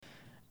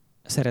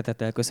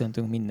Szeretettel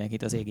köszöntünk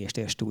mindenkit az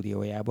Égéstér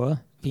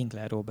stúdiójából.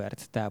 Winkler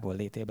Róbert távol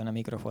létében a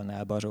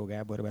mikrofonnál Bazsó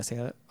Gábor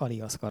beszél,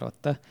 alias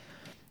Karotta.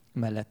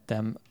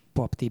 Mellettem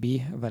Pap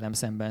Tibi, velem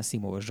szemben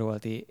Szimós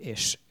Zsolti,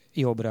 és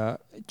jobbra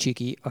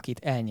Csiki, akit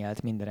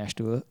elnyelt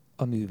mindenestül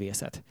a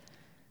művészet.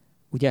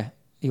 Ugye?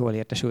 Jól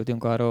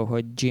értesültünk arról,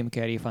 hogy Jim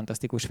Carrey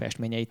fantasztikus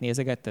festményeit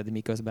nézegetted,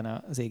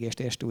 miközben az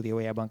Égéstér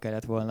stúdiójában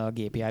kellett volna a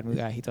gépjármű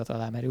áhítat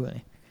alá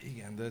merülni?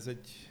 Igen, de ez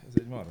egy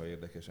marha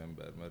érdekes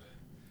ember, mert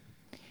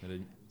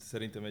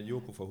szerintem egy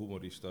jópofa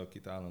humorista,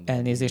 akit állandóan...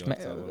 Elnézést,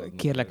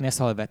 kérlek ne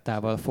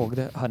szalvettával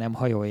fogd, hanem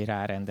hajolj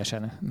rá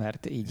rendesen,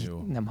 mert így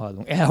jó. Nem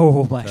hallunk.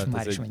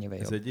 Már is mennyivel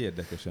jobb. Ez egy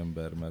érdekes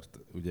ember, mert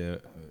ugye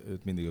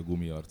őt mindig a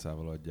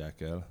gumiarcával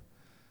adják el,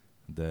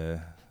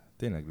 de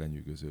tényleg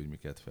lenyűgöző, hogy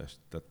miket fest.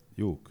 Tehát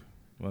jók.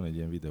 Van egy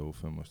ilyen videó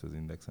fönn most az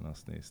Indexen,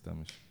 azt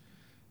néztem, és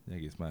egy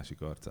egész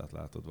másik arcát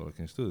látod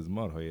valakin. És tudod, ez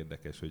marha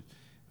érdekes,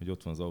 hogy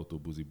ott van az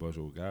autóbuzi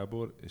Bazsó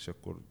Gábor, és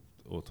akkor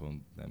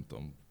otthon, nem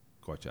tudom,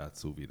 kacsát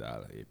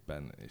szuvidál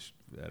éppen, és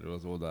erről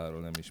az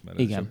oldalról nem ismerem.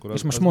 Igen,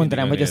 és most mondd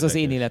rám, hogy ez az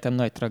én életem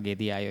nagy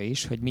tragédiája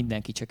is, hogy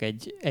mindenki csak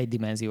egy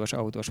egydimenziós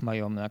autós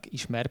majomnak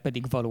ismer,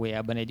 pedig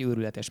valójában egy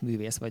őrületes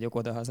művész vagyok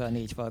odahaza a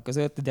négy fal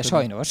között, de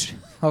sajnos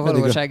a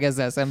valóság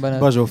ezzel szemben...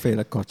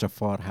 Bazsóféle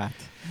kacsafarhát.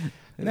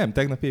 Nem,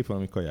 tegnap épp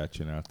valami kaját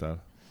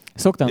csináltál.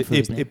 Szoktam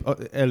főzni. Épp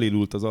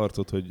elillult az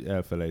arcod, hogy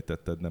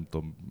elfelejtetted, nem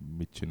tudom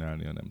mit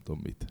csinálni, nem tudom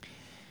mit.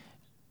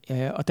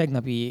 A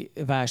tegnapi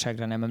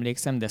válságra nem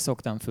emlékszem, de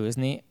szoktam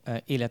főzni.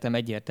 Életem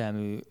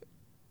egyértelmű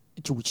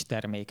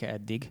csúcsterméke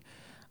eddig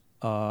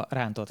a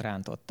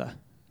rántotta.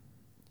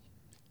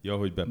 Ja,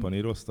 hogy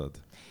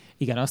bepaníroztad?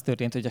 Igen, az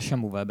történt, hogy a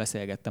Samuval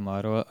beszélgettem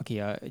arról, aki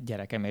a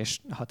gyerekem, és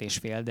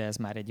 6,5, de ez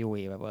már egy jó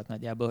éve volt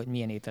nagyjából, hogy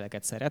milyen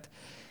ételeket szeret,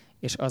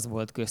 és az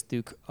volt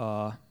köztük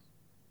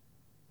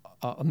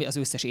az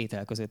összes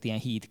étel között ilyen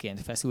hídként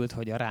feszült,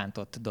 hogy a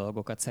rántott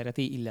dolgokat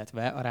szereti,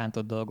 illetve a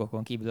rántott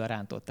dolgokon kívül a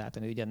rántottát,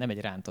 ami ugye nem egy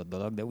rántott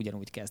dolog, de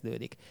ugyanúgy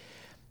kezdődik.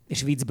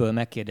 És viccből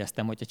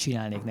megkérdeztem, hogyha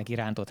csinálnék neki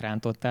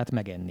rántottát,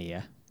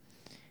 megennie.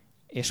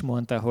 És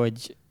mondta,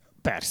 hogy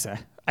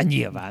persze,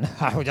 nyilván,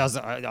 hogy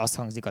az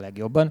hangzik a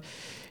legjobban.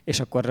 És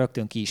akkor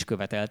rögtön ki is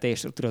követelte,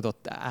 és tudod,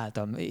 ott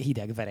álltam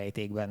hideg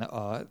verejtékben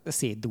a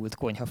szétdúlt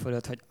konyha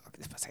fölött, hogy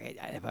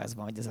ez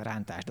van, hogy ez a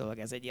rántás dolog,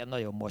 ez egy ilyen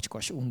nagyon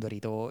mocskos,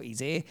 undorító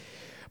izé.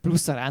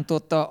 Plusz a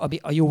rántotta,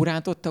 a jó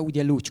rántotta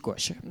ugye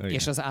lucskos, igen,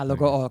 és az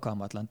állaga igen.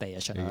 Alkalmatlan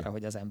teljesen igen. Arra,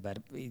 hogy az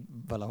ember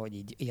valahogy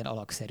így ilyen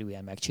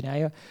alakszerűen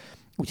megcsinálja.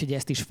 Úgyhogy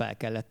ezt is fel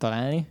kellett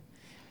találni,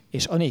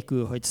 és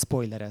anélkül, hogy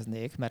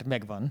spoilereznék, mert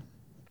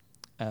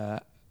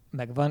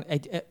megvan,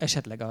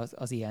 esetleg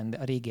az ilyen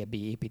a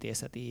régebbi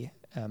építészeti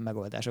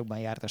megoldásokban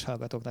jártas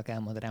hallgatóknak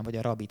elmondanám, hogy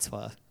a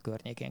Rabicfal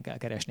környékén kell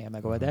keresni a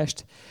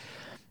megoldást.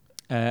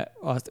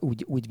 Azt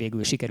úgy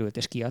végül sikerült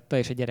és kiadta,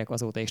 és a gyerek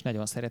azóta is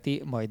nagyon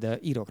szereti, majd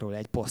írok róla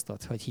egy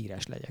posztot, hogy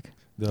híres legyek.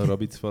 De a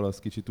Rabicfal az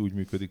kicsit úgy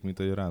működik, mint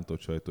a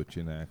rántott sajtot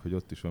csinálják, hogy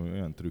ott is valami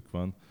olyan trükk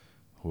van,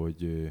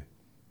 hogy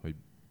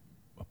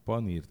a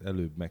panírt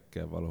előbb meg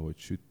kell valahogy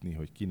sütni,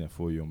 hogy ki ne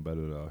folyjon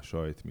belőle a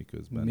sajt,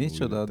 miközben...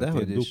 Micsoda,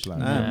 dehogy is.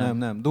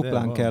 Nem.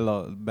 Duplán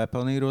kell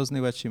bepanírozni,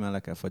 vagy simán le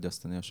kell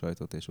fagyasztani a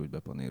sajtot, és úgy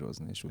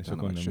bepanírozni, és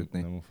utána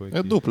megsütni.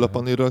 A dupla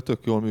panírral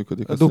tök jól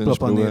működik. A dupla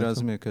panír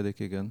az működik,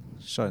 igen.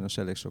 Sajnos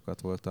elég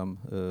sokat voltam,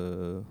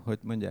 hogy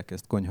mondják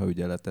ezt,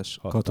 konyhaügyeletes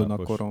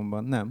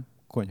katonakoromban. Nem,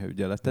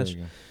 konyhaügyeletes.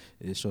 Igen.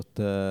 És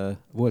ott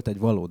volt egy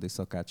valódi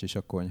szakács is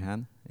a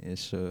konyhán,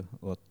 és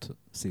ott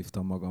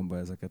szívtam magamba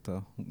ezeket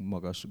a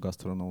magas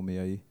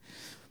gasztronómiai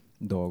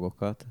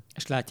dolgokat.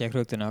 És látják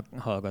rögtön a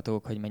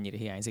hallgatók, hogy mennyire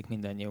hiányzik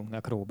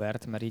mindannyiunknak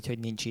Róbert, mert így, hogy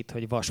nincs itt,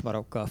 hogy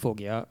vasmarokkal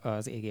fogja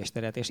az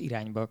égésteret, és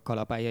irányba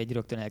kalapálja, egy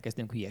rögtön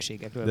elkezdünk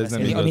hülyeségekről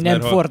beszélni, ami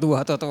nem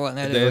fordulhatott volna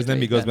elő. De ez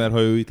nem igaz, mert ha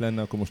ő itt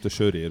lenne, akkor most a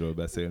söréről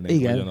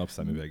beszélnénk, vagy a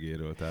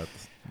napszemüvegéről. Tehát...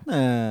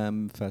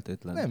 Nem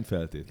feltétlenül. Nem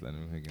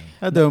feltétlenül, igen.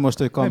 Hát de ő most,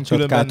 hogy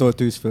Kamcsatkától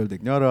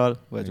Tűzföldig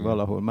nyaral, vagy igen.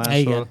 Valahol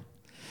máshol.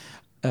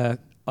 Igen.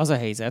 Az a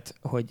helyzet,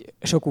 hogy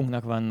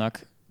sokunknak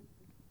vannak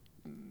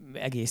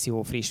egész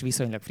jó,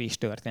 viszonylag friss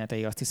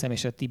történetei, azt hiszem,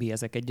 és a Tibi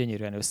ezeket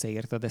gyönyörűen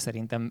összeírta, de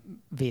szerintem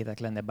védek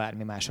lenne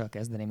bármi mással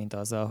kezdeni, mint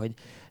azzal, hogy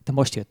te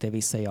most jöttél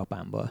vissza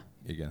Japánból.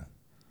 Igen.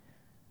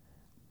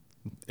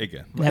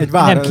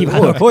 Nem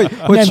kívánok.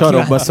 Hogy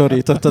sarokba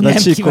szorítottad a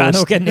Csikost? Nem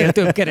kívánok ennél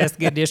több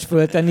keresztkérdést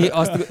föltenni.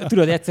 Azt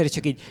tudod, egyszer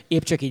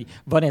csak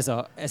így van ez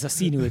a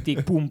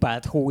színültig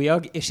pumpált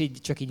hólyag, és így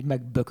csak így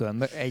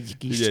megbököm egy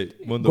kis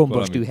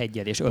gombos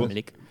tűheggyel, és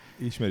ömlik.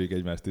 Ismerjük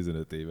egymást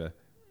 15 éve.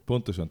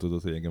 Pontosan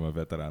tudod, hogy engem a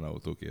veterán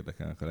autók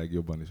érdekelnek a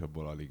legjobban, és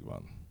abból alig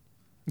van.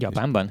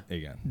 Japánban?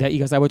 Igen. De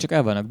igazából csak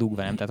el vannak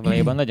dugva, nem? Tehát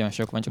valójában nagyon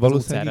sok van, csak az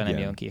utcára nem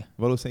jön ki.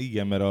 Valószínűleg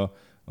igen, mert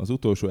az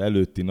utolsó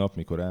előtti nap,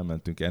 mikor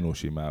elmentünk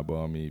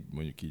Enoshimába, ami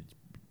mondjuk így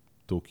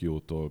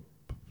Tokiótól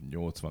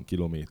 80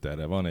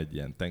 kilométerre van, egy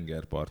ilyen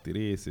tengerparti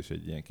rész, és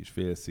egy ilyen kis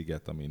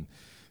félsziget, amin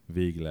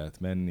végig lehet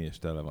menni, és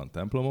tele van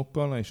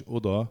templomokkal, és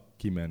oda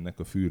kimennek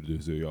a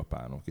fürdőző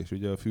japánok. És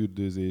ugye a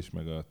fürdőzés,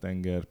 meg a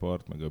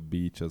tengerpart, meg a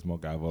beach, az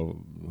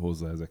magával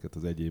hozza ezeket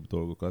az egyéb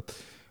dolgokat.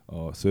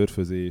 A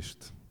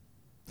szörfözést,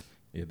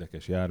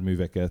 érdekes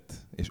járműveket,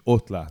 és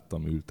ott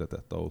láttam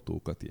ültetett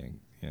autókat,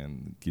 ilyen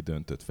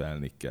kidöntött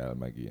felnikkel,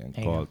 meg ilyen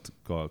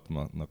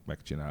kaltnak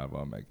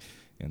megcsinálva, meg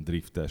ilyen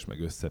driftes,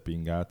 meg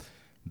összepingált.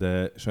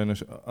 De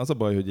sajnos az a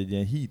baj, hogy egy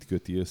ilyen híd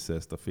köti össze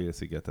ezt a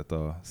félszigetet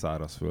a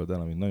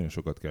szárazfölddel, amit nagyon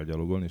sokat kell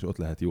gyalogolni, és ott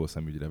lehet jól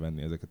szemügyre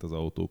venni ezeket az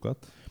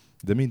autókat,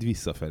 de mind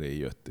visszafelé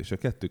jött, és a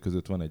kettő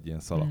között van egy ilyen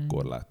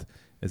szalagkorlát.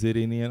 Ezért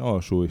én ilyen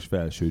alsó és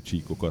felső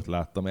csíkokat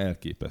láttam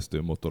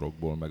elképesztő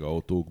motorokból, meg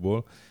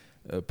autókból.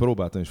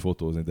 Próbáltam is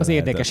fotózni, de az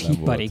érdekes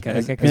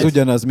hipparikerekek. Ez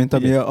ugyanaz, mint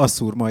ami a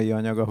szurmai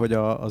anyaga, hogy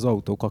az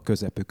autók a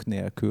közepük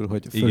nélkül,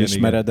 hogy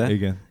fölismered-e.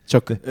 Igen.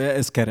 Csak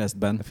ez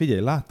keresztben.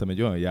 Figyelj, láttam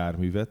egy olyan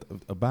járművet,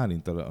 a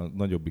Bálinttal, a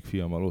nagyobbik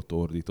fiammal ott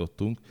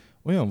ordítottunk,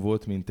 olyan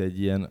volt, mint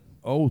egy ilyen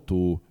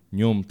autó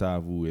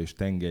nyomtávú és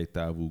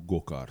tengelytávú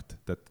gokart.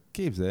 Tehát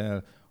képzelj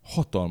el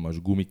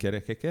hatalmas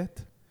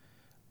gumikerekeket,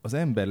 az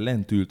ember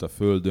lent ült a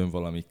földön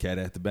valami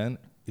keretben,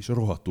 és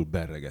rohadtul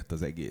berregett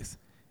az egész.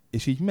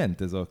 És így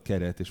ment ez a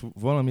keret, és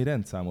valami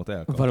rendszámot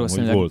elkaptam,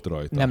 hogy volt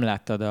rajta. Nem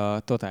láttad, a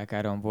Total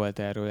Caron volt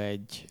erről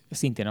egy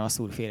szintén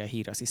Asszúrféle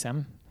hír, azt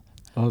hiszem,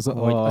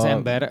 hogy az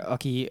ember,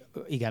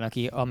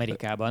 aki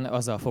Amerikában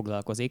azzal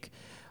foglalkozik,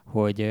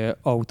 hogy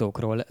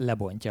autókról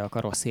lebontja a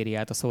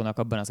karosszériát a szónak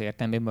abban az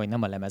értelemben, hogy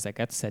nem a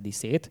lemezeket szedi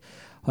szét,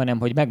 hanem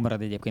hogy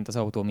megmarad egyébként az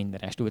autó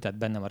mindenestül, tehát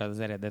benne marad az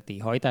eredeti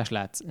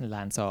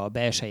hajtáslánca, a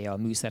belseje, a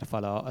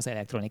műszerfala, az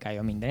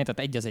elektronikája, minden, tehát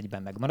egy az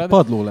egyben megmarad.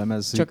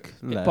 Padlólemezzük.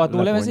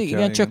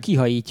 Igen, csak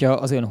kihajítja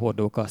az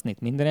önhordókasznit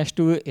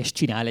mindenestül, és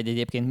csinál egy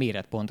egyébként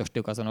méretpontos,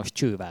 tökazonos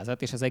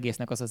csővázat, és az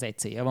egésznek az egy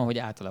célja van, hogy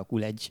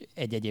átalakul egy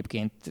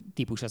egyébként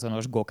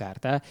típusazonos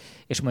gokártá,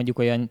 és mondjuk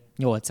olyan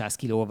 800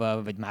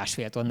 kilóval, vagy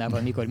másfél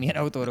tonnával, mikor milyen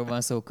autóról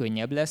van szó,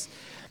 könnyebb lesz.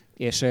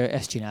 És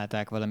ezt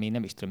csinálták valami,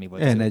 nem is tudom mi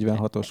volt.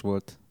 E46-os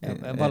volt.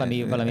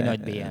 Valami nagy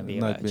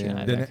BMW-vel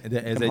csinálták.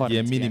 De ez egy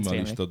ilyen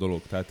minimalista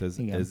dolog, tehát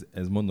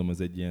ez mondom, ez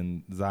egy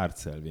ilyen zárt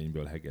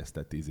szelvényből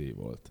hegesztett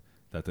volt.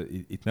 Tehát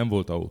itt nem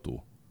volt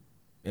autó.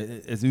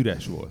 Ez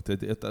üres volt.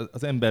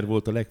 Az ember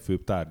volt a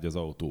legfőbb tárgy az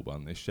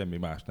autóban, és semmi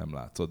más nem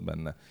látszott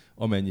benne,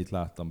 amennyit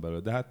láttam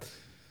belőle. De hát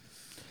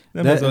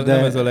nem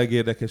ez a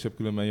legérdekesebb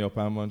különben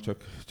Japánban,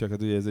 csak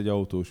hát ugye ez egy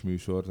autós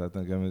műsor, tehát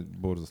nekem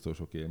borzasztó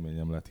sok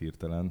élményem lett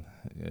hirtelen.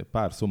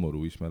 Pár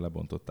szomorú is, mert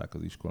lebontották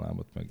az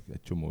iskolámat, meg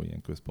egy csomó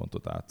ilyen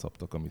központot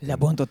átszaptak.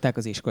 Lebontották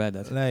az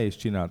iskoládat? Le, és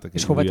csináltak.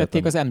 És hova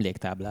tették az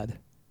emléktáblád?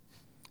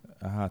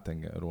 Hát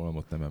engem rólam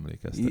ott nem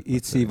emlékeztek.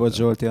 Itt szívott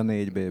Zsolti a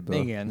 4B-ből.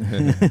 Igen.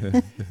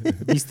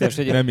 Biztos,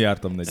 hogy nem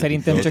jártam 4.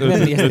 Szerintem csak nem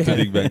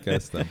nézték. 5-ben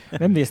kezdtem.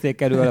 Nem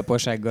nézték elő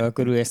alapossággal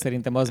körül, és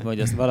szerintem az, hogy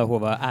azt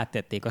valahova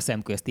áttették a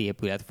szemközti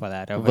épület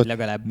falára, vagy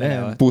legalább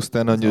nem,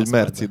 pusztán annyi, hogy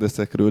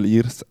Mercedesekről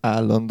írsz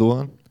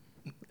állandóan.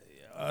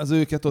 Az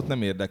őket ott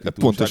nem érdekli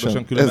túlságosan.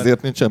 Pontosan,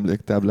 ezért nincs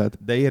emléktáblád.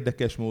 De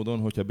érdekes módon,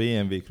 hogyha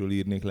BMW-kről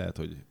írnék, lehet,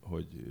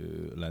 hogy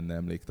lenne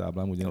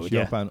emléktáblám, ugyanis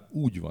Japán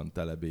úgy van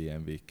tele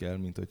BMW-kkel,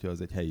 mint hogyha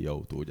az egy helyi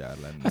autógyár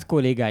lenne. Hát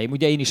kollégáim,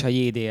 ugye én is a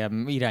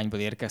JDM irányból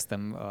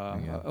érkeztem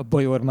a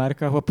Bajor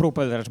márkához, a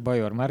propelleres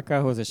Bajor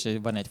márkához, és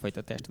van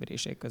egyfajta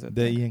testvériség között.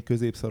 De ilyen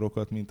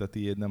középszarokat, mint a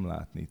tiéd nem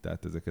látni,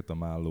 tehát ezeket a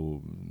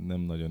málló, nem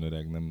nagyon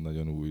öreg, nem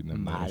nagyon új,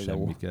 nem nagyon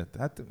semmiket.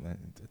 Hát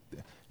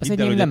az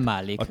egy nem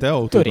mállék, a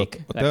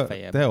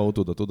te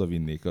autódat oda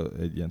vinnék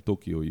egy ilyen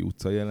tokiói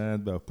utca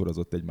jelenetbe, akkor az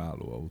ott egy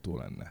málló autó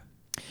lenne.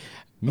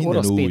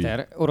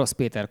 Orosz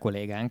Péter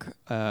kollégánk,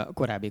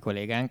 korábbi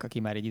kollégánk, aki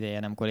már egy ideje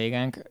nem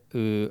kollégánk,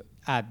 ő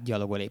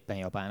átgyalogol éppen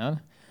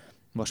Japánon,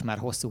 most már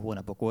hosszú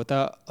hónapok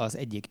óta az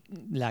egyik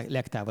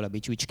legtávolabbi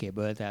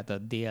csücskéből, tehát a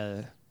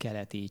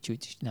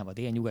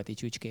délnyugati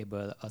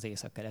csücskéből az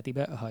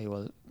északkeletibe, ha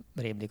jól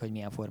rémlik, hogy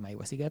milyen formájú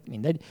a sziget,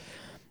 mindegy.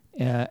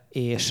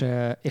 És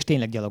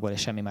tényleg gyalogol,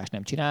 és semmi más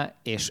nem csinál,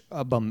 és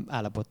abban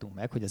állapodtunk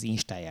meg, hogy az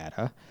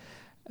Instájára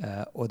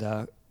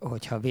oda,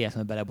 hogyha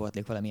véletlenül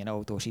belebotlik valamilyen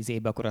autós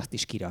izébe, akkor azt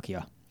is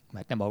kirakja.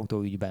 Mert nem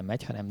autóügyben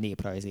megy, hanem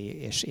néprajzi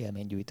és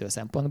élménygyűjtő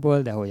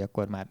szempontból, de hogy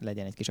akkor már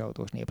legyen egy kis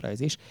autós néprajz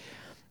is.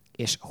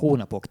 És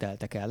hónapok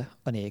teltek el,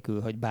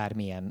 anélkül, hogy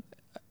bármilyen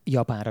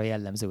Japánra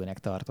jellemzőnek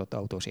tartott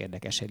autós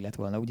érdekesség lett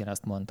volna.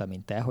 Ugyanazt mondta,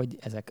 mint te, hogy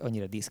ezek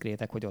annyira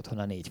diszkrétek, hogy otthon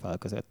a 4 fal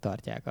között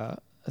tartják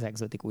az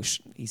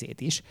egzotikus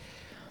izét is.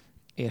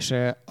 És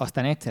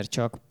aztán egyszer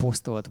csak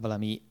posztolt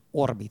valami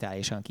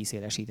orbitálisan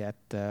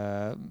kiszélesített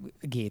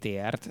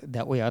GTR-t,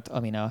 de olyat,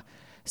 amin a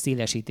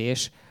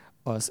szélesítés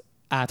az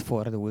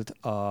átfordult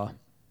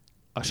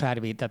a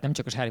sárvéd, tehát nem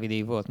csak a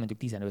sárvédéig volt mondjuk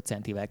 15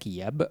 centivel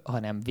kijebb,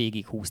 hanem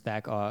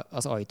végighúzták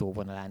az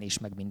ajtóvonalán is,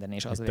 meg minden,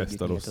 és az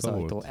együtt az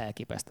ajtó volt?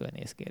 Elképesztően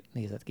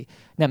nézett ki.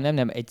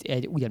 Nem,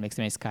 úgy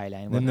emlékszem, egy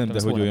Skyline volt. Nem,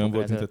 de hogy olyan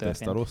volt, mint a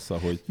Testarossa,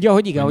 hogy... Ja,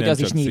 hogy igen, hogy az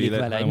is nyílik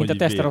vele, mint a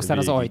Testarosszán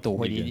az ajtó,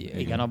 hogy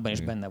igen, abban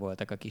is benne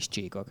voltak a kis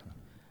csíkok.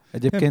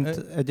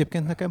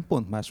 Egyébként nekem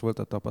pont más volt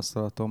a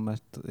tapasztalatom,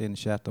 mert én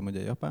is jártam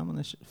ugye Japánban,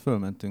 és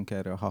fölmentünk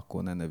erre a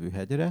Hakone nevű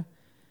hegyre,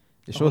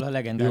 és ahol a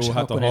legendás a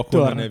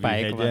Hakone nevű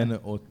hegyen,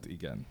 ott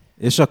igen.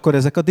 És akkor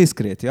ezek a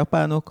diszkrét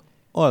japánok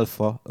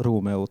Alfa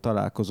Romeo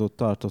találkozót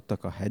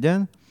tartottak a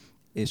hegyen,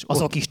 És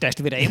azok is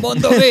testvéreim,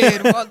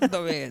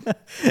 mondom én!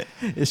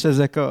 És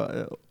ezek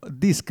a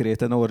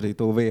diszkréten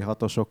ordító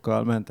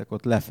V6-osokkal mentek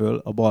ott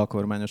leföl, a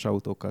balkormányos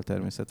autókkal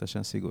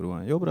természetesen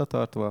szigorúan jobbra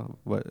tartva,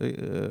 vagy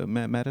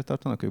merre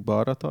tartanak, ők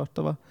balra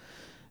tartva,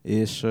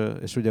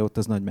 és ugye ott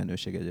az nagy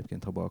menőség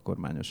egyébként, ha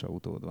balkormányos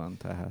autód van.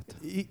 Tehát.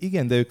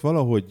 Igen, de ők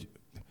valahogy,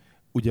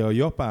 ugye a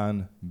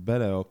japán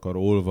bele akar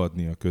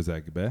olvadni a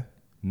közegbe,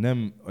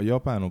 nem, a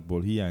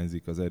japánokból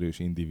hiányzik az erős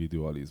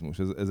individualizmus.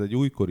 Ez egy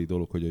újkori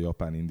dolog, hogy a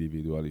japán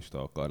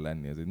individualista akar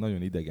lenni. Ez egy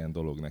nagyon idegen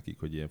dolog nekik,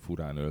 hogy ilyen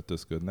furán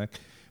öltözködnek.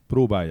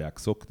 Próbálják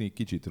szokni,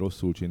 kicsit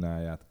rosszul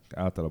csinálják,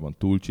 általában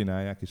túl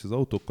csinálják, és az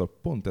autókkal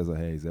pont ez a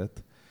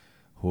helyzet,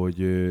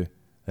 hogy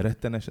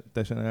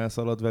rettenetesen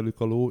elszalad velük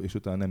a ló, és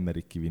utána nem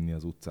merik kivinni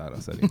az utcára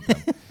szerintem.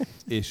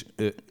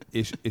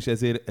 és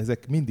ezért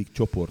ezek mindig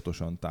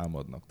csoportosan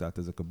támadnak. Tehát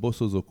ezek a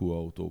Bosozoku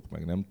autók,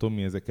 meg nem tudom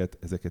mi,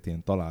 ezeket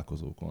ilyen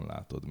találkozókon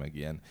látod, meg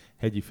ilyen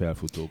hegyi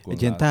felfutókon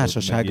egy ilyen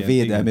társaság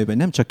védelmében.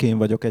 Nem csak én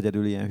vagyok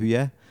egyedül ilyen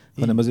hülye,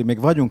 hanem azért még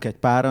vagyunk egy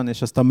páran,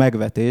 és azt a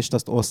megvetést,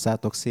 azt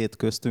osszátok szét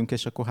köztünk,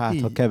 és akkor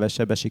ha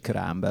kevesebb esik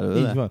rám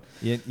belőle. Így van.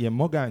 Ilyen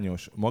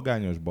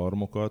magányos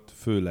barmokat,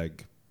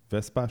 főleg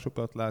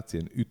veszpásokat látsz,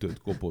 ilyen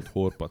ütött, kopott,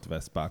 horpat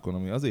veszpákon,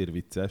 ami azért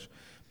vicces,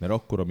 mert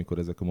akkor, amikor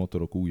ezek a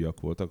motorok újak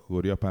voltak,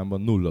 akkor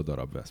Japánban 0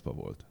 darab Vespa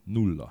volt.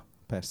 0.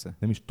 Persze.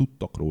 Nem is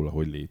tudtak róla,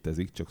 hogy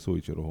létezik, csak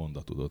Soichiro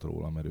Honda tudott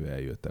róla, mert ő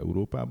eljött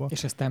Európába.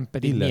 És aztán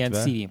pedig milyen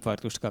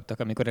szívinfarktust kaptak,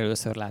 amikor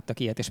először láttak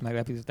ilyet, és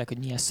meglepították, hogy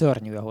milyen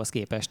szörnyű ahhoz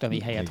képest, ami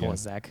helyet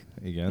hozzák.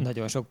 Igen.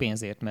 Nagyon sok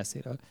pénzért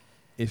messziről.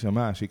 És a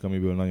másik,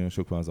 amiből nagyon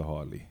sok van, az a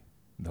Harley.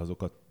 De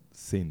azokat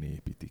szénné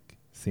építik.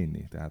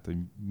 Szénné, tehát hogy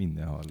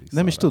minden Harley.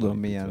 Nem is tudom,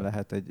 milyen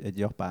lehet egy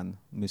japán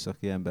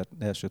műszaki ember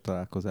első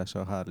találkozása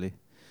a Harley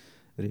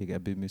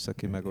régebbi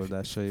műszaki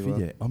megoldásaival.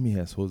 Figyelj,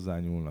 amihez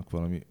hozzányúlnak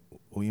valami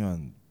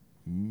olyan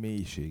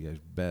mélységes,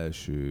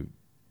 belső,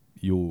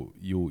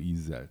 jó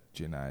ízzel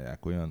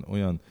csinálják,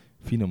 olyan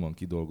finoman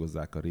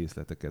kidolgozzák a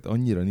részleteket.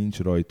 Annyira nincs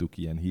rajtuk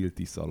ilyen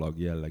hilti szalag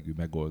jellegű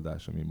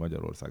megoldás, ami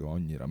Magyarországon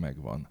annyira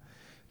megvan.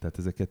 Tehát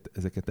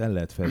ezeket el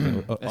lehet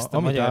feltenni. Ezt a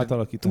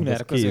magyar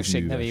tuner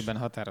közösség nevében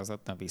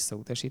határozottan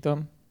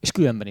visszautasítom, és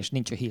különben is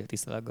nincs a hilti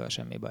szalaggal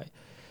semmi baj.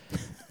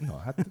 Na,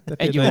 hát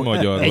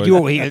egy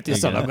jó hilti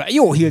szalaggal.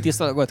 Jó hilti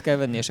szalagot kell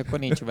venni, és akkor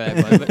nincs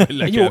vele baj.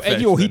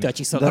 Egy jó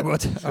Hitachi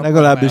szalagot.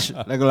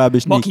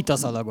 Legalábbis Makita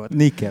szalagot.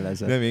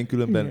 Nikkelezett. Nem,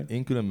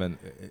 én különben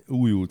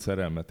újult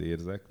szerelmet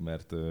érzek,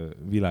 mert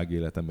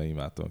világéletemben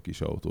imádtam a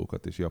kis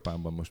autókat, és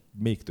Japánban most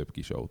még több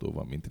kis autó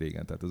van, mint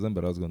régen. Tehát az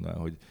ember azt gondolja,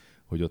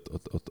 hogy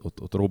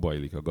ott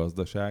robajlik a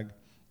gazdaság.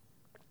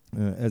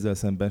 Ezzel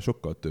szemben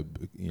sokkal több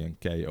ilyen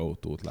kej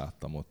autót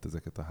láttam ott,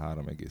 ezeket a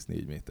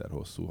 3,4 méter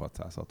hosszú,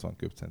 660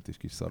 köbcentis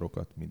kis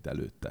szarokat, mint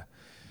előtte.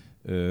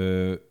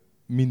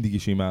 Mindig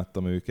is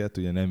imádtam őket,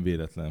 ugye nem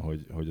véletlen,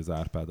 hogy az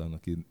Árpád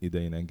annak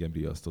idején engem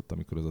riasztott,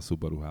 amikor az a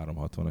Subaru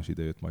 360-as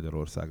idejött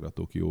Magyarországra,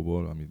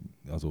 Tokióból, ami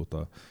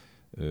azóta,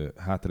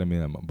 hát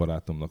remélem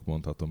barátomnak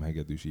mondhatom,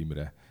 Hegedűs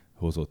Imre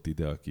hozott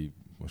ide, aki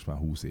most már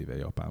 20 éve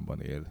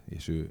Japánban él,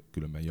 és ő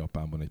különben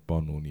Japánban egy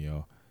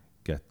Pannonia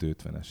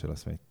 250-essel,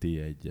 azt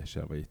mondja, egy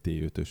T1-essel, vagy egy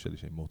T5-össel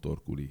és egy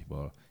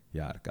motorkulival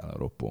járkál a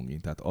roppongin.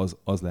 Tehát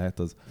az lehet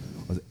az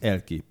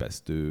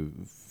elképesztő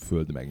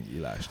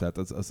földmegnyílás. Tehát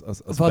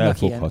az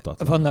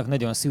felfoghatatlan. Vannak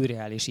nagyon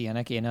szürreális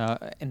ilyenek.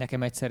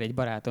 Nekem egyszer egy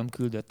barátom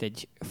küldött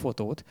egy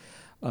fotót,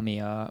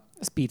 ami a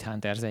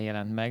Speedhunters-en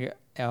jelent meg.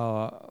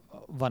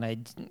 Van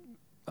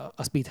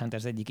a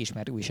Speedhunters egyik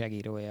ismert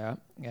újságírója,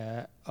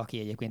 aki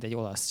egyébként egy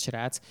olasz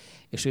srác,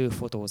 és ő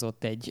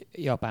fotózott egy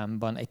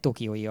Japánban, egy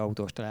tokiói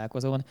autós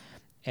találkozón,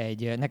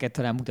 neked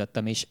talán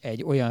mutattam is,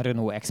 egy olyan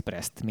Renault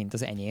Express-t, mint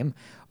az enyém,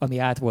 ami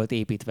át volt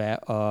építve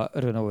a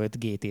Renault 5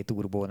 GT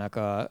Turbónak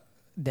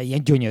de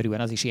ilyen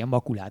gyönyörűen, az is ilyen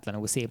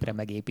makulátlanul szépre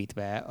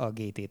megépítve a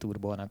GT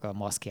Turbónak a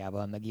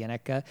maszkjával, meg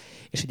ilyenekkel.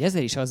 És hogy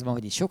ezzel is az van,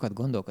 hogy így sokat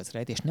gondolkodsz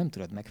rajta, és nem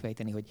tudod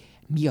megfejteni, hogy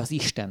mi az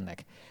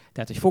Istennek.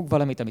 Tehát, hogy fog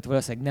valamit, amit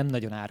valószínűleg nem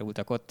nagyon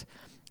árultak ott,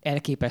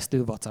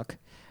 elképesztő vacak,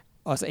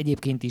 az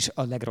egyébként is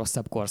a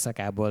legrosszabb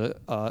korszakából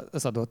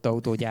az adott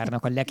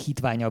autógyárnak a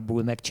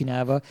leghitványabbul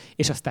megcsinálva,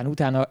 és aztán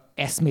utána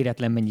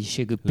eszméletlen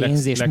mennyiségű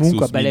pénz és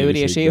munka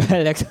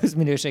beleörésével Lexus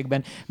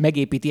minőségben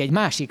megépíti egy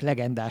másik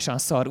legendásan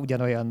szar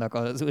ugyanolyannak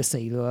az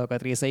összeillő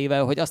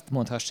alkatrészeivel, hogy azt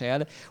mondhassa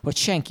el, hogy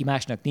senki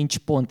másnak nincs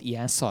pont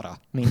ilyen szara,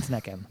 mint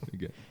nekem.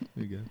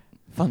 Igen.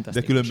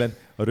 Fantasztikus. De különben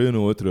a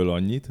Renault 5-ről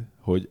annyit,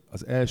 hogy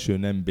az első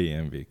nem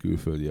BMW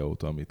külföldi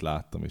autó, amit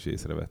láttam és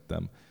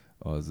észrevettem,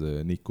 az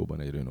Nikkóban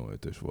egy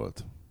Renault 5-ös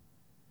volt.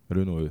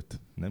 Renault 5,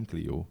 nem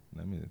Clio,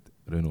 nem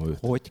Renault 5.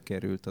 Hogy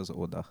került az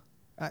oda?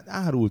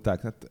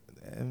 Árulták, hát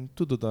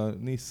tudod, a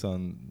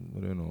Nissan,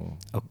 Renault...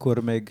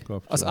 Akkor még...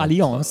 kapcsolat. Az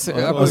Allianz.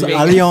 Az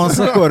Allianz,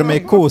 akkor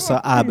még Kósza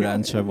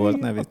ábrán se volt,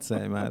 ne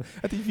viccelj már.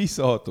 Hát így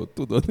visszahatott,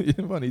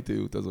 tudod, van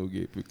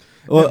időutazógépük.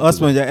 Azt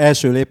mondja,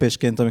 első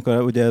lépésként,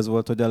 amikor ugye ez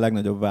volt, hogy a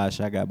legnagyobb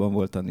válságában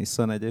volt a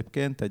Nissan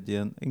egyébként, egy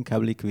ilyen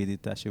inkább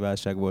likviditási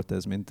válság volt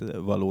ez, mint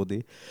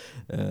valódi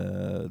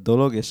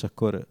dolog, és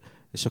akkor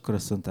És akkor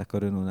azt mondták a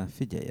Renault-nál,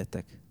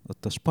 figyeljetek,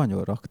 ott a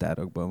spanyol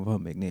raktárakban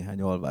van még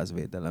néhány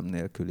alvázvédelem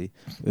nélküli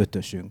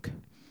ötösünk.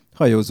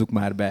 Hajózzuk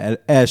már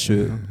be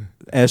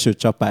első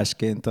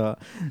csapásként,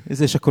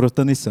 és akkor ott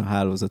a Nissan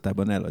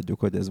hálózatában eladjuk,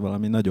 hogy ez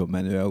valami nagyon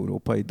menő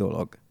európai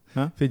dolog.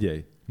 Ha?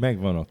 Figyelj,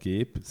 megvan a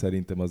kép,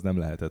 szerintem az nem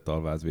lehetett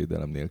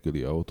alvázvédelem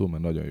nélküli autó,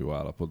 mert nagyon jó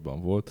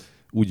állapotban volt.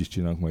 Úgy is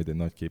csinálunk majd egy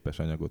nagy képes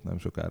anyagot nem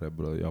sokára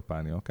ebből a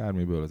japáni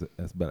akármiből,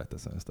 ezt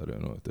beleteszem ezt a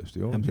Renault 5-öst,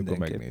 jó? És akkor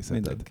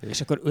megnézheted.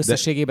 És akkor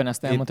összességében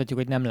azt elmondhatjuk,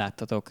 hogy nem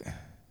láttatok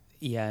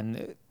ilyen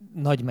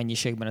nagy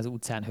mennyiségben az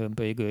utcán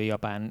hömpölygő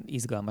japán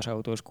izgalmas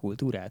autós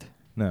kultúrát?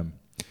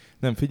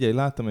 Nem, figyelj,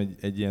 láttam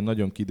egy ilyen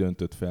nagyon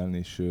kidöntött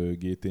Felnis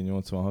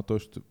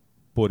GT86-ost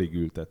porig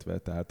ültetve,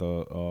 tehát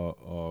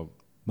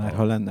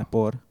ha lenne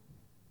por.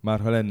 Már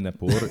ha lenne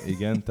por,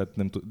 igen, tehát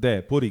nem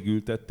de porig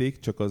ültették,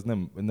 csak az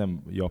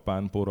nem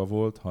japán pora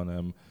volt,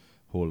 hanem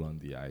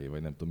Hollandiáé,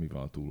 vagy nem tudom, mi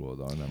van a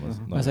túloldal.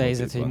 Az a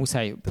helyzet, hogy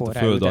muszáj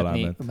porrá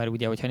ültetni, mert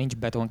ugye, hogyha nincs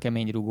beton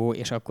kemény rugó,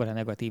 és akkor a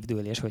negatív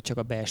dőlés, hogy csak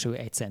a belső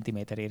 1 cm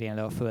érjen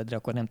le a földre,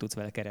 akkor nem tudsz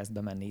vele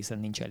keresztbe menni, hiszen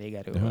nincs elég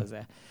erő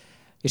hozzá.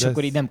 És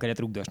akkor így nem kellett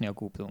rugdosni a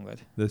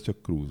kuplungot. De ez csak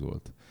cruise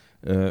volt.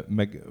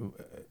 Meg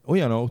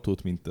olyan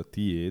autót, mint a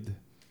tiéd,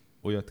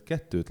 olyat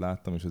 2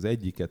 láttam, és az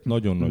egyiket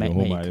nagyon-nagyon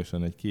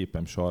homályosan egy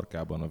képem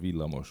sarkában a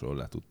villamoson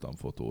le tudtam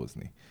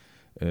fotózni.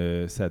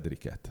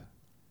 Cedricet.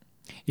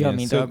 Ja,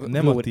 mint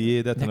nem a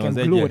tiédet, hanem az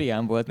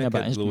Glórián volt, ne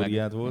bántsd meg.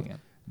 Glóriád volt, igen.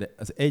 De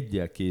az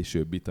egyel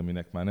későbbit,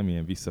 aminek már nem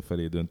ilyen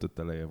visszafelé döntött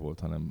eleje volt,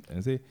 hanem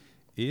ezért.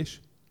 És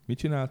mit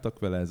csináltak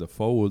vele? Ez a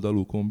fa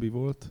oldalú kombi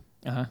volt,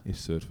 és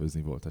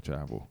szörfözni volt a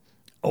csávó.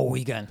 Ó,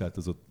 igen. Tehát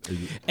az ott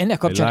egy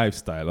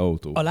lifestyle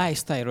autó. A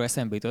lifestyle-ról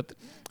eszembe jutott,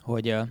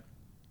 hogy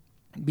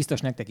biztos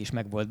nektek is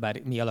megvolt,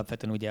 bár mi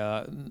alapvetően ugye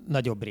a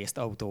nagyobb részt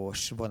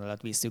autós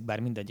vonalat visszük, bár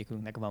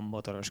mindegyikünknek van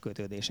motoros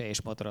kötődése,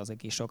 és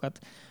motorozik is sokat,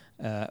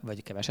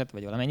 vagy keveset,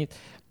 vagy valamennyit,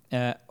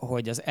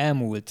 hogy az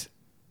elmúlt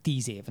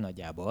 10 év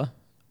nagyjából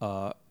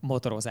a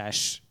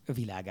motorozás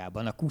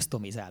világában, a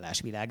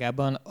customizálás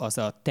világában az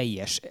a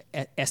teljes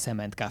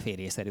eszement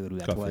kávérészер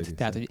őrület volt.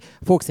 Tehát, hogy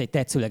fogsz egy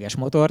tetszőleges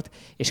motort,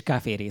 és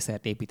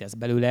kávérészert építesz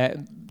belőle.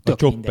 A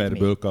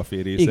chopperből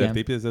kávérészert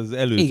építesz, ez az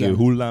előző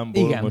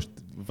hullámból most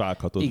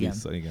vághatod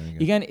vissza.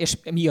 Igen, és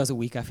mi az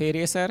új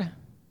kávérészer?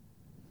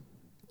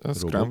 A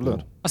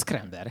Scrambler? A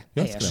Scrambler.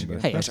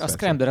 Helyes. A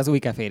Scrambler az új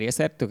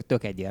kávérészer,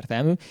 tök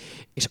egyértelmű.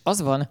 És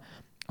az van,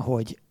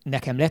 hogy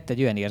nekem lett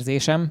egy olyan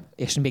érzésem,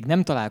 és még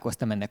nem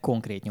találkoztam ennek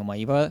konkrét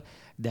nyomaival,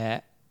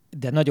 de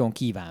nagyon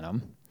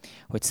kívánom,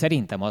 hogy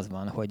szerintem az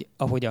van, hogy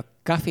ahogy a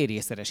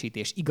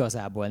kávérészeresítés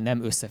igazából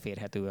nem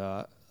összeférhető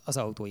az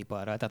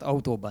autóiparral, tehát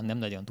autóban nem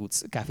nagyon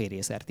tudsz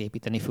kávérészert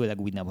építeni, főleg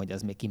úgy nem, hogy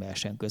az még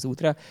kimehessen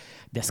közútra,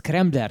 de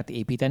Scramblert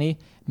építeni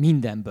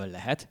mindenből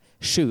lehet,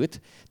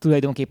 sőt,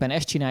 tulajdonképpen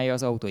ezt csinálja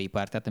az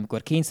autóipar, tehát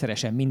amikor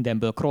kényszeresen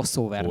mindenből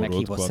crossovernek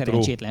hívott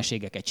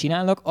szerencsétlenségeket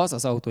csinálnak, az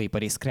az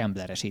autóipari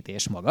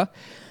Scrambleresítés maga,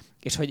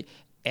 és hogy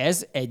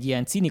ez egy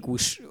ilyen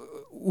cinikus,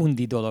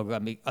 undi dolog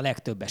ami a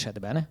legtöbb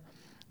esetben,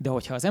 de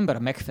hogyha az ember a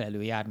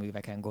megfelelő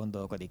járműveken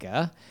gondolkodik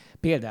el,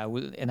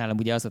 például nálam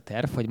ugye az a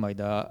terv, hogy majd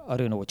a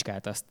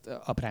Renault-cskát azt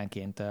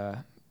apránként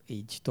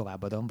így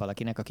továbbadom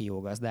valakinek, aki jó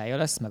gazdája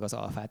lesz, meg az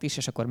Alfát is,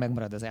 és akkor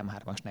megmarad az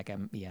M3-as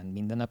nekem ilyen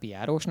mindennapi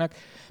járósnak,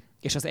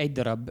 és az egy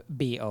darab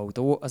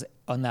B-autó az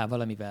annál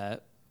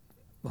valamivel,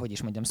 hogy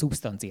is mondjam,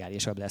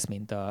 szubstanciálisabb lesz,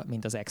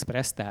 mint az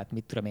Express, tehát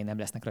mit tudom én, nem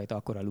lesznek rajta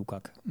akkora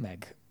lukak,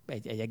 meg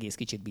egy egész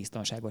kicsit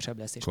biztonságosabb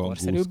lesz és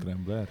korszerűbb.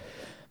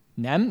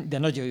 Nem, de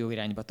nagyon jó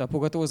irányba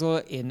tapogatózol.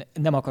 Én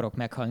nem akarok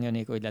meghalni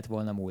anélkül, hogy lett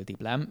volna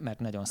multiplám, mert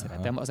nagyon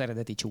szeretem az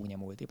eredeti csúnya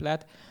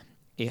multiplát.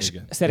 És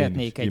igen,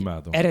 szeretnék egy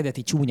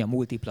eredeti csúnya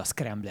multipla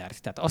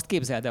Scramblert. Tehát azt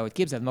képzeld el, hogy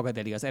képzeld magad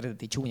elé az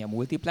eredeti csúnya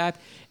multiplát,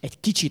 egy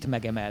kicsit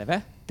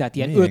megemelve, tehát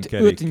ilyen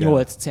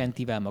 5-8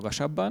 centivel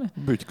magasabban.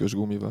 Bütykös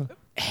gumival.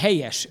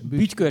 Helyes,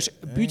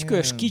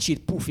 bütykös, kicsit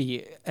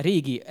pufi,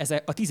 régi, ez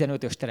a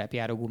 15-ös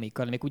terepjáró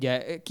gumikkal, amik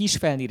ugye kis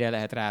felnire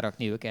lehet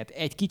rárakni őket,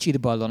 egy kicsit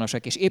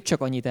ballonosak, és épp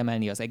csak annyit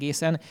emelni az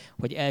egészen,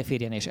 hogy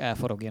elférjen és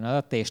elforogjon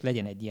alatta, és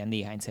legyen egy ilyen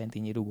néhány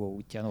centinyi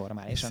rugóútja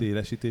normálisan.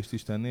 Szélesítést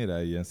is tennél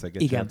rá, ilyen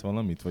szegecsát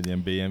valamit, vagy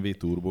ilyen BMW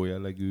turbo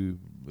jellegű?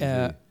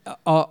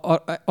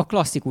 A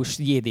klasszikus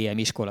JDM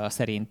iskola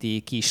szerinti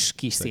kis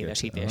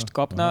szélesítést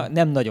kapna,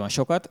 nem nagyon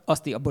sokat,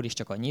 abból is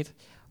csak annyit,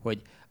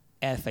 hogy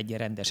elfedje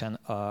rendesen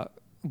a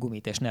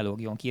gumit, és ne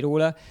lógjon ki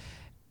róla,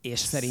 és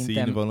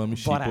szerintem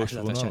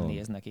varázslatosan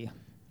néz neki.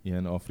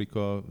 Ilyen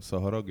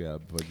Afrika-Szahara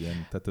gelb? Vagy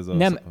ilyen, tehát ez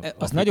nem,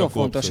 az nagyon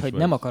fontos, hogy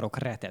nem akarok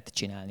retet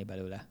csinálni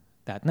belőle.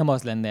 Tehát nem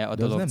az lenne a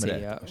dolog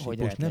célja, hogy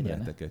ret legyen. Nem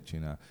reteket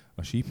csinál.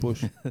 A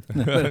sípos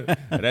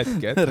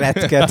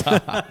retket.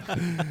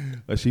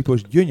 A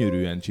sípos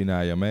gyönyörűen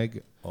csinálja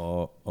meg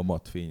a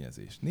matt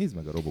fényezést. Nézd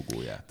meg a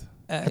robogóját.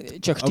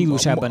 Csak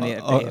stílusában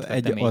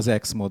értettem az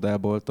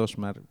X-modellboltos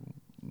már.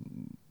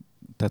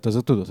 Tehát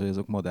azok tudod, hogy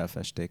azok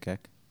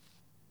modellfestékek.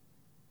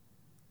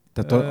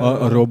 Tehát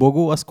a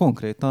robogó az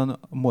konkrétan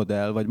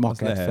modell vagy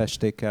makett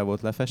festékkel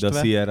volt lefestve. De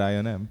a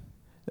Sierra-ja nem?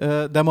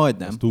 de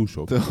majdnem. Ez túl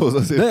sok. Ahhoz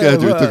azért kell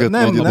gyűjtögetni.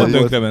 Abban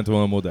tönkrement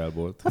volna a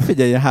modellbolt. Hát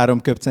figyelj, ilyen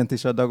 3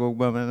 köbcentis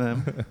adagokban, mert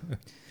nem.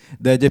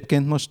 De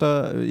egyébként most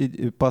a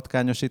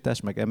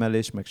patkányosítás, meg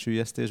emelés, meg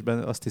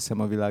süllyesztésben azt hiszem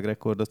a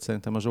világrekordot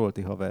szerintem a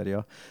Zsolti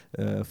haverja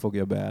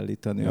fogja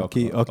beállítani, Ja,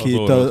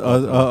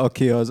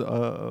 aki az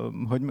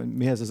hogy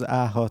mi ez az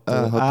A6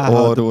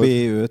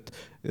 B5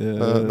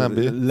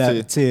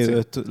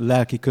 C5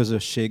 lelki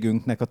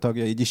közösségünknek a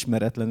tagja, így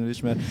ismeretlenül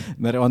is,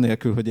 mert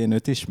anélkül, hogy én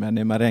őt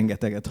ismerném, már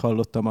rengeteget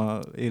hallottam a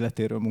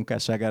életéről,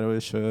 munkásságáról,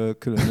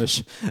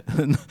 és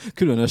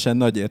különösen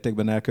nagy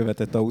értékben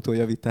elkövetett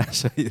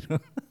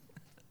autójavításairól.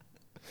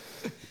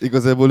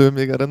 Igazából ő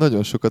még erre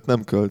nagyon sokat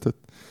nem költött,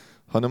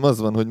 hanem az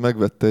van, hogy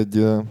megvette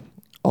egy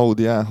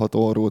Audi A6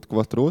 Allroad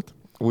Quattro-t,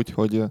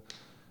 úgyhogy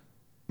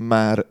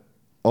már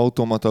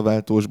automata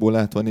váltósból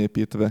át van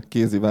építve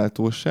kézi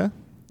váltóssá,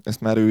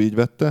 ezt már ő így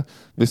vette,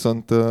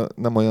 viszont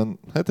nem olyan,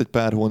 hát egy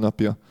pár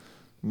hónapja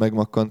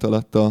megmakkant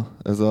alatta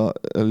ez a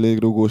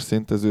légrugós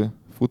szintező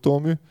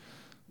futómű.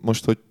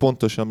 Most, hogy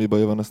pontosan mi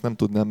baja van, azt nem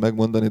tudnám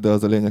megmondani, de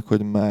az a lényeg,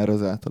 hogy már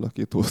az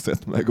átalakító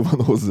szett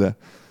megvan hozzá.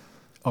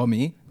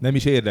 Ami? Nem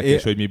is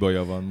érdekes, hogy mi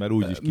baja van, mert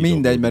úgyis kidobódik.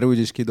 Mindegy, mert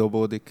úgyis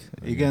kidobódik.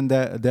 Igen,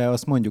 de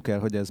azt mondjuk el,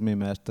 hogy ez mi,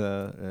 mert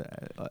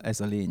ez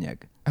a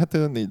lényeg.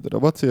 Hát 4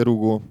 darab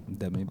acélrugó.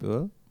 De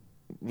miből?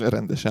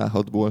 Rendes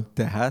A6-ból.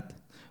 Tehát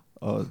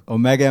a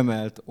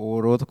megemelt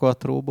Allroad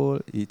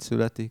Quattro-ból így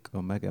születik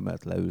a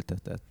megemelt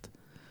leültetett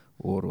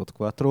Allroad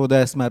Quattro, de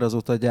ezt már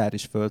azóta a gyár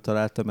is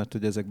föltalálta, mert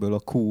ugye ezekből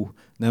a Q,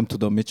 nem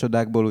tudom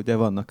micsodákból, ugye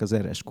vannak az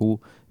RSQ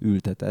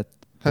ültetett.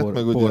 Hát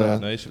meg ugye...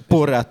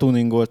 Porrá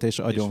tuningolt és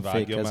agyon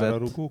fékezett. És vágja már a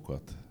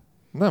rugókat?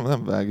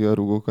 Nem vágja a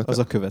rugókat. Az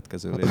a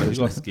következő lépés.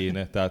 Az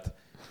kéne, tehát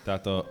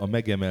a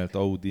megemelt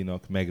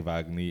Audinak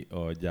megvágni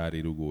a gyári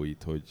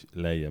rugóit, hogy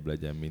lejjebb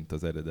legyen, mint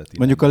az eredeti.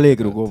 Mondjuk a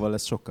légrugóval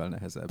ez sokkal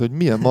nehezebb. De hogy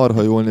milyen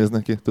marha jól néz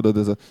neki, tudod,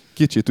 ez a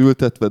kicsit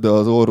ültetve, de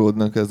az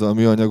Allroadnak ez a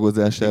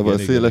műanyagozásával,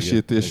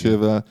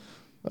 szélesítésével,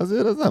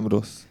 azért ez nem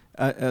rossz.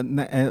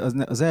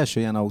 Az első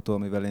ilyen autó,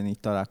 amivel én így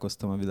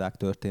találkoztam a világ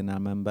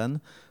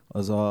történelmemben,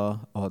 az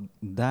a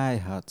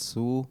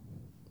Daihatsu,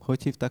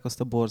 hogy hívták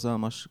azt a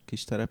borzalmas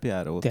kis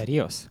terepjárót?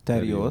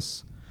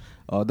 Terios.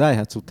 A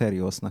Daihatsu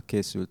Teriosnak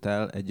készült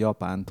el egy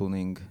japán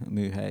tuning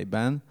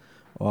műhelyben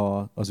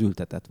az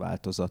ültetett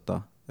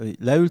változata.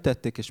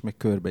 Leültették, és még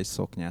körbe is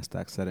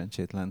szoknyázták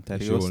szerencsétlen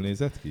Terioszt. És jól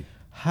nézett ki?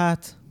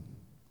 Hát,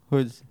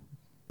 hogy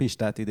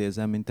Pistát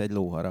idézem, mint egy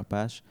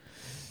lóharapás.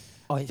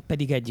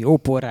 Pedig egy jó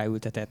porrá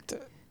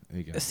ültetett,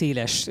 igen,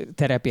 széles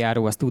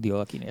terepjáró, azt tud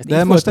jól kinézni.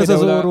 De most ez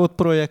az Allroad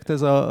projekt,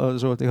 ez a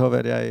Zsolti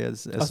haverjáé,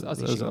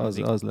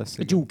 az lesz.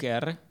 A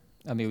Juke-R,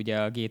 ami ugye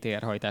a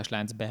GTR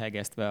hajtáslánc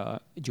behegesztve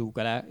a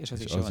Juke alá, és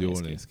az is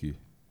jól néz ki.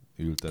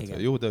 Ültetve. Igen.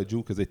 Jó, de a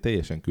Juke ez egy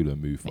teljesen külön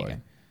műfaj.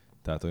 Igen.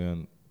 Tehát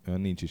olyan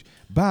nincs is.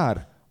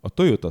 Bár a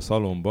Toyota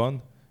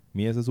szalonban,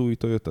 mi ez az új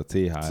Toyota?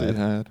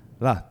 CHR.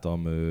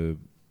 Láttam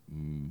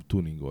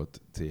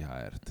tuningolt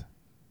CHR-t.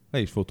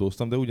 Le is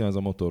fotóztam, de ugyanaz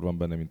a motor van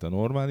benne, mint a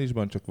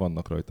normálisban, csak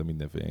vannak rajta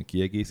mindenféle ilyen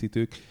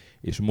kiegészítők,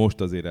 és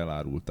most azért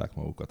elárulták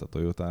magukat a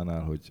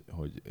Toyotánál,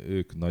 hogy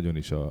ők nagyon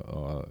is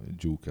a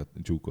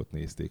Juke-ot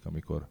nézték,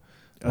 amikor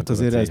hát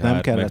azért ez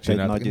nem kellett egy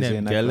nagy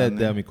izének. Nem kellett, lenni.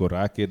 De amikor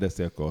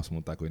rákérdezték, akkor azt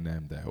mondták, hogy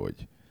nem, de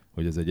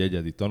hogy ez egy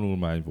egyedi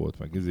tanulmány volt,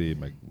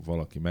 meg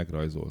valaki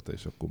megrajzolta,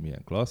 és akkor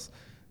milyen klassz,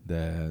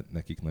 de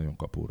nekik nagyon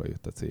kapóra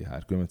jött a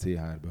CHR. Különben a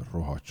CHR-ből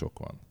rohadt sok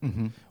van.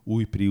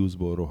 Új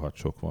Priusból rohadt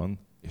sok van,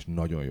 és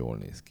nagyon jól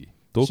néz ki.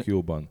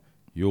 Tokióban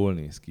jól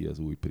néz ki az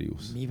új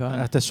Prius. Mi van?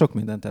 Hát ez sok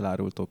mindent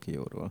elárul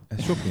Tokióról.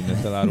 Ez sok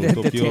mindent elárul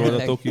Tokióról,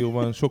 de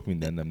Tokióban sok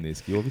minden nem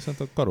néz ki jól, viszont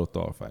a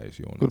Karotta alfája is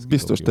jól néz ki.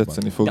 Biztos Tokióban.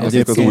 tetszeni fog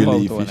ezek az új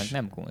Leaf is.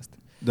 Nem kunst.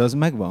 De az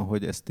megvan,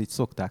 hogy ezt így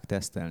szokták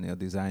tesztelni a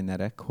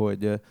designerek,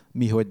 hogy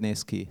mi hogy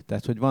néz ki.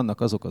 Tehát, hogy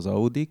vannak azok az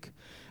Audik,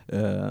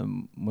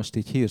 most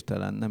így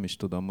hirtelen, nem is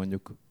tudom,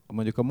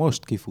 mondjuk a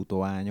most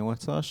kifutó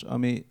A8-as,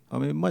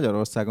 ami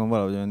Magyarországon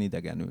valahogy olyan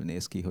idegenül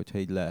néz ki, hogyha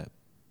így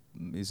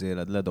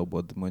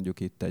ledobod mondjuk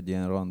itt egy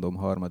ilyen random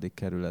harmadik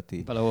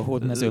kerületi... Valahol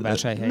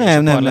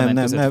Hódmezővásárhely.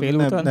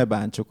 Ne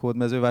bántsuk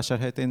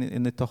Hódmezővásárhelyt.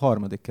 Én itt a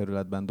harmadik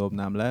kerületben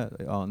dobnám le,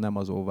 nem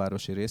az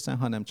óvárosi részen,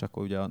 hanem csak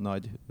ugye a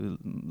nagy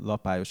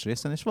lapályos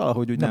részen, és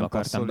valahogy úgy nem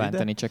akartam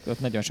bántani, csak ott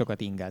nagyon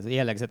sokat ingáz.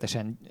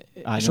 Jellegzetesen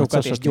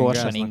sokat és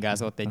gyorsan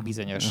ingázott egy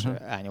bizonyos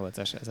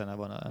A8-as ezen a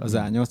vonalon. Az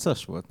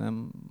A8-as volt,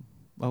 nem...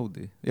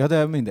 Audi. Ja,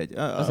 de mindegy.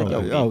 Az egy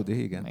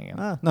Audi,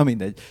 igen. Na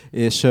mindegy.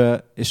 És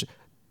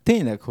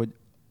tényleg, hogy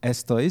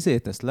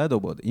ezt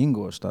ledobod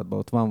Ingolstadtba,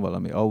 ott van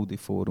valami Audi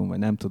fórum, vagy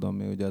nem tudom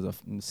mi, ugye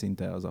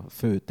szinte az a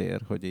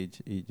főtér, hogy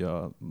így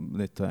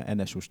itt a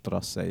NSU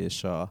Strasse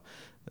és a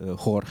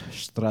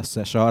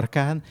Horstrasse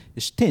sarkán,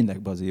 és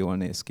tényleg bazi jól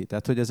néz ki.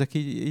 Tehát, hogy ezek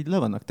így le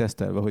vannak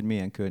tesztelve, hogy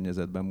milyen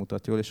környezetben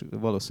mutat jól, és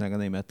valószínűleg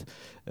a német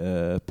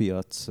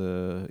piac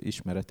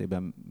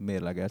ismeretében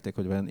mérlegelték,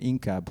 hogy vajon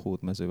inkább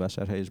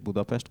Hódmezővásárhely és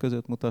Budapest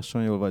között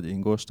mutasson jól, vagy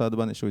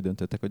Ingolstadtban, és úgy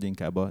döntöttek, hogy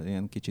inkább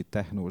ilyen kicsit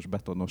technós,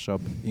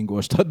 betonosabb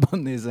Ingolstadtban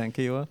nézzen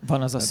ki jól.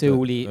 Van az a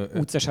szöuli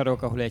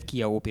utcasarok, ahol egy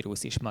Kia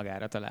Opirus is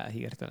magára talál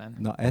hirtelen.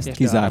 Na, ezt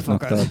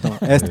kizártnak tartom.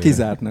 Ezt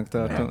kizártnak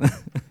tartom.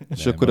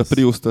 És akkor a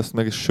Prius-t azt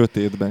meg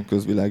sötétben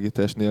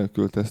közvilágítás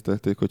nélkül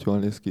tesztelték, hogy hol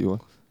néz ki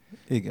jól.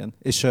 Igen.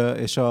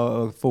 És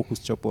a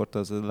fókuszcsoport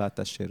az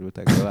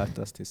látássérültekből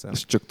látta, azt hiszem.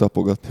 És csak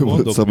tapogatni volt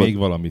Mondok szabad. még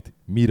valamit.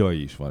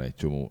 Mirai is van egy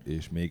csomó,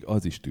 és még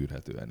az is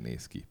tűrhetően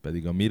néz ki.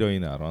 Pedig a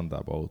Mirainál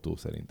randább autó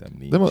szerintem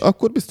nincs. De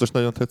akkor biztos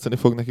nagyon tetszeni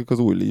fog nekik az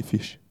új Leaf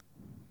is.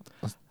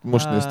 Azt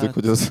most néztük,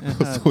 hogy az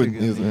hogy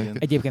néz neki.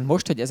 Egyébként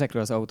most, hogy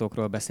ezekről az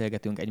autókról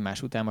beszélgetünk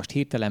egymás után, most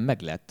hirtelen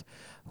meglett,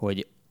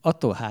 hogy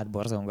attól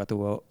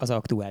hátborzongató az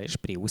aktuális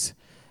Prius,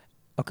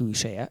 a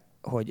külseje,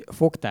 hogy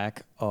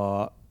fogták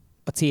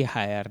a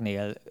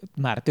CHR-nél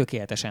már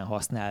tökéletesen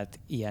használt,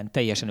 ilyen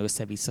teljesen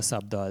össze-vissza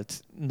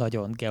szabdalt,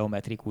 nagyon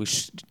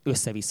geometrikus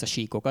össze-vissza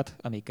síkokat,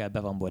 amikkel be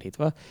van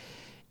borítva,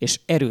 és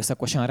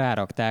erőszakosan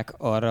rárakták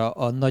arra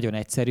a nagyon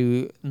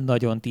egyszerű,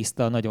 nagyon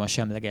tiszta, nagyon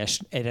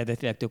semleges,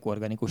 eredetileg tök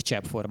organikus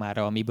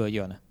cseppformára, amiből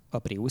jön a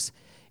Prius.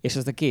 És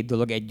ez a két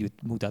dolog együtt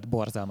mutat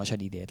borzalmasan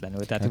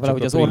idétlenül. Tehát Hát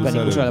valahogy az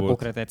organikus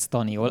alapokra tett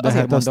staniol.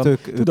 Azért hát mondom,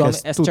 tudom,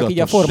 ez csak így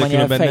a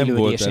formanyelv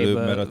fejlődéséből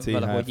nem volt előbb,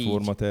 mert a CH így.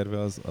 formaterve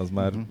az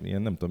már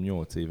ilyen nem tudom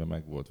 8 éve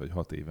megvolt, vagy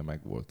 6 éve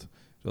megvolt.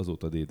 És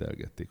azóta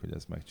dédelgették, hogy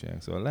ezt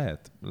megcsinálják. Szóval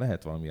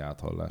lehet valami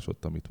áthallás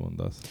ott, amit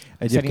mondasz.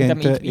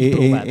 Egyébként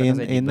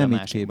én nem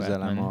így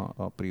képzelem menni.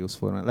 a Prius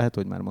formát. Lehet,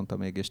 hogy már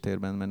mondtam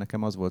égéstérben, mert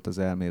nekem az volt az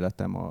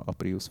elméletem a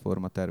Prius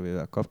forma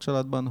tervével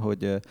kapcsolatban,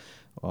 hogy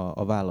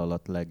a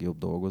vállalat legjobb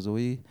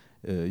dolgozói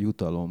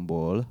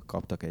jutalomból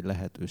kaptak egy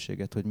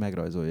lehetőséget, hogy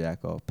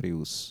megrajzolják a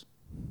Prius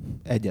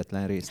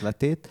egyetlen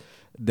részletét,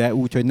 de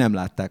úgy, hogy nem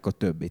látták a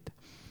többit.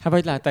 Hát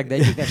vagy látták, de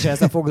egyiknek se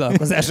ez a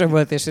foglalkozása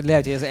volt, és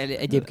lehet, hogy ez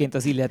egyébként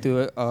az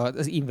illető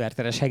az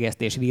inverteres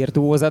hegesztés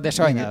virtuóza, de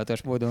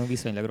sajnálatos módon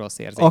viszonylag rossz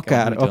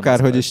érzékel.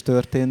 Akárhogy is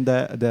történt,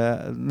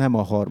 de nem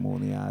a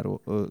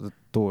harmóniáról,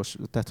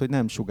 tehát hogy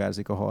nem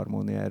sugárzik a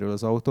harmóniáról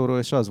az autóról,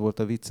 és az volt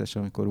a vicces,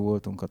 amikor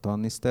voltunk a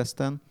Tannis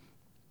teszten,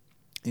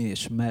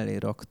 és mellé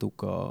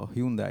raktuk a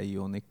Hyundai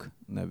Ioniq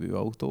nevű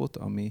autót,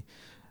 ami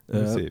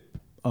szép.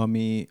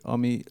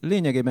 Ami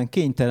lényegében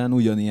kénytelen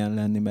ugyanilyen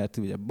lenni, mert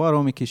ugye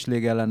baromi kis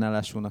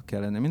légellenállásúnak kell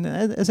lenni.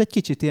 Minden. Ez egy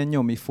kicsit ilyen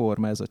nyomi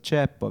forma, ez a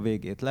csepp, a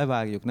végét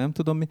levágjuk, nem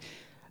tudom mi.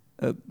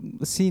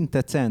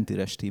 Szinte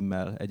centire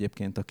stimmel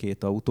egyébként a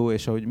két autó,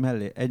 és ahogy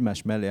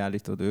egymás mellé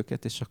állítod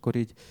őket, és akkor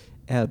így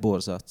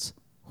elborzadsz,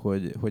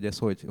 hogy ez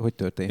hogy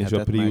történhetett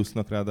meg. És a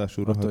Priusnak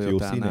ráadásul rohadt jó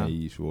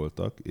színei is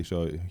voltak, és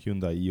a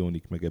Hyundai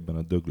Ioniq meg ebben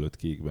a döglött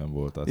kékben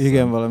volt.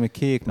 Igen, valami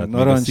kék, meg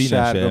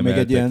narancssárga, még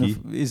egy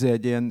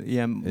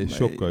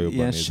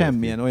ilyen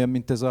semmilyen, olyan,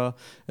 mint ez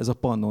a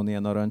Pannonia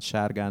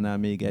narancssárgánál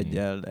még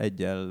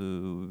egyel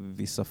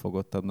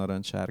visszafogottabb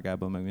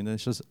narancssárgában, meg minden,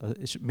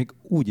 és még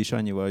úgy is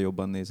annyival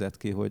jobban nézett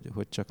ki,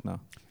 hogy csak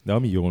na. De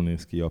ami jól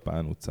néz ki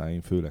Japán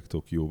utcáin, főleg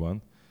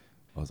Tokióban,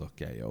 az a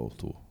Kei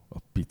autó, a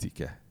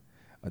picike.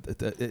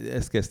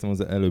 Ezt kezdtem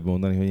az előbb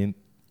mondani, hogy én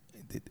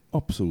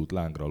abszolút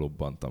lángra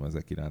lobbantam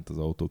ezek iránt, az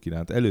autók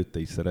iránt. Előtte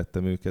is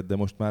szerettem őket, de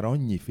most már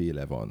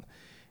annyiféle van,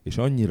 és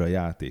annyira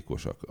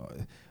játékosak.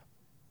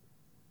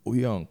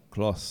 Olyan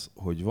klassz,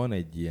 hogy van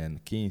egy ilyen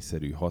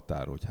kényszerű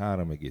határ, hogy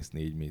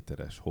 3,4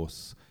 méteres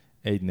hossz,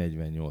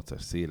 1,48-as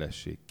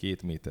szélesség, 2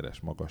 méteres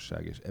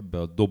magasság, és ebbe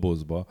a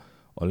dobozba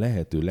a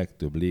lehető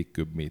legtöbb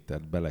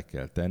légköbmétert bele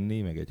kell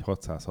tenni, meg egy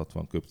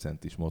 660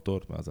 köbcentis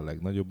motort, mert az a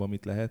legnagyobb,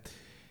 amit lehet,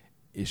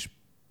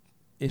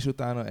 és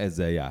utána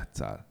ezzel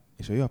játszál.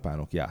 És a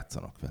japánok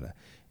játszanak vele.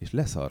 És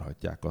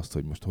leszarhatják azt,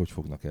 hogy most hogy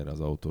fognak erre az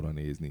autóra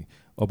nézni.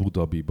 Abu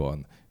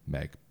Dhabiban,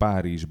 meg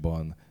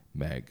Párizsban,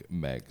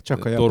 meg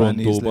csak a Torontóban.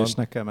 Japán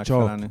ízlésnek kell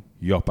megfelelni. Csak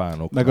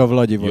japánok. Meg a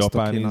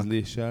Vladivostokinak. Japán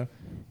ízléssel.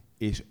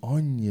 És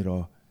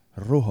annyira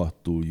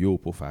rohadtul jó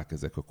pofák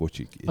ezek a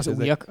kocsik. Az és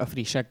újak, a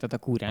frissek, tehát a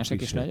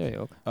kúrensek is nagyon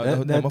jók.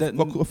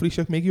 A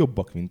frissek még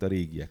jobbak, mint a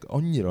régiek.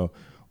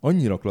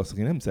 Annyira klasszak.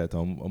 Én nem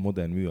szeretem a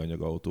modern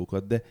műanyag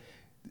autókat, de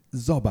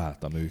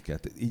zabáltam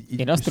őket.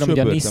 Én azt tudom, hogy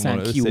a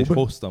Nissan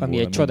Cube, ami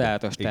egy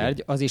csodálatos igen.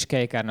 tárgy, az is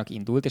Kei-kárnak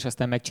indult, és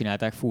aztán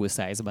megcsinálták full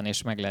size-ban,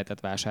 és meg lehetett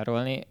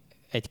vásárolni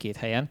egy-két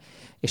helyen,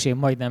 és én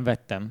majdnem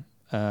vettem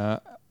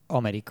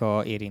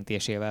Amerika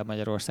érintésével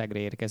Magyarországra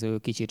érkező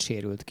kicsit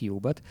sérült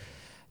Cube-ot,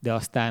 de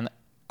aztán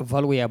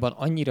valójában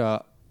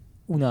annyira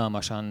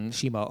unalmasan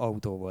sima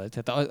autó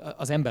volt. Tehát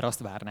az ember azt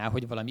várná,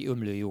 hogy valami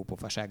ömlő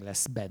jópofaság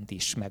lesz bent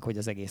is, meg hogy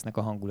az egésznek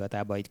a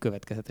hangulatában így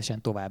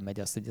következetesen tovább megy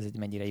az, hogy ez egy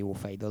mennyire jó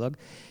fej dolog.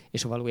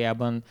 És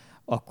valójában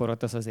akkor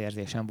ott az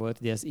érzésem volt,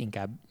 hogy ez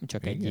inkább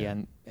csak egy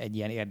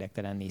ilyen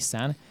érdektelen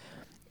Nissan.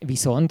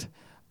 Viszont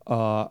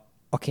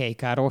a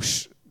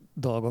kejkáros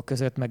dolgok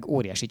között meg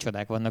óriási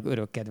csodák vannak.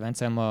 Örök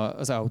kedvencem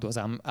az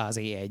Autozam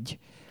AZ1,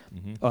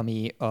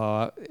 ami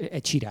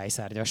egy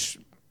sirályszárnyas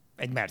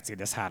egy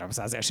Mercedes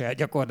 300 SL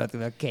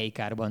gyakorlatilag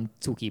kejkárban,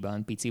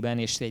 cukiban, piciben,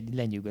 és egy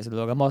lenyűgöző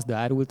dolog. A Mazda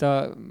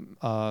árulta,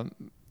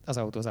 az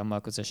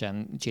autózammal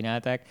közösen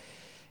csinálták,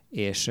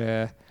 és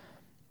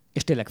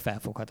tényleg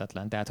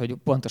felfoghatatlan. Tehát, hogy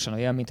pontosan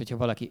olyan, mint hogyha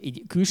valaki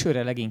így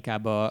külsőre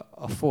leginkább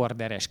a Ford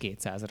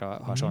RS200-ra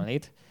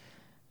hasonlít,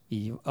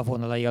 így a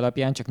vonalai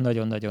alapján, csak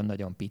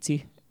nagyon-nagyon-nagyon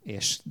pici,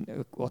 és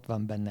ott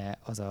van benne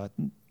az a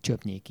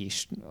csöpnyi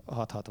kis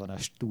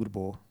 660-as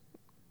turbo.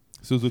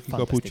 Suzuki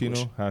Cappuccino,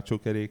 hátsó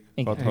kerék,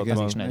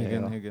 660.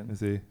 Igen.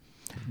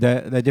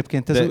 De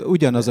egyébként ez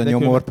ugyanaz a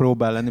nyomor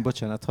próbál lenni,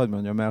 bocsánat, hadd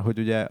mondjam el, hogy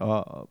ugye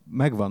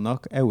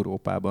megvannak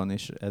Európában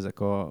is ezek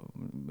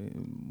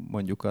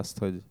mondjuk azt,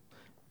 hogy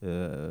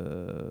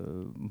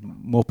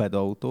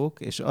mopedautók,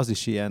 és az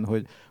is ilyen,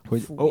 hogy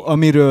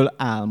amiről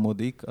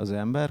álmodik az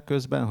ember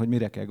közben, hogy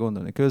mire kell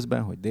gondolni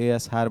közben, hogy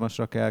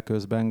DS3-asra kell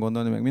közben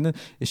gondolni, meg minden,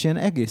 és ilyen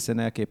egészen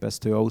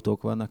elképesztő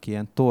autók vannak,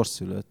 ilyen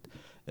torszülött,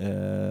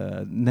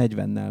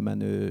 40-nel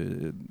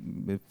menő,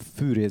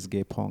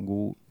 fűrészgép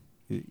hangú,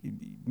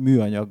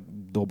 műanyag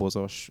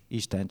dobozos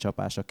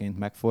istencsapásaként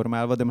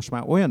megformálva, de most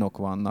már olyanok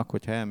vannak,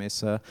 hogyha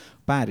elmész a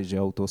Párizsi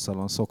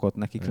autószalon, szokott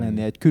nekik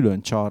lenni egy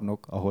külön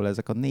csarnok, ahol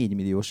ezek a 4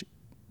 milliós,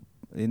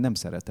 én nem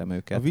szeretem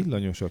őket. A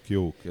villanyosak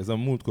jók. Ez a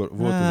múltkor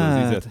volt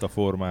az Izetta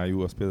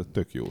formájú, az például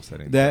tök jó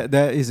szerintem.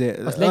 De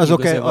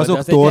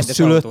azok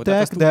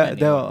torszülöttek,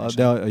 de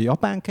a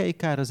japán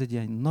kejkár az egy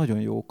ilyen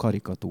nagyon jó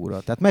karikatúra.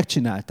 Tehát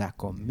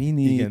megcsinálták a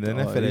minit. Igen, de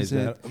ne felejtsd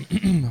el,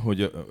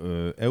 hogy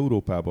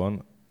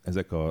Európában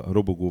ezek a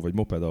robogó vagy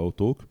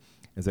mopedautók,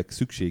 ezek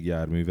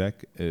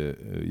szükségjárművek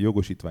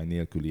jogosítvány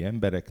nélküli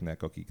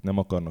embereknek, akik nem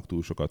akarnak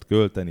túl sokat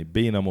költeni,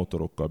 béna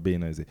motorokkal,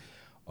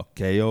 A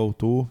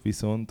kejautó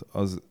viszont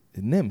az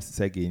nem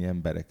szegény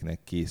embereknek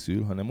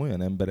készül, hanem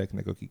olyan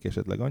embereknek, akik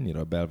esetleg annyira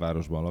a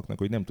belvárosban laknak,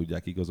 hogy nem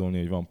tudják igazolni,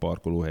 hogy van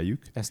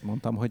parkolóhelyük. Ezt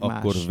mondtam, hogy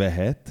akkor más.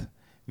 Vehet,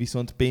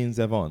 viszont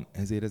pénze van.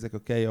 Ezért ezek a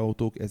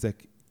kejautók,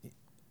 ezek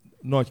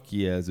nagy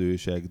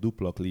kijelzősek,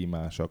 dupla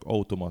klímásak,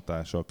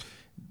 automatásak,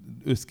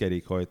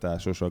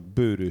 összkerékhajtásosak,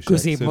 bőrösek,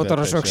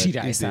 középmotorosok,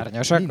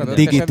 sirályszárnyasak,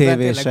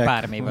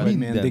 digitévések,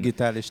 minden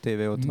digitális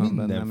tévé ott van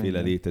benne.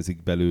 Mindenféle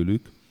létezik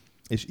belőlük,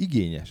 és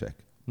igényesek.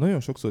 Nagyon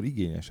sokszor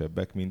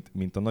igényesebbek,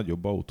 mint a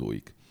nagyobb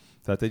autóik.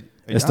 Tehát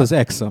ezt az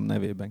Exam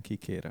nevében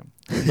kikérem.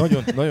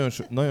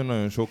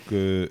 Nagyon sok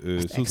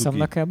Suzuki...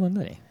 Examnak kell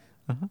mondani?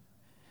 Aha.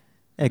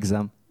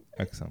 Exam.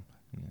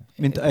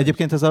 Mint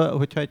egyébként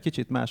hogyha egy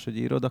kicsit máshogy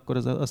írod, akkor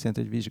az azt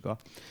jelenti, hogy vizsga.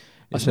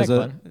 És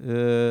ez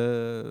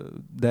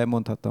de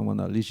mondhattam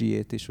volna a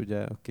Ligiét is, ugye,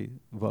 aki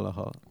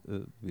valaha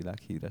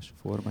világhíres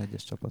Forma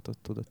 1-es csapatot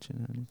tudott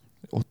csinálni.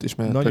 Ott is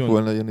mehettek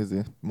volna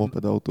ilyen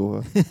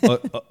mopedautóval.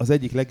 Az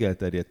egyik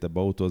legelterjedtebb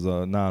autó az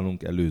a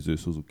nálunk előző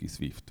Suzuki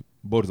Swift.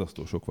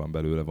 Borzasztó sok van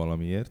belőle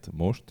valamiért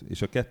most,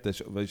 és a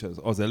kettes, vagyis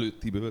az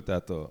előttiből,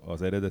 tehát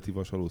az eredeti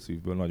vasaló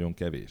Swiftből nagyon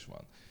kevés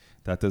van.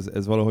 Tehát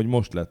ez valahogy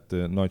most lett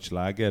nagy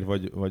sláger,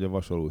 vagy a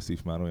vasaló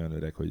Swift már olyan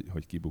öreg,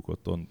 hogy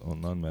kibukott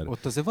onnan, mert...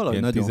 Ott azért valahogy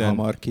nagyon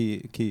hamar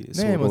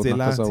nem, azért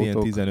látsz ilyen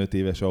 15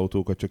 éves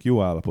autókat, csak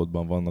jó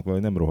állapotban vannak,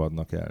 vagy nem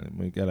rohadnak el.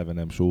 Mondjuk eleve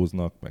nem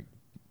sóznak, meg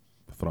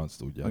franc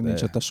tudja. Meg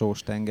nincs ott a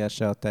sós tenger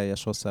se a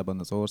teljes hosszában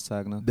az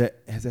országnak.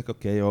 De ezek a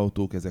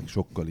kejautók, ezek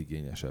sokkal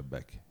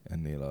igényesebbek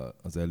ennél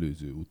az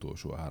előző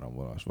utolsó 3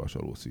 vonalas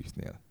vasaló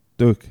Swiftnél.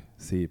 Tök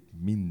szép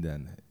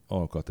minden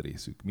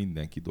alkatrészük,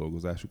 minden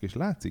kidolgozásuk, és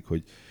látszik,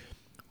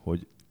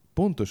 hogy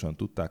pontosan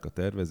tudták a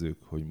tervezők,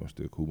 hogy most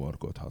ők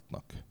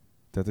humorkodhatnak.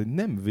 Tehát, hogy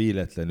nem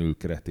véletlenül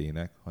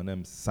kretének,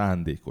 hanem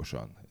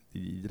szándékosan.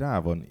 Így rá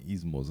van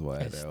izmozva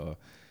erre a...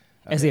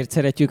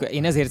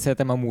 Ezért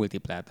szeretem a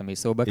multiplát, ami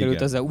szóba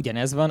került, azzal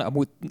ugyanez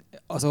van.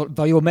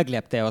 Vajon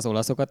meglepte az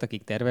olaszokat,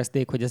 akik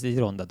tervezték, hogy ez egy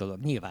ronda dolog?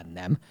 Nyilván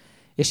nem.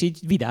 És így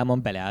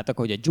vidáman beleálltak,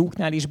 ahogy a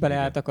Juke-nál is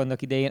beleálltak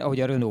annak idején, ahogy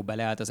a Renault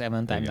beleállt az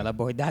Aventine-nál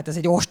abba, hogy de hát ez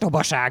egy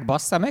ostobaság,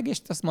 bassza meg,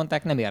 és azt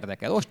mondták, nem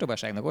érdekel.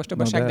 Ostobaság,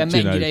 de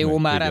mennyire jó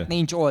már, hát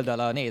nincs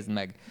oldala, nézd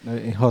meg.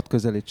 Én hadd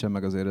közelítsem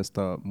meg azért ezt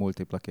a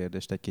multipla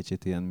kérdést egy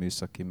kicsit ilyen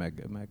műszaki,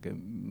 meg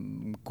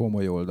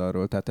komoly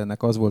oldalról. Tehát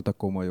ennek az volt a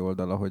komoly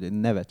oldala, hogy egy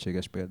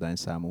nevetséges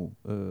példányszámú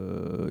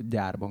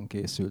gyárban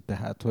készült.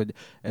 Tehát, hogy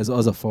ez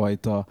az a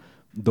fajta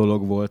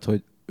dolog volt,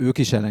 hogy ők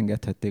is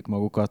elengedhették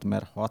magukat,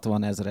 mert 60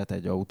 000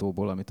 egy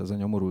autóból, amit az a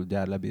nyomorult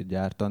gyár lebír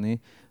gyártani,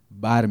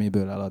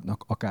 bármiből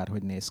eladnak,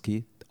 akárhogy néz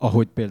ki,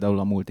 ahogy például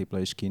a multipla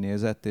is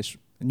kinézett, és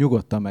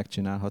nyugodtan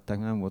megcsinálhatták,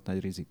 nem volt nagy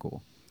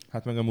rizikó.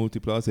 Hát meg a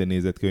multipla azért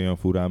nézett ki olyan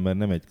furán,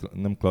 mert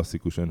nem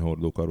klasszikus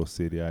önhordó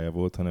karosszériája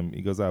volt, hanem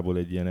igazából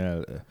egy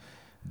ilyen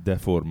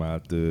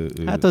deformált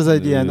hát az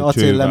egy ilyen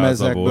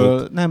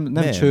acéllemezekből,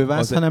 nem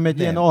csőváz, hanem egy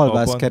ilyen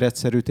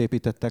alvázkeretszerűt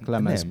építettek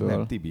lemezből.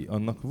 Nem, Tibi,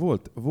 annak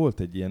volt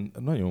egy ilyen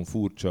nagyon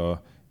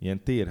furcsa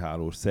ilyen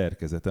térhálós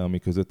szerkezete, ami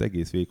között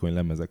egész vékony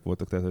lemezek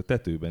voltak, tehát a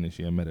tetőben is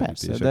ilyen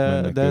merevítések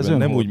mennek. De ez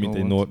nem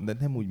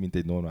úgy, mint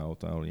egy normál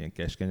autó, ahol ilyen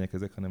keskenyek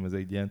ezek, hanem ez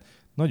egy ilyen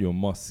nagyon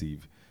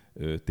masszív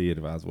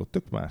térváz volt,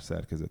 tök más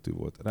szerkezetű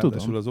volt.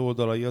 Ráadásul az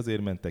oldalai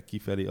azért mentek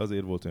kifelé,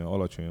 azért volt olyan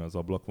alacsony az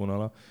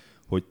ablakvonala,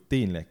 hogy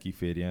tényleg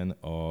kiférjen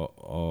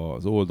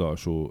az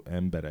oldalsó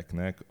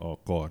embereknek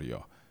a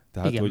karja.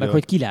 Tehát, igen, meg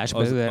hogy kilás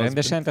belőle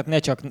rendesen, tehát ne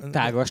csak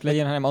tágas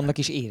legyen, hanem annak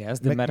is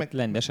érezd, mert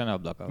rendesen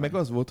ablaka van. Meg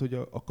az volt, hogy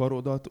a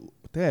karodat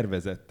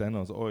tervezetten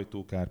az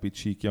ajtókárpit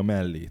síkja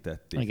mellé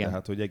tették. Igen.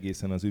 Tehát, hogy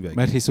egészen az üveg.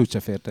 Mert hisz úgyse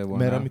férte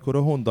volna. Mert amikor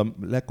a Honda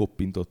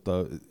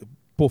lekoppintotta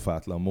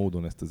pofátlan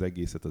módon ezt az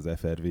egészet az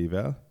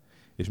FRV-vel,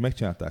 és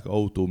megcsinálták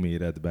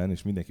autóméretben,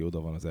 és mindenki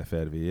oda van az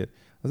FRV-ért,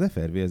 az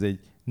FRV ez egy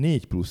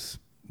 4 plusz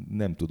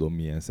nem tudom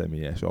milyen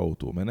személyes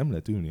autó, mert nem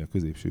lehet ülni a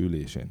középső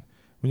ülésén.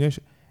 Ugyanis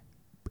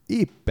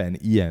éppen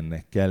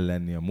ilyennek kell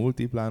lenni a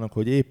multiplának,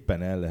 hogy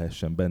éppen el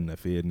lehessen benne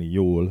férni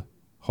jól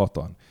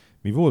 6-an.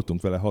 Mi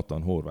voltunk vele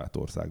 6-an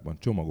Horvátországban,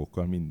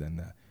 csomagokkal,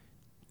 mindennel.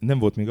 Nem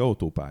volt még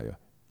autópálya.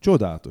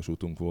 Csodálatos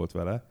utunk volt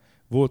vele.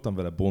 Voltam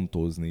vele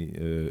bontózni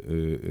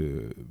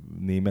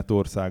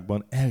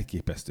Németországban.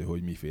 Elképesztő,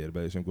 hogy mi fér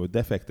be. És amikor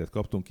defektet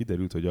kaptunk,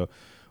 kiderült, hogy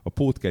a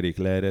pótkerék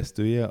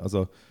leeresztője az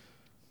a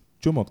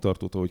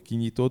csomagtartót, ahogy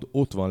kinyitod,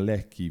 ott van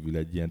legkívül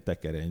egy ilyen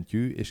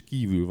tekerentyű, és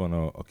kívül van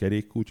a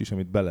kerékkulcs is,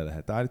 amit bele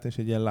lehet állítani, és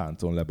egy ilyen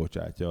láncon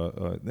lebocsátja.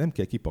 Nem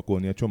kell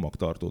kipakolni a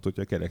csomagtartót,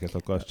 hogyha a kereket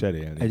akarsz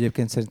cserélni.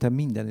 Egyébként szerintem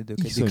minden idők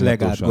egyik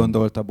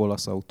legátgondoltabb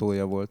olasz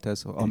autója volt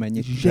ez,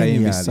 amennyit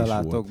én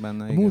visszalátok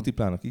benne. A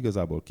multiplának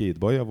igazából 2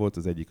 baja volt,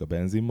 az egyik a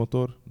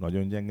benzinmotor,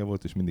 nagyon gyenge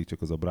volt, és mindig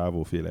csak az a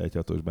Bravo féle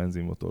 1.6-os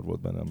benzinmotor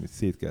volt benne, amit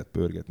szét kellett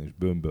pörgetni, és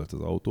bömbölt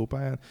az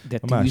autópályán. De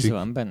tűz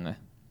van benne?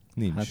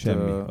 Nincs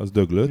semmi, az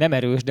döglött. Nem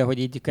erős, de hogy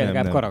így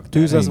legalább karakter.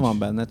 Tűz az van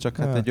benne, csak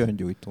hát egy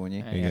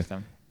öngyújtónyi.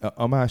 Értem.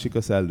 A másik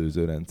a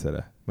szellőző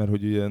rendszere. Mert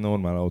hogy ugye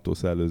normál autó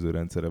szellőző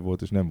rendszere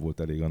volt, és nem volt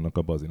elég annak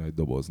a bazinagy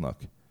doboznak.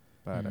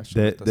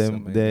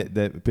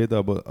 De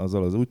például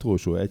azzal az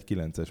utolsó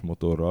 1.9-es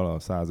motorral, a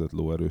 105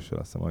 lóerőssel,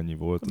 azt hiszem annyi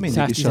volt.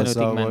 Mindig is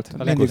azzal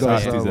volt. Mindig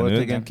azzal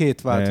volt, igen. 2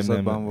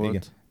 változatban volt.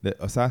 Igen. De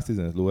a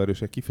 115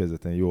 lóerősek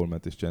kifejezetten jól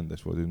ment és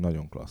csendes volt, és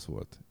nagyon klassz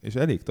volt. És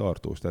elég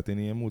tartós, tehát én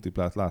ilyen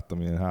multiplát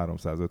láttam ilyen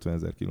 350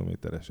 000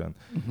 kilométeresen.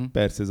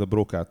 Persze ez a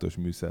brokátos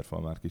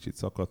műszerfal már kicsit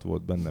szakadt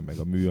volt benne, meg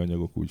a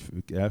műanyagok úgy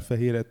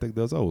elfehérettek,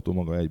 de az autó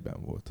maga egyben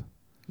volt.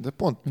 De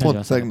pont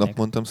tegnap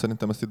mondtam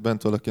szerintem ezt itt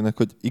bent valakinek,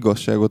 hogy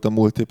igazságot a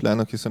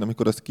multiplának, hiszen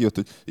amikor azt kijött,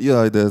 hogy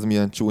jaj, de ez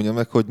milyen csúnya,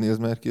 meg hogy néz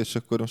már ki, és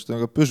akkor most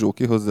meg a Peugeot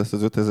kihozza ezt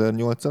az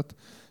 5008-at,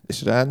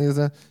 és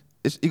ránézel,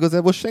 és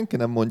igazából senki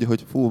nem mondja,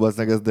 hogy fú,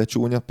 bazzeg ez de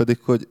csúnya, pedig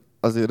hogy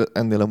azért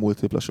ennél a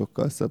multipla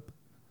sokkal szebb.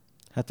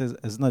 Hát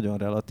ez nagyon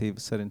relatív,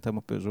 szerintem a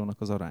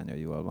Peugeotnak az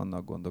arányaival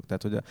vannak gondok.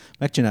 Tehát, hogy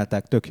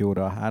megcsinálták tök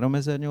jóra a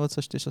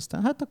 3008-ast, és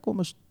aztán hát akkor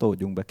most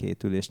tódjunk be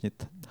 2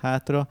 ülésnyit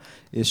hátra,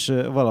 és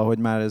valahogy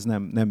már ez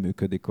nem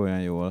működik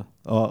olyan jól.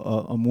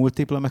 A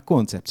multipla meg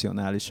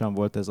koncepcionálisan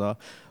volt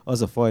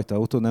az a fajta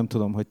autó, nem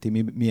tudom, hogy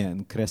ti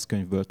milyen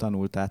kresszkönyvből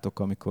tanultátok,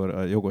 amikor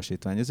a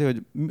jogosítvány, azért,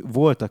 hogy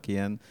voltak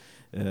ilyen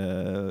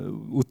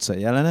utca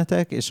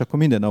jelenetek, és akkor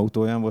minden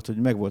autó olyan volt, hogy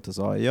megvolt az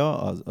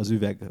alja, az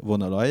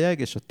üvegvonal aljag,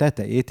 és a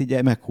tetejét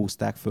így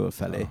meghúzták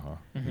fölfelé.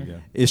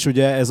 Igen. És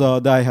ugye ez a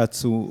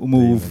Daihatsu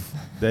Move,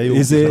 de jó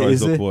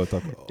rajzok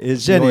voltak.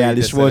 És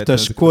zseniális volt a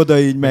Skoda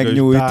így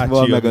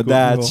megnyújtva, meg a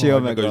Dacia,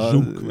 meg a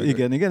Zsuk.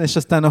 Igen, és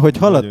aztán ahogy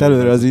haladt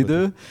előre az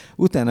idő,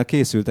 utána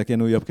készültek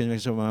ilyen újabb könyvek,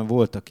 és már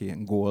voltak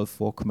ilyen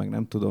golfok, meg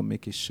nem tudom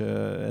mik is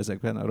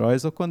ezekben a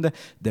rajzokon,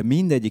 de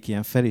mindegyik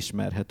ilyen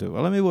felismerhető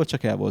valami volt,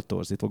 csak el volt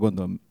torzítva. Gondolom,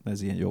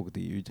 ez ilyen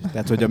jogdíjügy.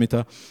 Tehát, hogy amit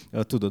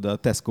tudod, a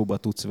Tesco-ba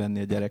tudsz venni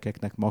a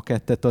gyerekeknek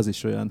makettet, az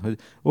is olyan, hogy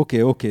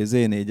oké,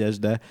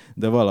 Z4-es,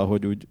 de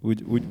valahogy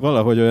úgy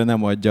valahogy olyan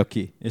nem adja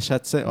ki. És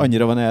hát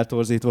annyira van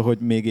eltorzítva, hogy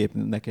még épp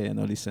ne kelljen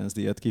a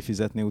licenzdíjat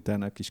kifizetni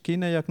utána a kis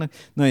kínaiaknak.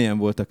 Na, ilyen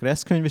volt a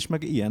kresszkönyv, és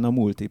meg ilyen a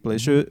multipla.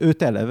 És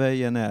őt eleve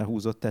ilyen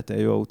elhúzott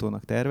tetejű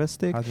autónak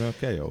tervezték. Hát mert a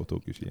kej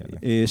autók is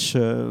ilyenek. És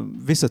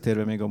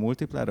visszatérve még a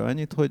multiplára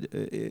annyit, hogy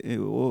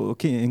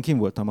én kim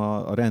voltam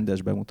a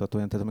rendes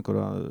bemutatóján, tehát amikor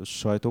a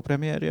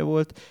sajtópremierje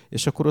volt,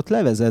 és akkor ott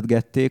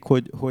levezetgették,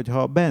 hogy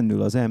ha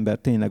bennül az ember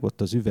tényleg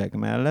ott az üveg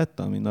mellett,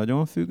 ami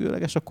nagyon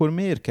függőleges, akkor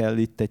miért kell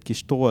itt egy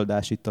kis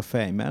toldás itt a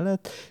fej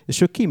mellett,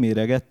 és ők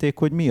kiméregették,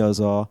 hogy mi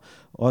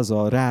az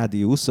a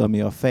rádiusz,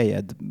 ami a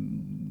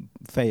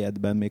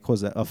fejedben még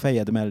hozzá, a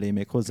fejed mellé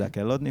még hozzá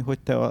kell adni, hogy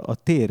te a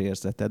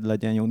térérzeted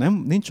legyen jó.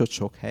 Nincs ott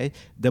sok hely,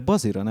 de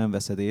bazira nem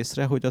veszed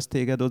észre, hogy az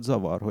téged ott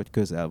zavar, hogy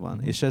közel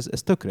van. És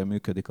ez tökre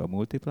működik a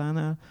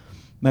multiplánál.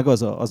 Meg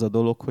az a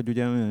dolog, hogy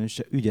ugye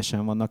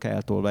ügyesen vannak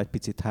eltolva egy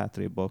picit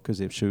hátrébb a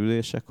középső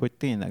ülések, hogy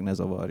tényleg ne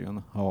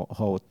zavarjon,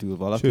 ha ott ül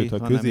valaki, sőt, ha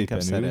hanem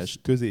inkább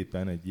szeresd.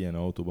 Középen egy ilyen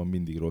autóban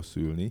mindig rossz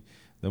ülni,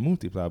 de a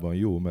multiplában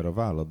jó, mert a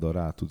válladdal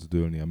rá tudsz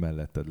dőlni a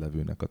melletted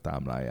levőnek a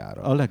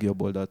támlájára. A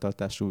legjobb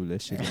oldaltartású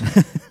ülés, igen.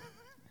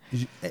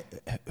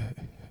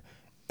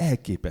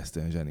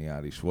 Elképesztően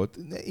zseniális volt.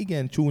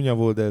 Igen, csúnya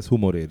volt, de ez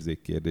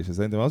humorérzék kérdése.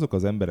 Szerintem azok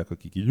az emberek,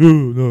 akik így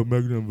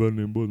meg nem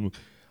venném,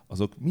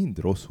 azok mind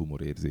rossz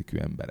humorérzékű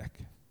emberek.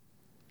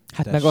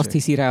 Hát tessék. Meg azt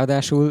hiszi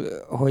ráadásul,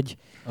 hogy...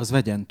 Az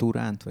vegyen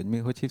Turánt, vagy mi?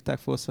 Hogy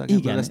hívták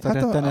Volkswagenből ezt a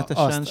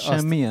rettenetesen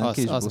semmilyen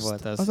kis az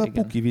volt az a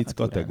puki vicc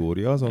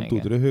kategória, azon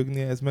tud röhögni,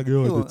 ez meg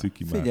jól tetszik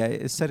ki már.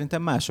 Figyelj,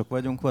 szerintem mások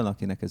vagyunk, van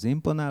akinek ez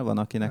imponál, van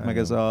akinek meg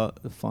ez a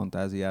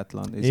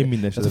fantáziátlan. Én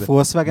mindenesetre ez a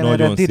Volkswagen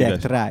erre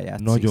direkt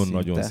rájátszik.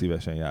 Nagyon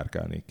szívesen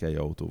járkálnék Kej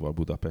autóval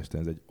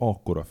Budapesten. Ez egy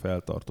akkora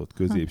feltartott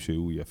középső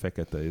újja,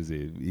 fekete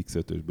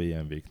X5-ös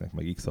BMW-knek,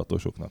 meg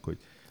X6-osoknak, hogy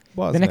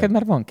de neked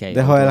már van Kej.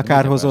 De ha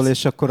elkárhozol,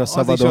 és akkor a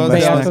szabadon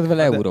bejártod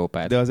vele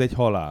Európát. De az egy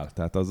halál.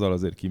 Tehát azzal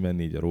azért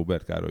kimenni így a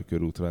Róbert Károly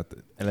körútra. Hát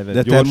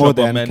de te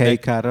modern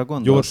Kej-kárra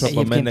gondolsz?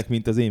 Gyorsabban mennek,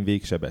 mint az én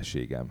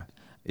végsebességem.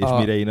 És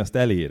mire én azt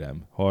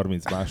elérem,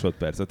 30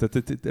 másodpercet,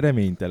 tehát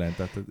reménytelen.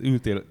 Tehát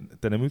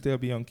te nem ültél a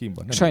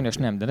Bianchimban? Sajnos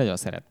nem, de nagyon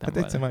szerettem volna.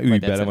 Hát egyszer már ülj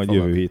bele, majd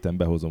jövő héten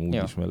behozom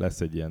úgyis, mert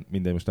lesz egy ilyen,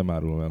 minden most nem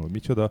árulom el, hogy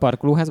micsoda.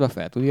 Parkolóházba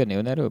fel tud jönni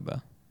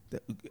önerőből?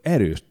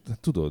 Erős,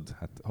 tudod,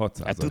 hát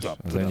 600-as,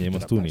 az enyém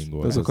az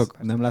tuningol.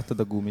 Azok nem láttad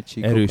a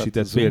gumicsíkokat?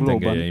 Erősített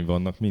féltengelyeim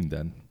vannak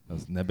minden,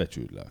 az ne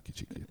becsüld le a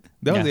kicsikét.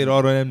 De azért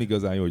arra nem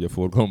igazán jó, hogy a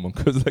forgalomban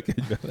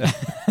közlekedj vele.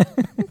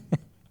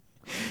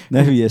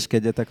 Ne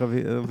hülyeskedjetek, a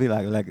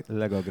világ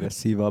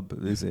legagresszívabb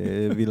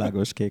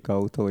világos kék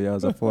autója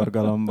az a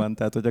forgalomban.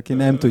 Tehát, hogy aki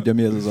nem tudja,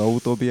 mi az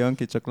autó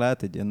Bianchi, csak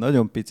lát egy ilyen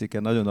nagyon picike,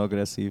 nagyon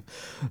agresszív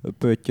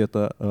pöttyöt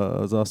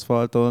az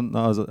aszfalton,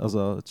 na az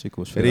a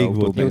csikós fél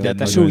autó. Jó,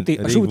 de a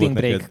shooting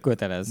brake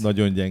kötelez.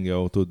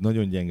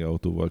 Nagyon gyenge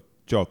autóval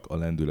csak a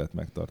lendület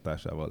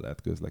megtartásával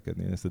lehet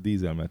közlekedni. Én ezt a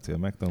dízelmercél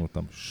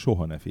megtanultam,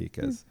 soha ne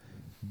fékezz.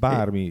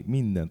 Bármi,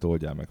 mindent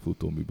oldjál meg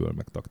futóműből,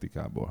 meg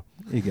taktikából.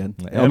 Igen.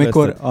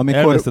 Amikor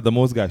elveszted a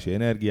mozgási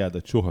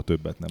energiádat, soha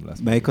többet nem lesz.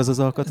 Melyik az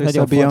alkatrész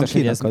a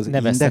Bianchinak? Az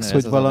index,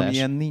 hogy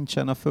valamilyen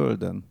nincsen a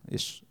földön?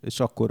 És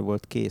akkor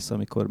volt kész,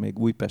 amikor még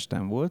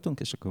Újpesten voltunk,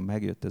 és akkor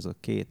megjött ez a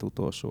két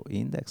utolsó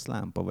index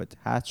lámpa, vagy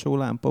hátsó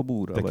lámpa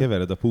búra. Te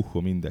kevered a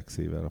Puchom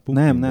indexével.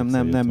 Nem,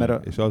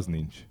 mert és az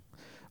nincs.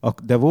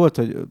 De volt,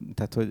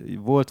 hogy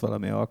volt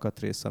valami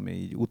alkatrész, ami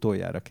így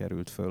utoljára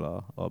került föl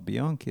a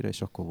Bianchira,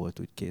 és akkor volt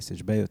úgy kész,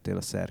 és bejöttél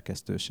a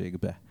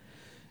szerkesztőségbe.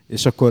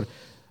 És akkor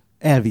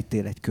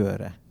elvittél egy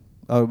körre.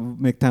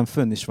 Még talán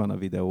fönn is van a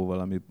videó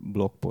valami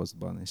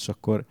blogpostban, és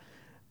akkor...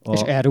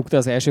 És elrúgta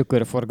az első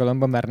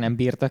körforgalomban, mert nem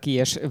bírta ki,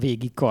 és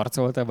végig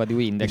karcolta a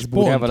új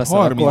indexbúrával a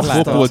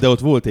szalakorlátot. De ott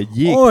volt egy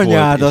jégfolt.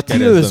 Anyádat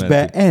jössz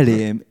be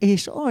elém,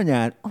 és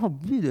anyád a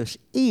büdös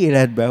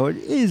életbe, hogy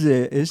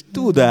és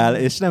tudál,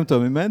 és nem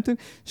tudom, mi mentünk,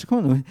 és akkor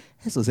mondom, hogy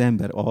ez az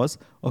ember az,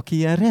 aki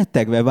ilyen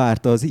rettegve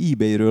várta az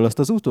eBay-ről azt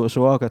az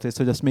utolsó alkatrészt,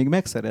 hogy azt még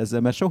megszerezze,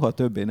 mert soha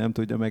többé nem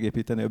tudja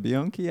megépíteni a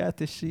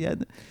Bianchiját, és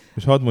ilyen...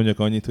 És hadd mondjak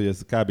annyit, hogy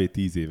ez kb.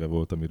 10 éve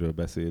volt, amiről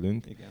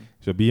beszélünk, igen.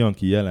 És a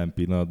Bianchi jelen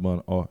pillanatban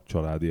a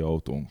családi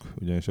autónk.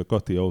 Ugyanis a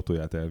Kati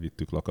autóját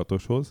elvittük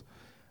Lakatoshoz,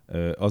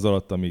 az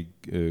alatt, amíg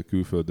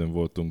külföldön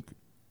voltunk,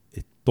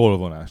 egy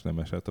tolvonás nem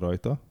esett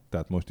rajta,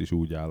 tehát most is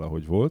úgy áll,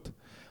 ahogy volt.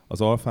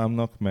 Az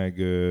Alfámnak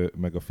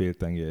meg a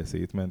féltengelye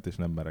szétment, és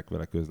nem merek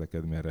vele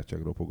közlekedni, mert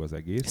recseg ropog az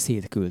egész.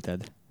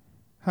 Szétküldted.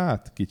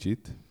 Hát,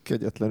 kicsit.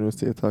 Kegyetlenül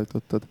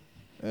széthajtottad.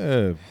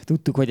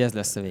 Tudtuk, hogy ez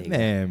lesz a vége.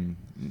 Nem.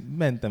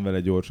 Mentem vele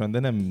gyorsan, de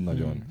nem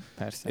nagyon.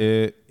 Persze.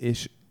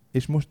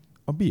 És most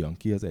a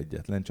Bianchi az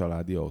egyetlen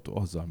családi autó.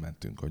 Azzal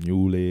mentünk a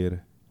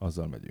Nyúlér,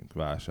 azzal megyünk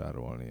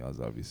vásárolni,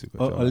 azzal viszük a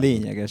családot.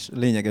 A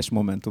lényeges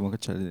momentumok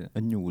a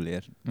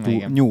Nyúlér.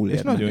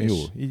 És nagyon jó.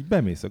 Így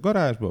bemész a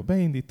garázsba,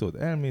 beindítod,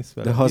 elmész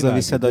vele. De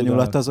hazaviszed a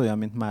nyulat, az olyan,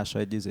 mint más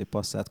egy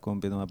Passat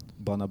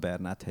kombinban a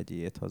Bernát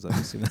hegyiét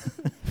hazaviszi.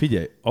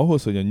 Figyelj,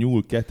 ahhoz, hogy a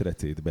nyúl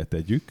ketrecét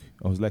betegyük,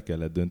 ahhoz le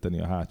kellett dönteni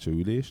a hátsó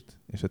ülést,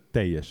 és a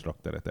teljes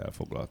rakteret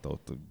elfoglalta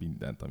ott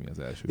mindent, ami az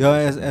első. Ja,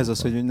 ez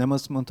az, hogy nem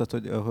azt mondtad,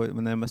 hogy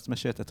nem ezt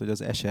mesélted, hogy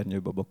az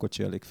esernyőbaba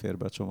kocsi alig fér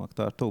be a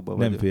csomagtartóba?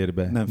 Nem fér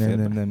be.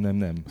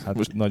 Nem. Hát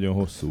most nagyon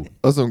hosszú.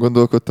 Azon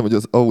gondolkodtam, hogy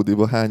az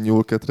Audi-ba hány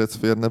nyúlketrec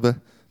férne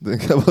be, de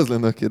inkább az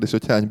lenne a kérdés,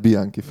 hogy hány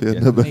Bianchi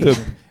férne be.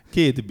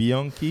 Két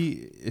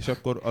Bianchi, és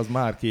akkor az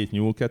már két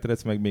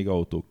nyúlketrec, meg még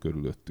autók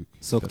körülöttük.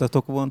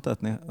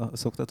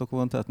 Szoktatok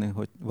vontatni,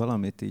 hogy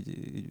valamit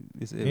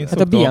így hát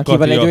a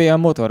Bianchival egy olyan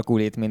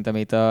motorkulit, mint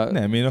amit a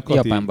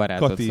japán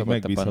barátod Kati szokott a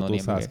megbízható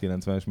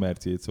 190-es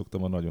Merciét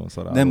szoktam a nagyon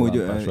szaráló nem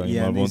úgy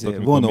ilyen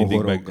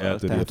vonóhoroggal,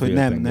 tehát hogy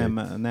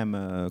nem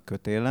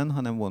kötélen,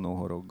 hanem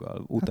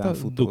vonóhoroggal,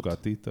 utánfutót. Hát a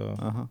Ducatit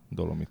a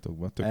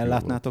Dolomitokban.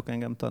 Ellátnátok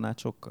engem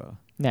tanácsokkal?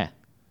 Ne.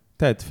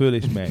 Tedd föl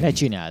és menj. Ne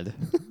csináld.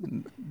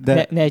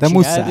 De csináld,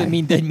 muszáj.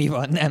 Mindegy, mi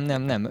van.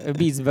 Nem.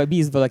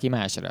 Bízd valaki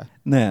másra.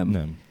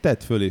 Nem. Tedd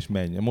föl és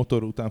menj. A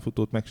motor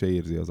utánfutót meg se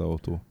érzi az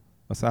autó.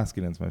 A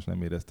 190-es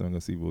nem érezte meg a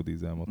szívó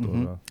dízel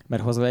motorral.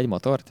 Mert hozol egy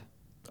motort?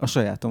 A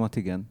sajátomat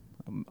igen,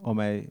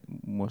 amely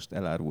most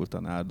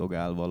elárultan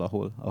áldogál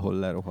valahol, ahol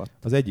lerohadt.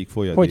 Az egyik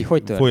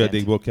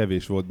folyadékból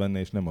kevés volt benne,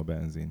 és nem a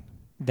benzin.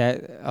 De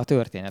a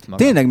történet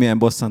maga. Tényleg milyen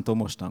bosszantó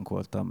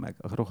mostankoltam meg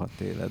a rohadt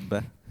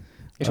életbe.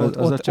 És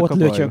ott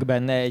lötyög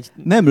benne egy...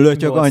 Nem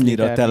lötyög,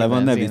 annyira tele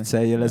van, ne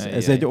vicceljél.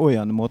 Ez egy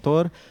olyan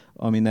motor,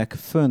 aminek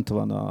fönt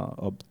van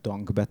a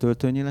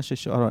tankbetöltőnyíles,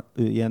 és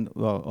ilyen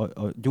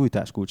a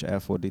gyújtáskulcs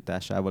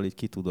elfordításával így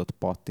ki tudod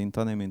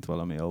pattintani, mint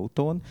valami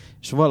autón,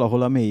 és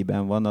valahol a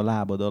mélyben van a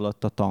lábad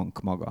alatt a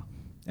tank maga.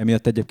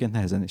 Emiatt egyébként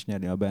nehezen is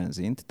nyerni a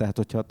benzint, tehát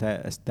hogyha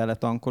te ezt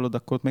teletankolod,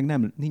 akkor ott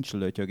még nincs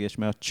lötyögés,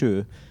 mert a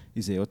cső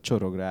ott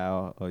csorog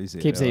rá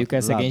Képzeljük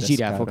el, szegény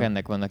zsiráfok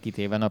ennek vannak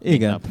kitéve nap,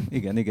 mint nap.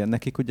 Igen,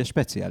 nekik ugye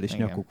speciális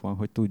nyakuk van,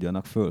 hogy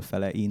tudjanak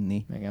fölfele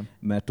inni,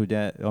 mert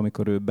ugye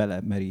amikor ő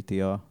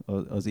belemeríti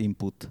az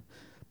input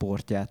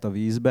portját a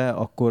vízbe,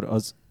 akkor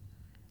az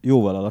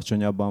jóval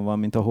alacsonyabban van,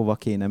 mint ahova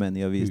kéne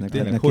menni a víznek.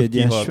 Tényleg, hogy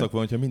kihaltak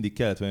volna, hogyha mindig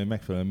kellett volna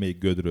megfelelően még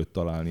gödröt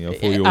találni a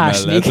folyó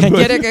mellett. Igen,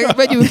 gyerekek,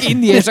 megyünk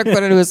inni, és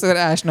akkor először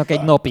ásnak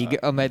egy napig,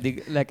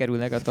 ameddig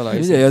lekerülnek a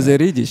talajszínre. Ugye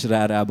azért így is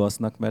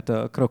rábasznak, mert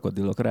a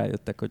krokodilok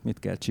rájöttek, hogy mit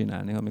kell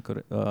csinálni,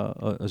 amikor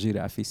a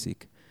zsiráf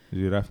iszik.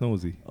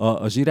 Zsiráfnózi?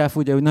 A zsiráf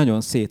ugye úgy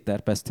nagyon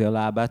szétterpeszti a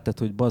lábát, tehát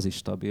hogy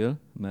bazistabil,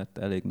 mert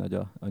elég nagy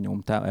a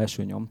nyomtáv,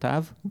 első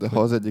nyomtáv. De ha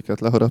az egyiket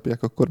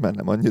leharapják, akkor már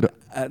nem annyira.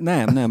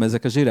 Nem,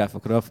 ezek a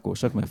zsiráfok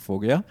rafkósak, mert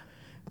fogja,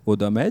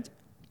 oda megy,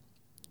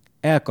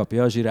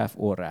 elkapja a zsiráf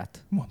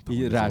orrát.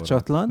 Így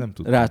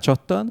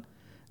rácsattan.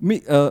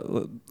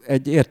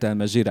 Egy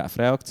értelmes zsiráf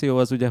reakció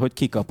az ugye, hogy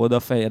kikapod a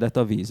fejedet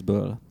a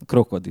vízből,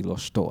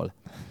 krokodilostól.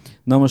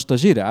 Na most a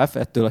zsiráf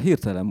ettől a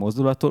hirtelen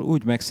mozdulattól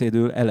úgy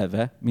megszédül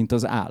eleve, mint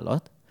az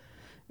állat,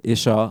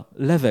 és a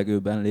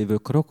levegőben lévő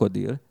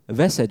krokodil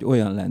vesz egy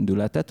olyan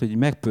lendületet, hogy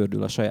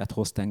megpördül a saját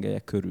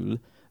hossztengelyek körül,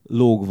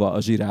 lógva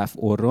a zsiráf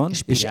orron,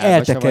 és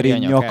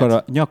eltekeri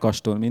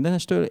nyakastól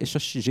mindenestől, és a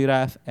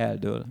zsiráf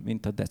eldől,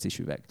 mint a decis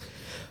üveg.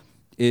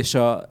 És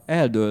a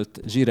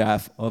eldőlt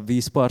zsiráf a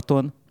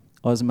vízparton,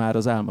 az már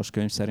az álmos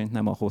könyv szerint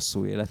nem a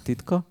hosszú élet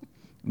titka,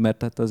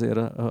 mert hát azért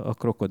a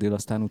krokodil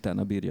aztán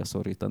utána bírja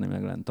szorítani,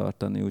 meg lent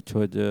tartani,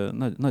 úgyhogy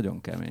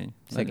nagyon kemény.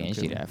 Szegény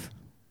zsiráf.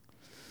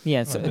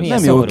 Milyen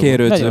nem jó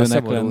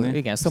kérődzőnek lenni.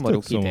 Igen, szomorú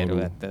kitérő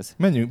lett ez.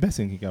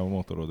 Beszéljünk inkább a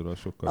motorodról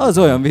sokkal. Az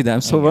olyan vidám,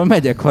 szóval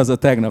megyek haza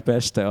tegnap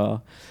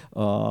este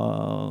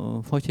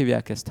hogy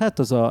hívják ezt? Hát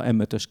az a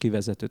M5-ös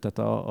kivezető, tehát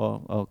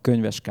a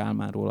Könyves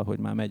Kálmánról, ahogy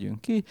már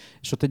megyünk ki,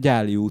 és ott a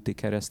Gyáli úti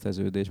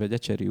kereszteződés, vagy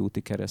Ecseri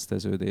úti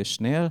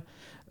kereszteződésnél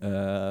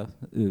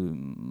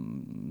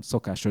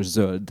szokásos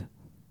zöld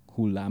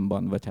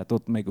hullámban, vagy hát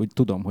ott meg úgy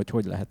tudom,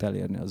 hogy lehet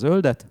elérni a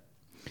zöldet,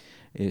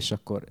 és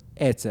akkor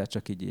egyszer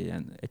csak így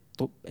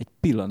egy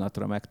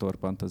pillanatra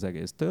megtorpant az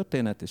egész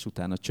történet, és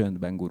utána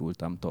csöndben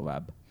gurultam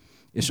tovább.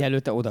 És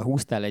előtte oda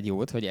húztál egy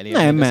jót, hogy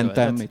elérjék nem,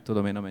 mentem, mit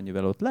tudom én,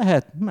 amennyivel ott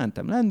lehet,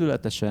 mentem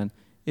lendületesen,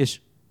 és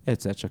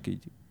egyszer csak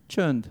így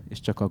csönd, és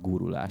csak a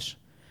gurulás.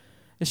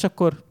 És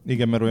akkor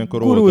igen, mert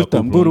olyankor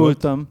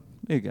gurultam.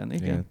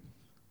 Igen.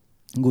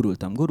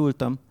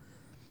 Gurultam.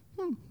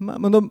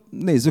 Mondom,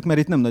 nézzük, mert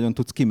itt nem nagyon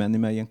tudsz kimenni,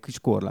 mert ilyen kis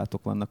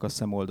korlátok vannak a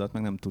szemoldalt,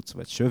 meg nem tudsz,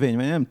 vagy sövény,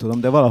 vagy nem tudom,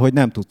 de valahogy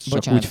nem tudsz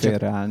csak úgy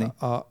félreállni.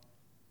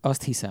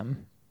 Azt hiszem,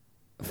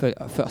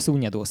 a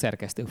szunnyadó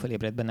szerkesztő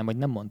felébredt bennem, hogy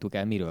nem mondtuk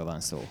el, miről van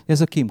szó.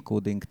 Ez a Kim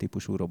Coding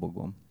típusú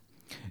robogom.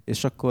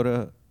 És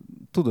akkor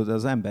tudod,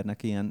 az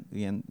embernek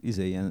ilyen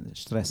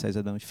stressz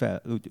helyzetben,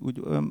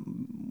 hogy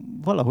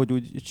valahogy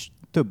úgy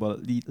több a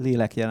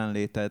lélek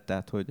jelenléte,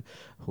 tehát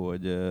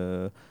hogy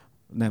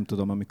nem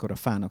tudom, amikor a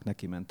fának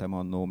neki mentem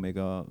annó még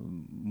a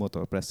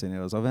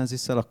motorpresszénél az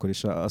Avenzisszel, akkor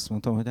is azt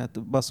mondtam, hogy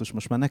hát basszus,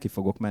 most már neki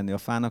fogok menni a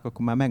fának,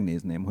 akkor már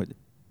megnézném,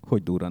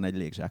 hogy durran egy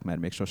légzsák, mert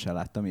még sosem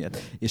láttam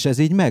ilyet. És ez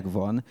így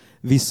megvan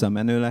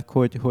visszamenőleg,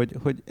 hogy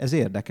ez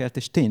érdekelt,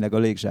 és tényleg a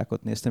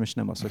légzsákot néztem, és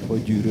nem az,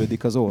 hogy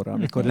gyűrődik az orra,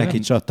 amikor neki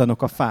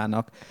csattanok a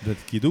fának. De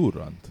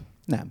kidurrant?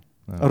 Nem.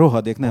 A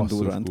rohadék nem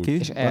durrant ki.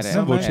 És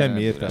nem volt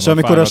semmi értelme. És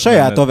amikor a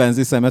saját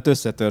Avenziszemet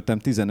összetörtem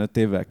 15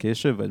 évvel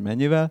később, vagy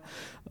mennyivel,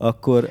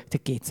 akkor... Te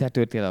kétszer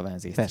törtél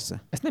Avenzist?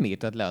 Persze. Ezt nem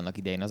írtad le annak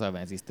idején az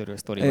Avenzis törő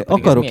sztoriba.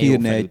 Akarok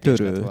írni egy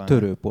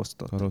törő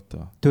posztot.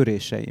 Karotta?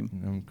 Töréseim.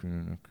 Nem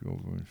kéne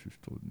Avenzist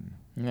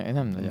tudni.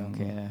 Nem nagyon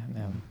kéne.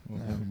 Nem.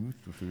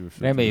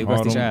 Reméljük,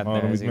 azt is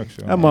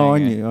átnevezik. Ma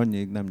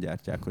annyi nem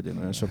gyártják, hogy én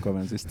olyan sok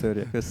Avenzist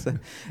törjek össze.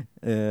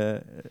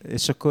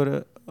 És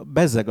akkor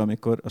bezzeg,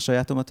 amikor a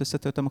sajátomat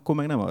összetörtem, akkor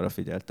meg nem arra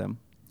figyeltem,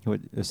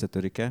 hogy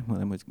összetörik-e,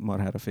 hanem hogy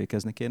marhára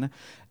fékezni kéne.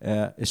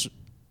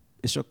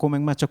 És akkor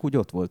meg már csak úgy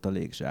ott volt a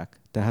légzsák.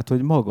 Tehát,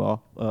 hogy maga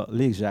a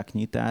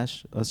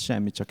légzsáknyitás, az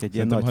semmi, csak egy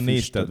ilyen nagy ha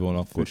nézted volna,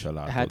 akkor se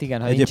látod. Hát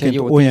igen, ha nincs egy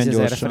jó 10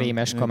 000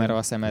 frame-es kamera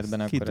a szemedben,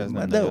 akkor ez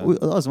nem. De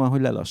az van,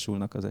 hogy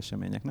lelassulnak az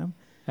események, nem?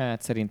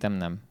 Hát szerintem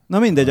nem. Na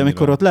mindegy,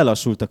 amikor ott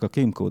lelassultak a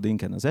Kim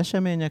Codingen az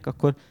események,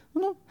 akkor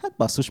mondom, hát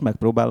basszus,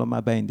 megpróbálom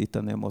már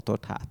beindítani a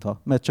motort,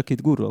 mert csak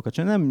itt gurulok.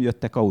 Nem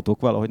jöttek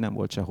autók, valahogy nem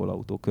volt sehol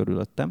autó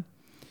körülöttem.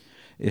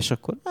 És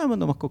akkor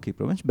mondom, akkor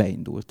kipróbálom, és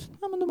beindult.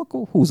 Mondom,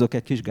 akkor húzok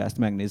egy kis gázt,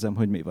 megnézem,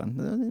 hogy mi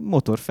van.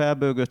 Motor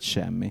felbőgött,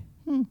 semmi.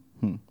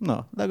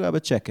 Na, legalább a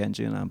check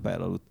engine lámpa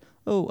elaludt.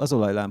 Az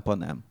olajlámpa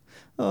nem.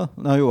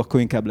 Na jó, akkor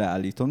inkább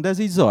leállítom. De ez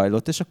így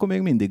zajlott, és akkor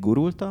még mindig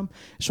gurultam,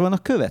 és van a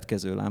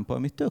következő lámpa,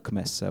 ami tök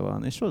messze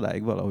van, és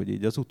odáig valahogy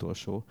így az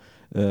utolsó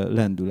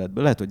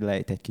lendületből, lehet, hogy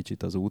lejt egy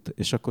kicsit az út,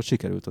 és akkor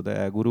sikerült oda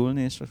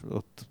elgurulni, és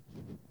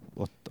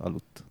ott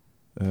aludt.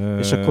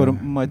 És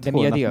akkor majd de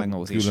mi a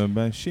diagnózis?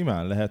 Különben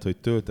simán lehet, hogy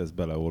töltesz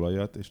bele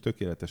olajat, és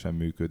tökéletesen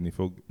működni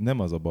fog. Nem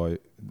az a baj.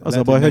 Az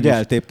a baj, hogy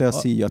eltépte a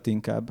szíjat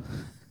inkább.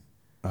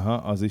 Aha,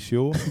 az is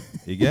jó.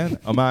 Igen.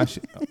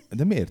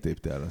 De miért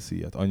tépte el a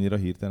szíjat? Annyira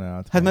hirtelen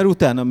állt? Hát mert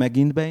utána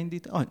megint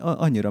beindít,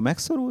 annyira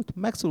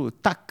megszorult,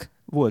 tak,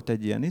 volt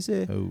egy ilyen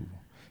izé.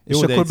 És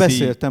jó, akkor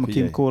beszéltem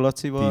Kimkó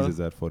Lacival. 10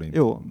 000 forint.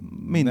 Jó,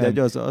 mindegy,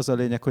 az a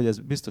lényeg, hogy ez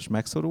biztos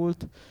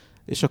megszorult,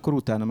 és akkor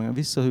utána meg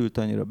visszahűlt,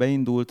 annyira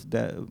beindult,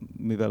 de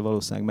mivel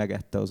valószínűleg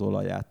megette az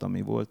olaját,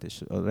 ami volt,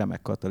 és a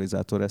remek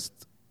katalizátor ezt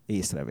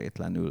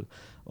észrevétlenül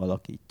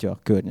alakítja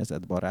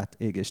környezetbarát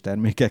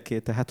égéstermékekké,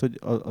 tehát hogy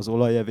az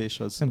olajevés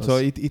az... Nem,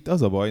 szóval itt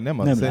az a baj,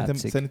 nem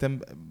szerintem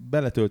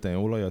beletölteni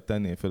olajat,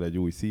 tennél fel egy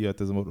új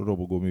szíjat, ez a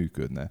robogó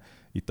működne.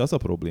 Itt az a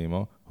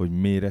probléma, hogy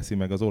miért eszi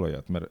meg az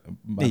olajat, mert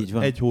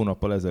egy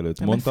hónappal ezelőtt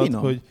mondtad,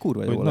 finom, hogy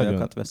jó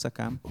olajakat veszek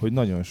ám. Hogy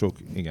nagyon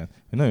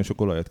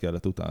sok olajat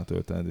kellett utána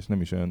töltened, és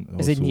nem is olyan hosszú.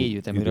 Ez egy 4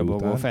 ütemű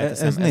robogó.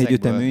 Ez 4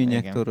 ütemű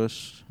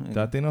injektoros.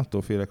 Tehát én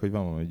attól félek, hogy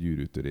van valami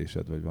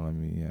gyűrűtörésed, vagy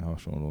valami ilyen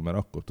hasonló, mert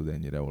akkor tud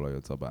ennyire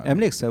olajat zabálni.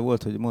 Emlékszel,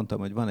 volt, hogy mondtam,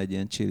 hogy van egy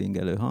ilyen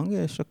chillingelő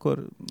hangja, és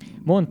akkor...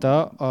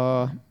 Mondta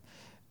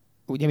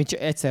ugye mi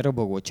egyszer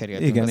robogót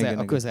cseréltünk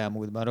a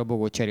közelmúltban,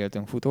 robogót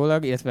cseréltünk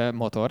futólag, illetve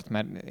motort,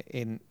 mert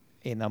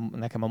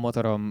nekem a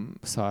motorom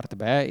szart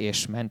be,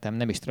 és mentem,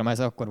 nem is tudom, ez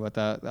akkor volt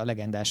a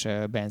legendás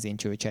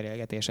benzincső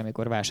cserélgetés,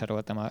 amikor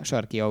vásároltam a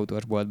sarki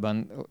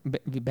autósboltban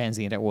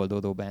benzinre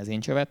oldódó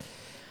benzincsövet,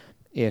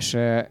 és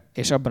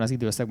abban az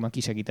időszakban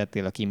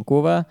kisegítettél a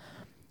Kimkóval,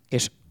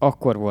 és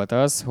akkor volt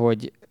az,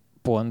 hogy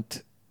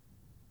pont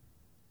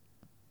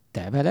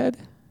te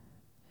veled?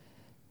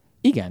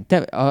 Igen,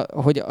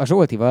 hogy a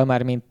Zsoltival,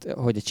 már mint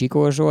hogy a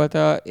Csikós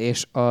Zsolta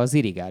és a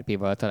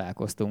Zirigárpival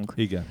találkoztunk.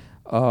 Igen.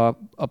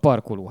 A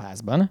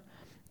parkolóházban,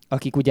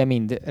 akik ugye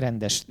mind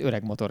rendes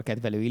öreg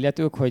motorkedvelő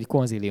illetők, hogy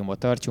konzíliumot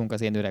tartsunk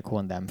az én öreg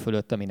Hondám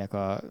fölött, aminek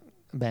a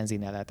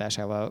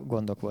benzinellátásával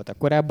gondok voltak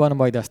korábban,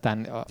 majd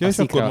aztán és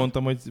akkor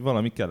mondtam, hogy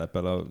valami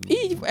kelepel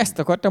Így, ezt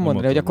akartam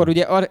mondani, hogy akkor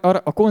ugye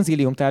a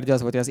konzílium tárgya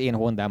az volt, hogy az én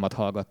Hondámat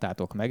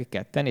hallgattátok meg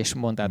ketten, és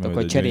mondtátok,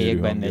 hogy cseréljék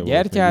benne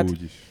gyertyát,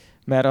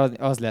 mert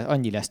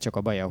annyi lesz csak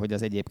a baja, hogy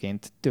az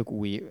egyébként tök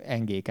új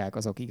NGK-k,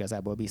 azok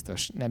igazából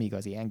biztos nem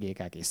igazi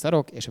NGK-k és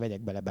szarok, és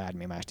vegyek bele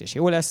bármi mást, és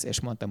jó lesz,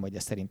 és mondtam, hogy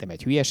ez szerintem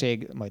egy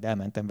hülyeség, majd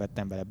elmentem,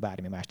 vettem bele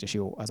bármi mást, és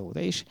jó azóta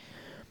is.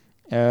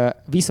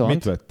 Viszont...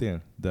 Mit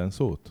vettél?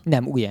 Denszót?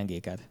 Nem, új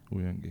NGK-t.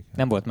 Új NGK.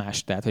 Nem volt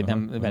más, tehát hogy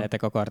nem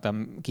veletek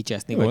akartam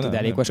kicseszni, vagy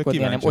tudálékoskodni,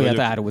 hanem olyat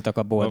árultak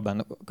a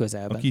boltban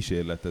közelben. A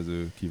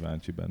kísérletező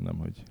kíváncsi bennem,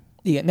 hogy...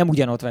 Igen, nem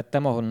ugyanott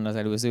vettem, ahonnan az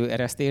előző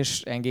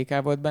eresztés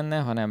NGK volt benne,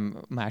 hanem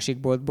másik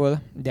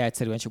boltból, de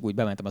egyszerűen csak úgy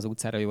bementem az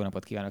utcára, jó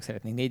napot kívánok,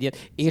 szeretnék 4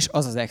 ilyet, és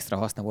az extra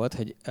haszna volt,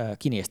 hogy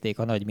kinézték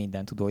a nagy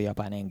mindentudó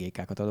japán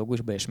NGK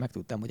katalógusba, és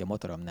megtudtam, hogy a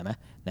motorom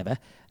neve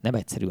nem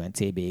egyszerűen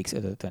CBX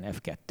 550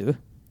 F2,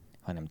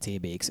 hanem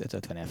CBX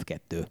 550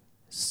 F2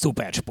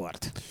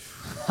 Supersport.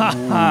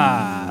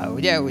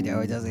 Ugye,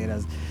 hogy azért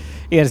ez...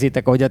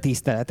 Érzitek, hogy a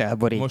tisztelet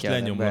elborítja. Most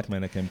lenyomott,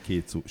 mert nekem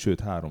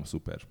 3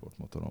 Supersport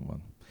motorom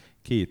van.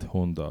 2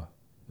 Honda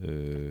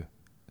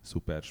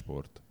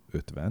Supersport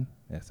 50,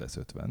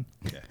 SS50,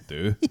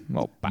 2.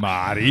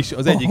 Már is.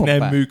 Az egyik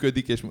nem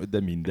működik, de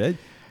mindegy.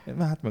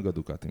 Hát meg a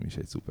Ducatim is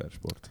egy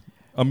Supersport.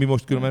 Ami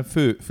most különben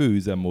fő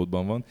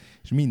üzemmódban van,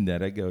 és minden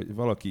reggel, hogy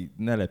valaki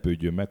ne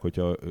lepődjön meg,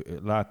 hogyha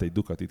lát egy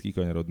Ducatit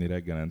kikanyarodni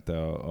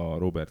reggelente a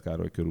Robert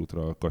Károly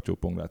körútra a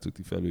Kacsó-Pongrác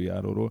úti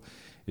felüljáróról,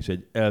 és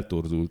egy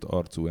eltorzult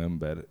arcú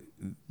ember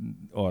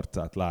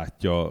arcát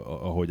látja,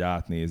 ahogy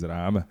átnéz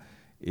rám,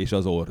 és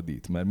az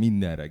ordít, mert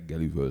minden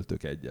reggel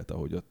üvöltök egyet,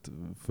 ahogy ott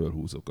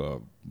fölhúzok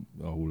a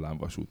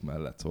hullámvasút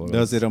mellett. Szóval de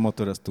azért a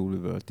motor az túl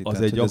üvölti,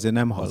 azért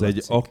nem hallatszik. Az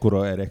egy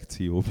akkora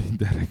erekció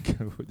minden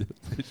reggel, hogy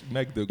és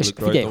megdöglök és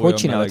rajta. Figyelj, hogy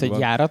csinálod, hogy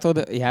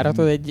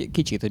járatod egy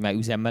kicsit, hogy már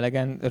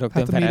üzemmelegen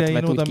rögtön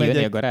veretve tud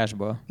kijönni a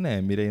garázsból?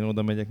 Nem, mire én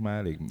oda megyek, már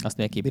elég. Azt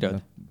még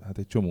kibírod? Hát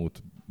egy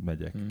csomót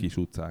megyek kis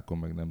utcákon,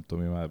 meg nem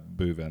tudom, én már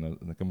bőven,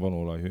 nekem van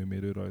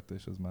olajhőmérő rajta,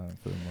 és az már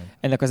fönn van.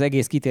 Ennek az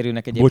egész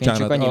kitérőnek egyébként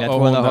csak annyi lett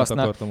volna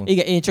haszna.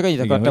 Igen, én csak annyit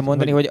akartam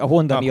mondani, hogy a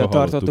Honda miatt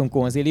tartottunk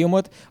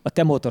konzíliumot, a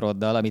te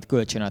motoroddal, amit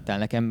kölcsön adtál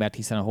nekem, mert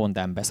hiszen a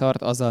Hondám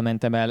beszart, azzal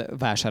mentem el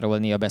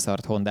vásárolni a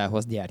beszart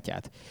Hondához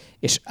gyertyát.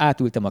 És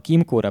átültem a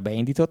Kimkóra,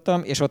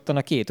 beindítottam, és ottan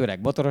a 2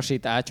 öreg motoros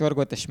itt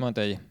ácsorgott, és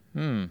mondta, hogy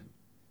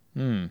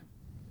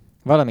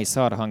valami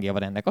szar hangja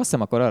van ennek. Azt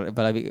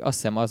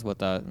hiszem az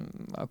volt a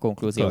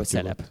konklúzió, hogy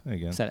szelep.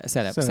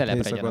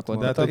 Szelepre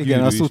gyanakodott.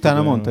 Igen, azt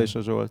utána mondta is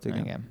a Zsolt.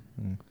 Igen.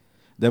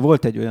 De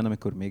volt egy olyan,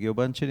 amikor még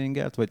jobban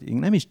chillingelt, vagy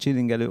nem is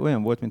chillingelő,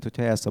 olyan volt,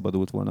 mintha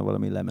elszabadult volna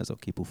valami lemez a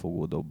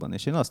kipufogó dobban.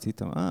 És én azt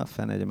hittem,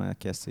 fenegye már,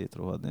 kezd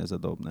szétrohadni ez a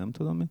dob, nem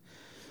tudom mi.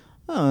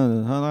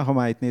 Ha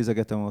már itt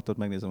nézegetem, ott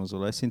megnézem az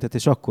olajszintet,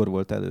 és akkor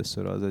volt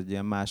először, az egy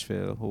ilyen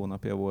 1,5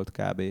 hónapja volt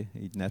kb.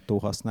 Így nettó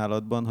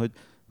használatban,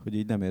 hogy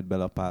így nem ért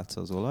bele a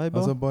pálca az olajba.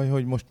 Az a baj,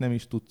 hogy most nem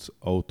is tudsz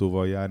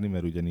autóval járni,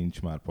 mert ugye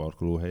nincs már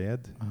parkolóhelyed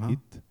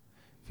itt.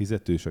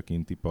 Fizetős a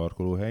kinti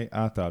parkolóhely,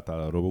 átálltál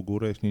a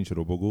robogóra, és nincs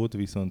robogód,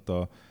 viszont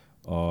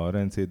a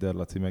Rencéder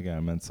Laci meg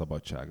elment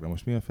szabadságra.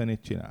 Most mi a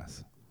fenét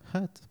csinálsz?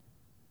 Hát,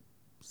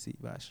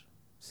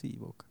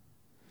 szívok.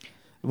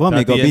 Van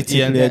tehát még a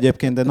bicikli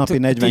egyébként, de napi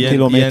 40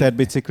 kilométert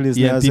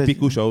biciklizni. Ilyen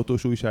tipikus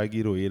autós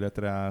újságíró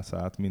életre állsz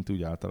át, mint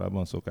úgy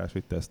általában szokás,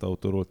 hogy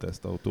tesztautóról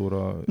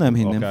tesztautóra. Nem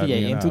hinném.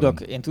 Figyelj,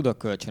 én tudok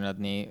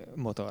kölcsönadni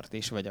motort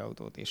is, vagy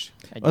autót is.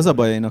 Az a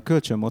baj, én a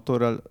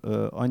kölcsönmotorral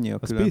annyi a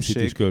különbség. A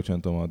Space-it is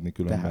kölcsön tudom adni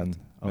különben. Tehát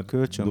a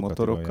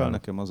kölcsönmotorokkal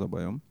nekem az a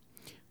bajom,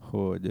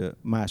 hogy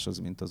más az,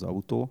 mint az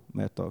autó,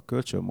 mert a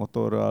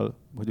kölcsönmotorral,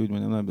 hogy úgy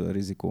mondjam, nem a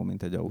rizikó,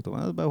 mint egy autó.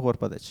 Az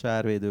behorpad egy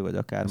sárvédő, vagy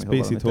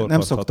akármi.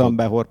 Nem szoktam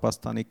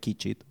behorpasztani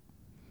kicsit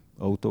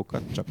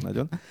autókat, csak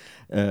nagyon.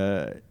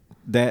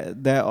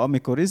 De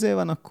amikor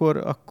van,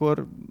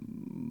 akkor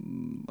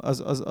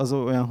az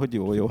olyan, hogy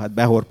jó, hát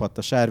behorpadt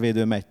a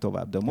sárvédő, megy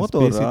tovább. De a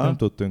motorral... A Space-it nem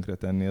tud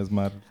tönkretenni, ez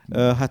már...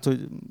 Hát,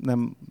 hogy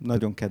nem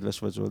nagyon kedves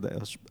vagy, de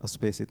a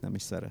Space-it nem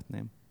is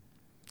szeretném.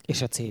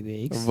 És a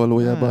CBX?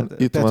 Valójában hát,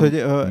 itt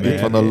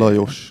van a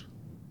Lajos.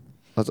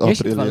 És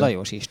itt van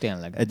Lajos is,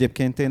 tényleg.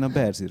 Egyébként én a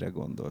Berzire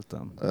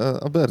gondoltam.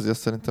 A Berzi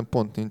szerintem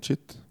pont nincs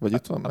itt, vagy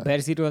itt van már? A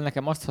Berziről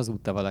nekem azt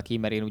hazudta valaki,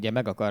 mert én ugye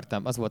meg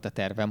akartam, az volt a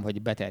tervem,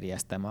 hogy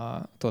beterjesztem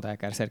a Total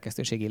Car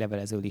szerkesztőségi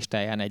levelező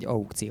listáján egy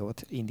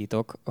aukciót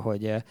indítok,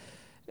 hogy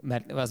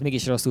mert az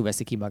mégis rosszul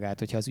veszi ki magát,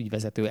 hogyha az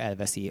ügyvezető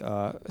elveszi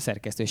a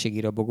szerkesztőségi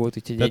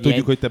robogót. Tehát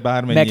tudjuk, hogy te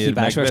bármennyiért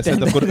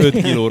megveszed, akkor 5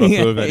 kilóra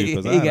fölverjük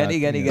az árát.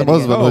 Igen.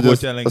 Az van, hogy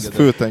az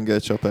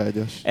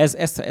főtengelycsapágyas.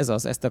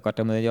 Ezt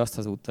akartam mondani, hogy azt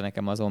hazudta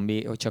nekem a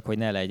zombi, hogy csak hogy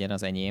ne legyen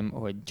az enyém,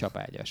 hogy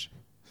csapágyas.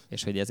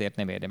 És hogy ezért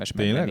nem érdemes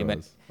megvenni.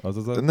 Mert...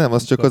 Nem,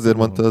 az csak azért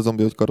mondta a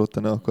zombi, hogy Karotta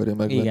ne akarja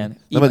megvenni. Igen.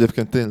 Nem,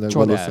 egyébként tényleg,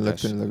 valószínűleg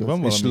tényleg.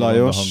 Van valami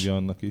Lajos hangja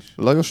annak is.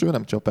 Lajos, ő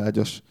nem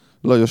csapágyas.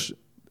 Lajos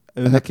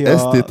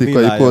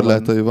esztétikai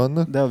korlátai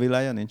vannak. De a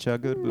vilája nincs a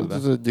görbülve?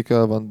 Az egyik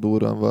el van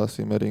durranva a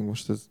Simmering,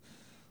 most ez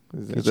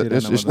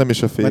és nem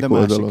is a fék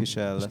oldalon.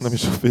 Nem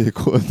is a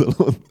fék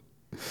oldalon.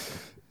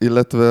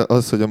 Illetve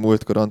az, hogy a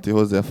múltkor Antti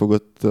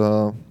hozzáfogott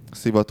a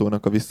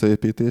szivatónak a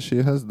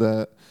visszaépítéséhez,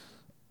 de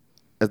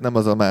ez nem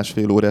az a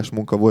 1,5 órás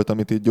munka volt,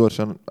 amit így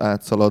gyorsan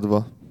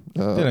átszaladva.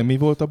 Tényleg mi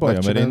volt a baja?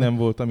 Mert én nem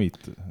voltam itt.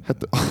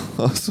 Hát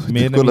az, hogy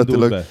miért nem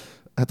indult be?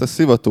 Hát a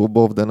szivató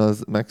Bovden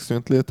az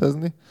megszűnt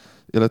létezni,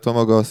 illetve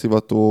maga a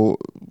szivató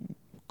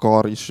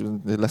kar is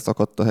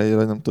leszakadt a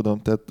helyére, nem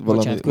tudom, tehát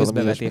Bocsánat,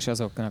 közbevetés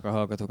azoknak a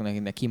hallgatóknak,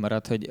 akinek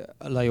kimaradt, hogy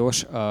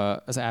Lajos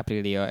az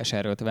Aprilia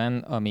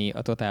SR50, ami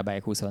a Total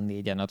Bike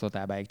 24-en a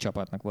Total Bike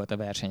csapatnak volt a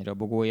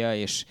versenyrobogója,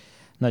 és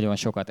nagyon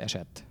sokat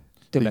esett.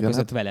 Többek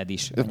között veled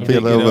is.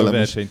 Például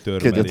velem is.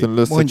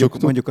 Kegyetlenül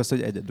mondjuk azt,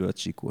 hogy egyedül a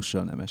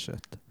Csikóssal nem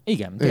esett.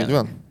 Igen, tényleg. Így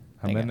van.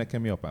 Hát mert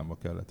nekem Japánba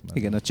kellett menni.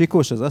 Igen, a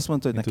Csikós az azt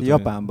mondta, hogy neki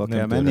Japánba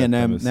kell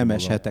mennie, nem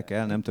eshetek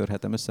el, nem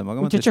törhetem össze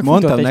magamat. Úgyhogy csak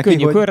mondtam neki, hogy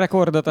könnyű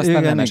körrekordot,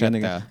 aztán nem esett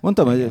el.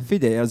 Mondtam, hogy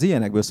figyelj, az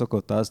ilyenekből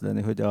szokott az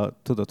lenni, hogy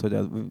tudod, hogy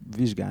a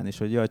vizsgán is,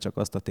 hogy jaj, csak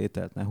azt a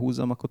tételt ne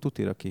húzzam, akkor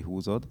tutira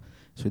kihúzod,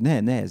 és hogy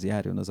ne ez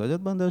járjon az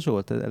agyadban, de a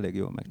Zsolt elég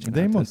jól megcsinálta.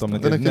 De én mondtam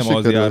neki, hogy nem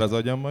az jár az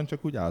agyamban,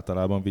 csak úgy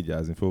általában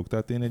vigyázni fogok.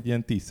 Tehát én egy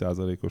ilyen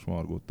 10%-os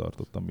margót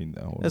tartottam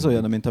mindenhol. Ez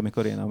olyan, mint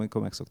amikor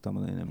meg szoktam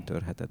mondani, hogy nem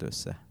törheted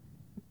össze.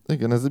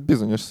 Igen, ez egy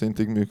bizonyos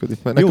szintig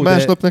működik. Mert jó,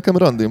 másnap nekem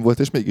randém volt,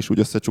 és mégis úgy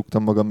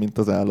összecsuktam magam, mint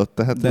az állat.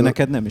 Tehát de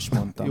neked nem is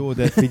mondtam. Jó,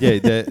 de figyelj,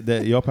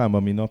 de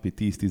Japánban mi napi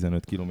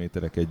 10-15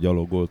 kilométereket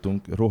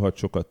gyalogoltunk, rohadt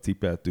sokat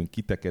cipeltünk,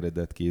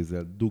 kitekeredett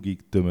kézzel, dugig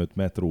tömött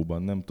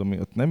metróban, nem tudom,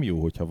 ott nem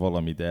jó, hogyha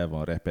valami el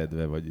van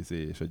repedve, vagy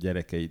és a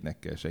gyerekeidnek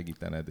kell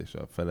segítened, és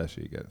a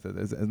feleséged.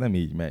 Ez nem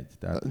így megy.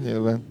 Tehát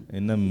nyilván.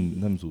 Én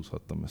nem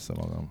zúzhattam össze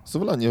magam.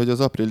 Szóval annyi, hogy az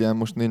Aprilián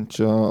most nincs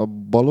a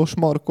balos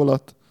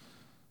markolat,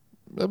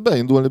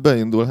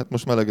 beindul, hát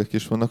most melegek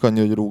is vannak, annyi,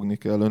 hogy rúgni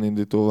kell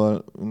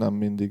önindítóval, nem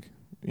mindig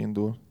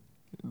indul.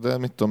 De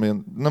mit tudom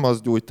én, nem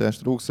az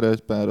gyújtást, rúgsz rá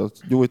egy párat,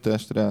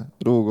 gyújtást rá,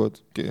 rúgod,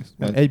 kész.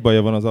 Egy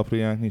baja van az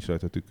Apriliának, nincs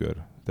rajta tükör.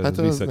 Tehát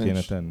hát vissza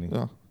kéne tenni.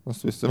 Ja,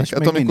 azt vissza.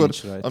 Hát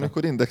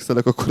amikor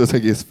indexelek, akkor az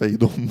egész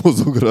fejidom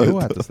mozog rajta. Jó,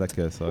 hát azt le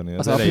kell szarni.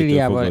 Az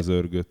elejétől fogva az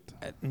örgött.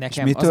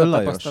 Nekem az a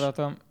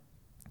tapasztalatom,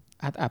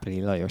 hát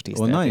Április Lajos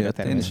tiszteletére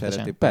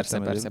természetesen.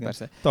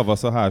 Persze.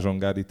 Tavasz a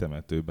Házsongári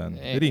temetőben.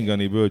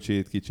 Ringani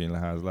bölcsét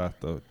Kicsinleház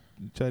látta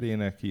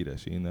cserének,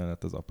 híres innen,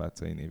 hát az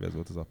apácai név, ez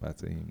volt az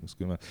apácai himnusz.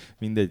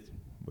 Mindegy,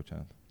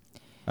 bocsánat.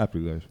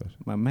 Április Lajos vers.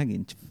 Már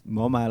megint,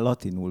 ma már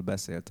latinul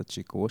beszélt a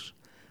Csikós.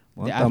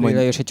 Mondtam, de Április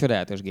Lajos egy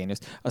csodálatos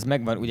géniusz. Az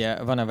megvan,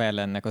 ugye van a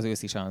Verlennek az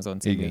őszi Sanzon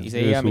című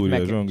izéje, amit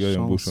meg...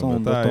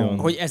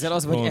 Hogy ezzel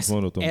az, hogy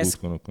ez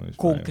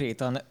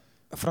konkrétan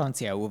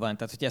franciául van,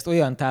 tehát hogyha ezt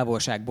olyan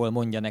távolságból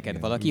mondja neked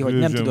valaki, hogy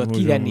nem tudod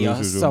kivenni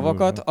a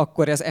szavakat,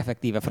 akkor ez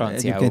effektíve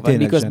franciául van,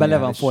 miközben le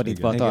van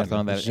fordítva a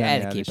tartalom.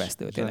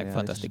 Elképesztő, tényleg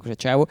fantasztikus a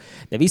csávó.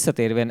 De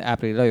visszatérve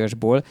Április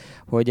Lajosból,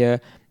 hogy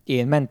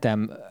én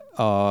mentem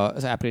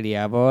az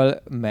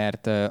Apriliával,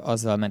 mert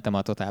azzal mentem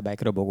a Total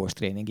Bike robogós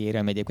tréningére,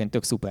 ami egyébként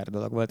tök szuper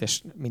dolog volt,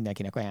 és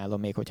mindenkinek ajánlom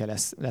még, hogyha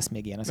lesz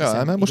még ilyen.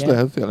 Ja, mert most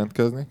lehet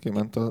jelentkezni,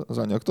 kiment az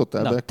anyag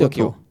Total Bike. Tök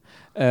jó.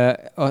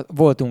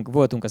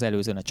 Voltunk az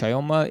előzőn a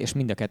csajommal, és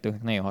mind a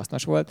kettőnknek nagyon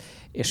hasznos volt,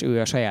 és ő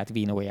a saját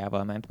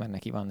vínójával ment, mert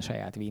neki van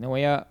saját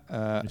vínója,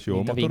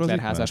 mint a Winkler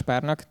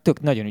házaspárnak.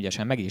 Nagyon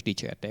ügyesen, meg is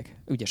dicsérték.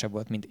 Ügyesebb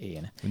volt, mint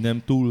én.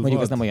 Nem túl mondjuk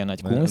vad? Ez nem olyan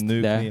nagy kunst,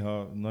 nők de...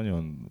 néha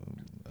nagyon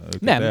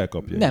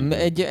elkapja.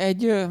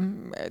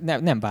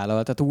 Nem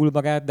vállalta túl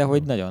magát, de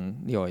hogy nagyon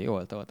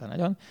jól tolta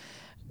nagyon.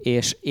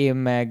 És én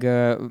meg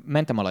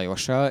mentem a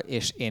Lajossal,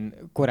 és én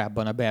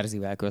korábban a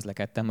Berzivel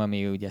közlekedtem,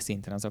 ami ugye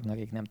szintén azoknak,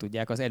 akik nem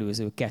tudják. Az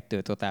előző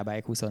 2 Total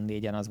Bike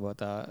 24-en az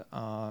volt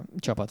a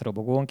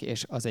csapatrobogónk,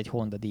 és az egy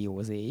Honda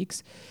Dio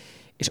ZX.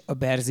 És a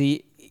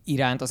Berzi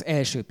iránt az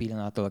első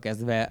pillanattól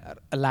kezdve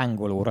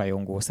lángoló,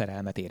 rajongó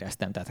szerelmet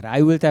éreztem. Tehát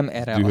ráültem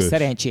erre a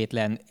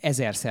szerencsétlen,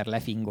 1000-szer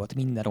lefingott,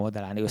 minden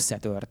oldalán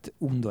összetört,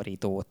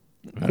 undorító,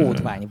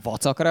 kódvány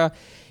vacakra,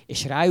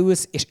 és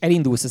ráülsz, és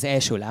elindulsz az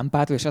első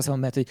lámpától, és azt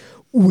mondod, hogy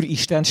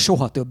úristen,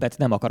 soha többet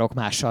nem akarok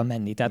mással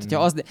menni. Tehát,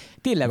 hogyha az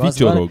tényleg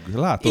vicsorog. Az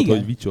van... Látod, igen,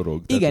 hogy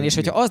vicsorog. Igen, és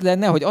hogyha az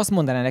lenne, hogy azt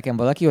mondaná nekem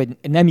valaki, hogy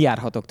nem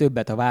járhatok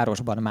többet a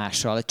városban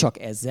mással, csak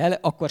ezzel,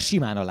 akkor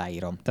simán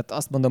aláírom. Tehát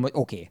azt mondom, hogy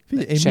oké.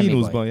 Én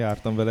mínuszban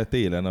jártam vele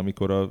télen,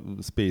 amikor a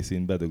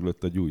Space-in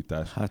bedöglött a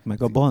gyújtás. Hát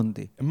meg a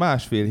Bandi.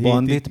 Másfél hétig...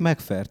 Bandit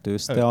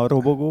megfertőzte a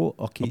robogó,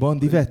 aki... A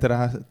Bandi vett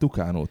rá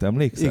Tukánót,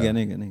 emlékszel?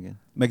 Igen.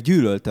 Meg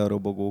gyűlölte a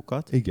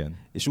robogókat. Igen.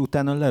 És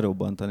utána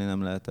lerobbantani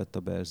nem lehetett a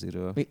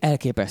Berziről.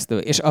 Elképesztő.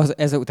 És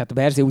tehát a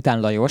Berzi után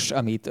Lajos,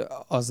 amit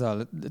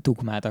azzal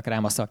tukmáltak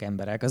rám a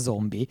szakemberek, a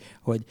zombi,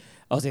 hogy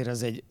azért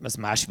ez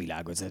más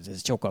világ,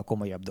 ez sokkal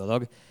komolyabb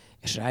dolog.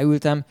 És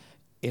ráültem,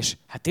 és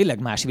hát tényleg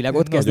más világ.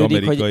 Ott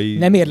kezdődik, hogy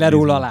nem ér le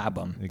róla a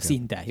lábam. Igen.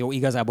 Szinte. Jó,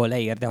 igazából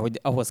leér, de hogy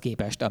ahhoz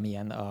képest,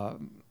 amilyen a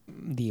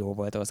Dio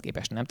volt, ahhoz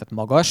képest nem. Tehát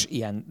magas,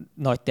 ilyen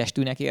nagy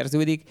testűnek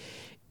érződik,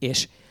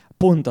 és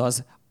pont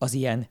az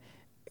ilyen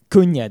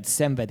könnyed,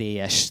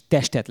 szenvedélyes,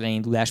 testetlen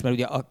indulás, mert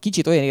ugye a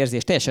kicsit olyan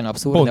érzés, teljesen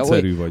abszurd,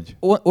 pontszerű vagy.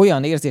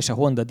 Olyan érzés a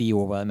Honda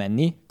Dio-val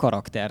menni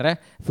karakterre,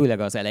 főleg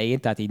az elején,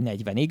 tehát így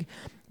 40-ig,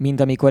 mint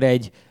amikor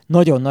egy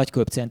nagyon nagy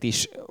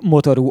köpcentis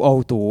motorú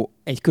autó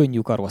egy könnyű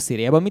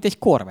karosszériában, mint egy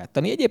Corvette,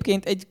 ami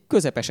egyébként egy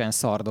közepesen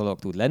szar dolog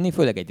tud lenni,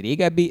 főleg egy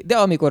régebbi, de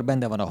amikor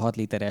benne van a 6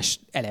 literes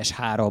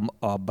LS3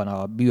 abban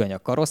a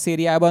műanyag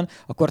karosszériában,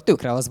 akkor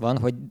tökre az van,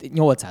 hogy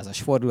 800-as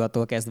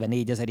fordulattól kezdve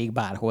 4000-ig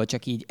bárhol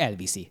csak így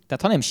elviszi.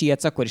 Tehát ha nem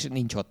sietsz, akkor is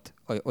nincs ott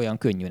olyan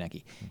könnyű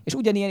neki. És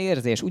ugyanilyen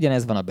érzés,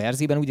 ugyanez van a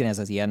Berziben, ugyanez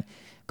az ilyen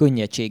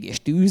könnyedség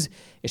és tűz,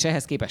 és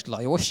ehhez képest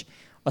Lajos,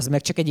 az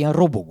meg csak egy ilyen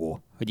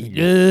robogó, hogy így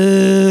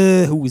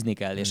húzni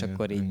kell, és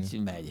akkor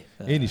így megy.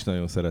 Én is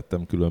nagyon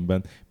szerettem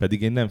különben,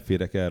 pedig én nem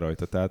férek el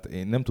rajta, tehát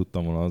én nem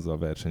tudtam volna azzal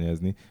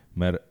versenyezni,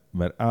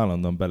 mert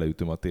állandóan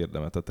beleütöm a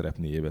térdemet a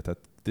trepniébe, tehát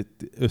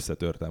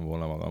összetörtem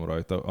volna magam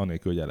rajta,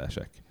 anélkül, hogy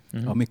elesek.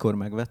 Amikor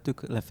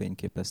megvettük,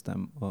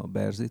 lefényképeztem a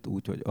Berzit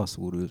úgy, hogy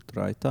Asszúr ült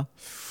rajta.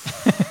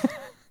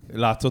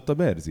 Látszott a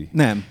Berzi?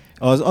 Nem.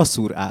 Az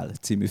Asszúr áll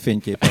című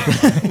fényképet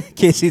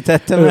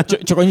készítettem.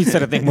 Csak annyit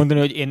szeretnék mondani,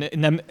 hogy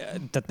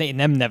én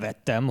nem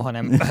nevettem,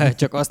 hanem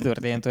csak az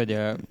történt, hogy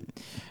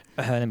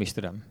nem is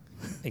tudom.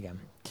 Igen.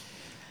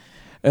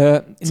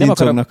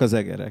 Cincognak az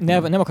egerek.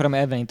 Nem akarom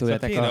elvenni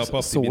tőletek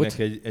a szót.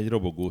 egy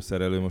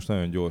robogószerelő most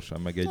nagyon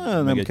gyorsan, meg egy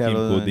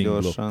Kimco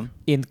gyorsan.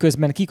 Én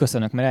közben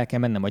kiköszönök, mert el kell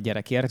mennem a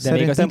gyerekért, de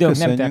még az időnk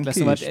nem telt le,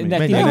 szóval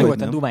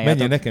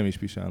menjen, nekem is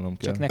pisálnom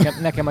kell.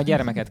 Csak nekem a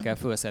gyermeket kell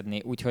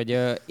fölszedni, úgyhogy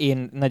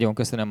én nagyon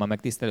köszönöm a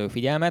megtisztelő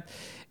figyelmet,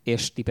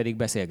 és ti pedig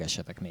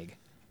beszélgessetek még.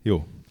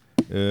 Jó.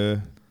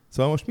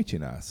 Szóval most mit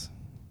csinálsz?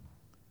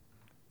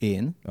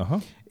 Én? Aha.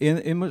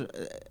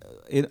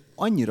 Én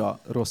annyira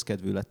rossz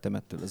kedvű lettem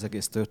ettől az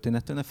egész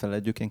történettől, ne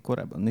feledjük, én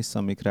korábban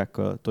Nissan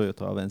Micrákkal,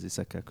 Toyota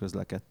Avenzisekkel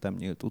közlekedtem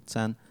nyílt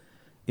utcán.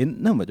 Én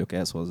nem vagyok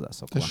ehhez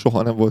hozzászokva.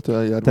 Soha nem volt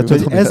olyan jármű. Tehát,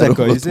 hogy ezek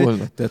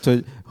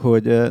tehát,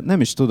 hogy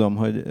nem is tudom,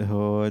 hogy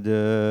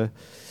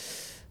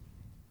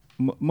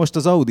most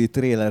az Audi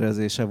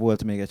trailerezése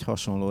volt még egy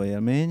hasonló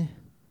élmény,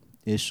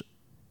 és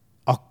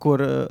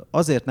akkor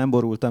azért nem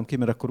borultam ki,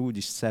 mert akkor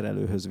úgyis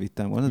szerelőhöz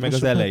vittem volna. Meg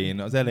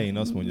az elején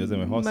azt mondja,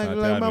 hogy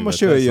használt járművet. Most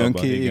jöjjön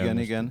ki,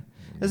 igen.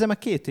 Ezzel már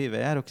 2 éve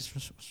járok, és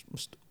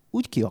most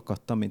úgy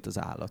kiakadtam, mint az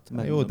állat.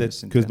 Jó, de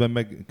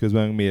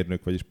közben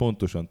mérnök vagy, és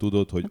pontosan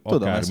tudod, hogy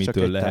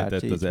akármitől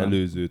lehetett az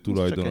előző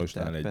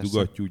tulajdonosnál egy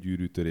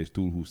dugattyúgyűrűtörés,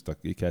 túlhúztak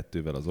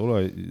 2-vel az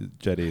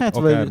olajcserét,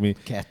 akármi.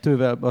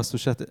 2-vel,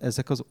 basszus, hát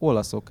ezek az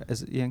olaszok,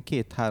 ez ilyen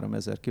 2-3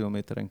 ezer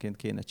kilométerenként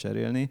kéne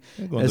cserélni.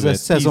 Ez a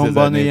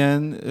szezonban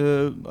ilyen,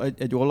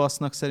 egy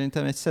olasznak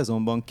szerintem egy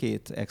szezonban 2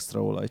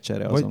 extra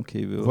olajcsere azon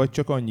kívül. Vagy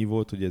csak annyi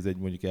volt, hogy ez egy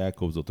mondjuk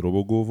elkobzott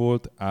robogó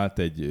volt, állt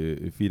egy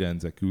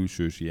Firenze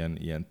külsős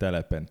ilyen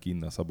telepen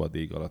kinn a szabad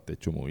ég alatt egy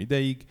csomó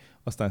ideig,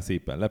 aztán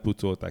szépen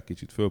lepucolták,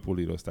 kicsit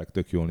fölpolírozták,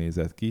 tök jól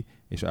nézett ki,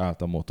 és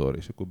állt a motor.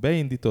 És akkor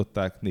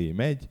beindították,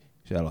 megy,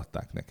 és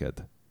eladták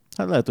neked.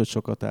 Hát lehet, hogy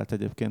sokat állt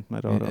egyébként,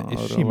 mert arra... És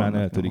simán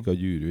eltörik a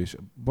gyűrű, és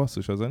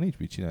basszus, azzal nincs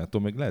mit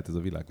csináltam, meg lehet ez a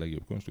világ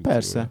legjobb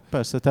konstrukció.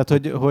 Persze, tehát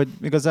hogy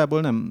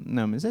igazából nem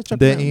csak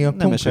de nem, én a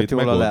nem esett konkrét jól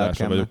a megoldásra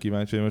lelkem. vagyok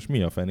kíváncsi, hogy most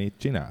mi a fenét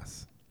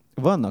csinálsz?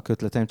 Vannak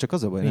ötleteim, csak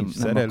az a baj,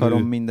 nem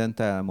akarom mindent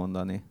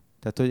elmondani.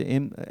 Tehát, hogy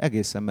én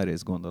egészen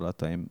merész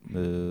gondolataim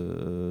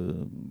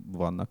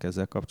vannak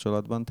ezzel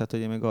kapcsolatban. Tehát, hogy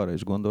én még arra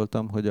is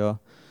gondoltam, hogy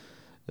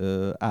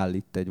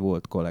állít egy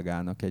volt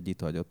kollégának egy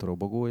itt hagyott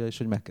robogója, és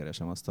hogy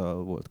megkeresem azt a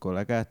volt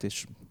kollégát,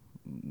 és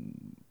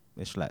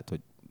lehet, hogy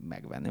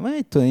megvenni. Majd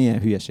itt ilyen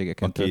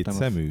hülyeségeken a két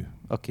szemű?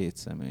 A két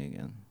szemű,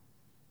 igen.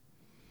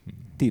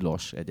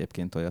 Tilos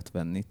egyébként olyat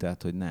venni,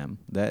 tehát hogy nem.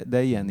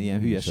 De ilyen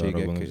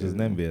hülyeségek... Gondolom, ez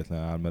nem véletlen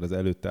áll, mert az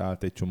előtte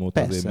állt egy csomót,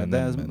 persze, azért,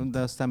 mert nem ment. De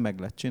aztán meg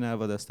lett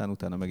csinálva, de aztán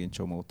utána megint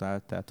csomót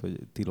állt, tehát hogy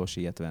tilos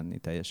ilyet venni,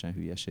 teljesen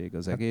hülyeség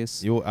az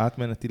egész. Jó,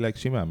 átmenetileg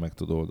simán meg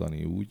tud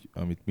oldani úgy,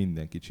 amit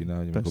mindenki csinál,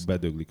 hogy amikor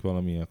bedöglik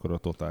valami, akkor a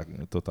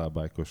totál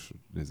bike-os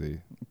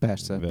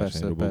persze,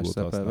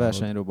 versenyrobogót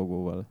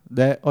versenyrobogóval.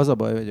 De az a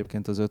baj, hogy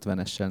egyébként az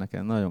 50-essel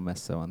nekem nagyon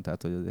messze van,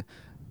 tehát hogy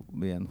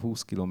ilyen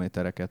 20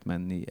 kilométereket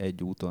menni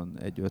egy úton,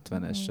 egy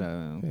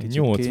 50-essel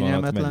kicsit 80-at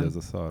kényelmetlen. megy ez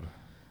a szar.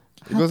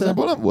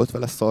 Igazából nem volt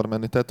vele szar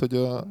menni, tehát hogy,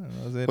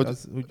 azért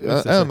az úgy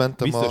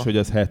elmentem biztos, hogy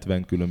az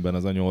 70 különben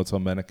az a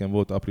 80, mert nekem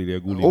volt Aprilia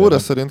Gulliver. Óra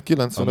szerint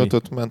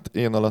 95-öt ment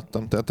én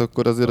alattam, tehát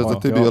akkor azért az a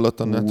Tibi alatt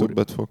annál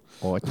többet fog.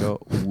 Atya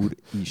úr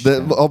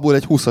Isten. De abból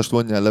egy 20-ast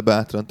vonjál le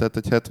bátran, tehát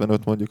egy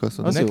 75 mondjuk azt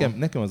mondom.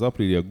 Nekem az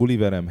Aprilia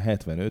Gulliverem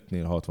 75-nél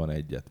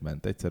 61-et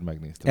ment. Egyszer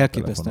megnéztem.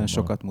 Elképesztően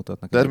sokat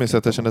mutatnak.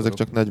 Természetesen ezek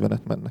csak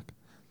 40-et mennek.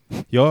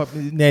 Ja,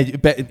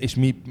 és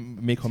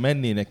még ha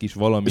mennének is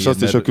valami, és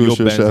azt is a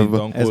külső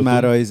sávban.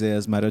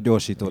 Ez már a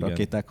gyorsító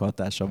rakéták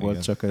hatása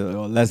volt, csak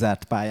a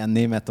lezárt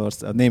pályán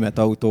a német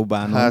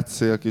autóbánon. Hát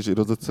szél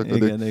kizsírozott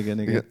szakadék.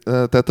 Igen.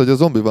 Tehát, hogy a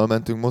zombival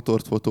mentünk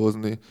motort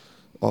fotózni,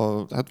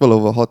 hát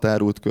valahol a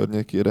határút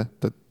környékére,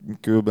 tehát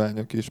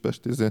Kőbánya,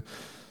 Kispest,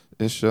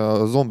 és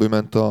a zombi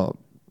ment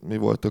mi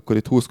volt akkor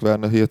itt,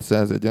 Husqvarna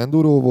 701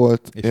 enduro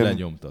volt. És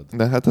lenyomtad.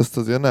 De hát ezt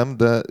azért nem,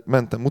 de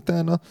mentem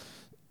utána,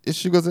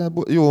 és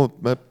igazából jó,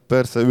 mert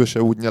persze ő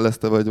se úgy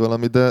nyelezte vagy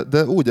valami,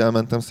 de úgy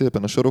elmentem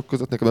szépen a sorok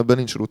között, nekem ebben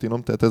nincs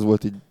rutinom, tehát ez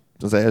volt így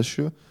az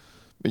első.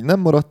 Így nem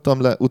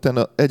maradtam le,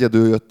 utána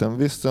egyedül jöttem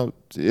vissza,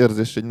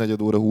 érzés egy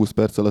negyed óra, 20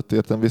 perc alatt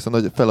értem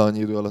vissza, fele annyi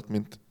idő alatt,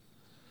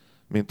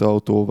 mint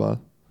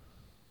autóval.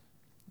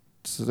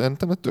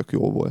 Szerintem ez tök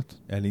jó volt.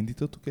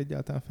 Elindítottuk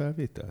egyáltalán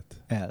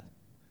felvételt?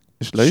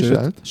 És le is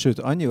állt? Sőt,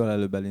 annyival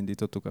előbb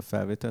elindítottuk a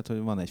felvételt, hogy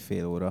van egy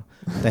fél óra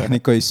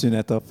technikai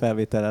szünet a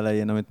felvétel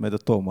elején, amit majd a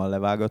Tommal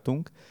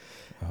levágatunk.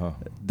 Aha.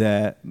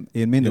 De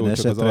én minden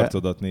esetre... Csak az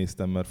arcodat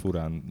néztem, mert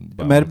furán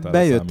mert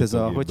bejött ez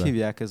hogy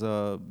hívják ez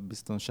a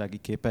biztonsági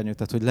képernyő,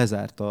 tehát hogy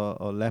lezárt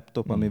a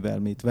laptop, amivel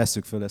mi itt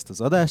vesszük föl ezt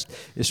az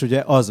adást, és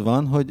ugye az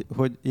van,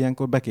 hogy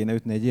ilyenkor be kéne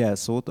ütni egy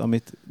jelszót,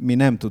 amit mi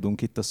nem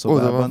tudunk itt a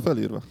szobában. Oda van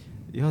felírva.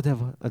 Ja,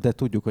 de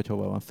tudjuk, hogy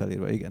hova van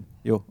felírva, igen.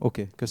 Jó,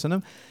 oké,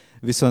 köszönöm.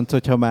 Viszont,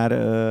 hogyha már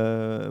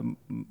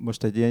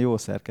most egy ilyen jó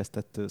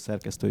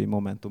szerkesztői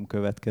momentum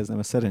következne,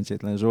 mert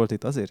szerencsétlen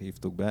Zsoltit azért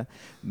hívtuk be,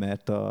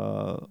 mert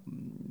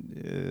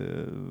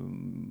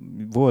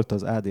volt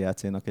az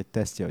ADAC-nak egy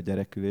tesztje a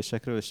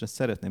gyerekülésekről, és ezt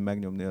szeretném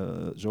megnyomni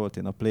a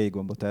Zsoltin a play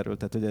gombot erről,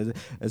 tehát hogy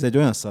ez egy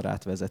olyan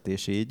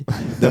szarátvezetés így,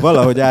 de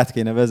valahogy át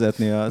kéne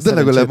vezetni a de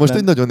legalább most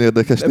egy nagyon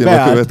érdekes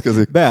téma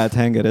következik. Beállt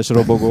hengeres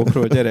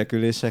robogókról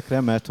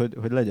gyerekülésekre, mert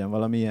hogy legyen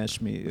valami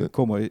ilyesmi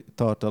komoly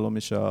tartalom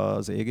is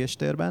az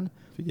égéstérben.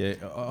 Figyelj,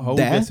 ha úgy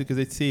veszük, ez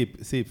egy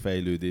szép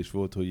fejlődés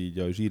volt, hogy így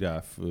a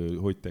zsiráf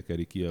hogy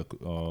tekeri ki,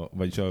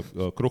 vagyis a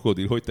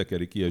krokodil hogy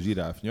tekeri ki a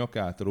zsiráf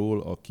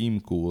nyakátról a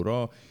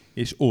Kimco-ra,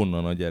 és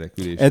onnan a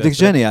gyerekülésre. Eddig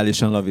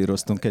zseniálisan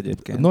lavíroztunk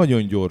egyébként.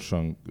 Nagyon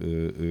gyorsan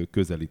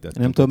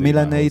közelítettünk. Nem tudom, mi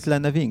lenne, itt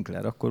lenne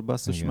Winkler, akkor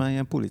basszus már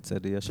ilyen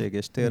Pulitzer-díjas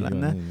égéstér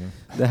lenne.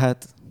 Igen.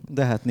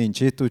 De hát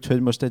nincs itt,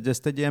 úgyhogy most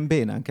ezt egy ilyen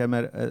bénán kell,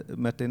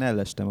 mert én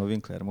ellestem a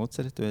Winkler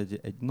módszerét, hogy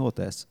egy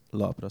notes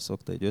lapra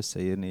szokta így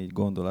összeírni így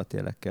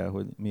gondolatjelekkel,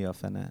 hogy mi a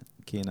fene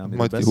kéne,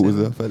 amiről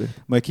beszélünk.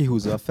 Majd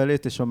kihúzza a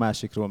felét, és a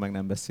másikról meg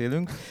nem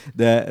beszélünk.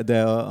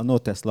 De a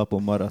notes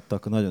lapon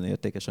maradtak, nagyon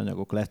értékes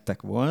anyagok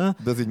lettek volna.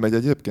 De ez így megy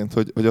egyébként,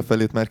 hogy a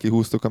felét már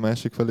kihúztuk, a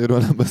másik feléről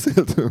nem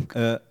beszéltünk?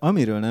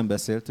 Amiről nem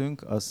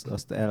beszéltünk,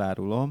 azt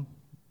elárulom,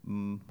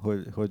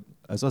 hogy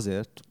ez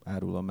azért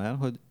árulom el,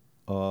 hogy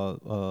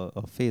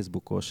a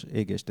Facebookos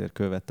égéstér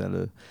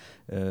követelő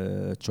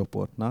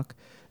csoportnak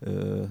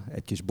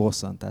egy kis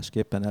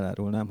bosszantásképpen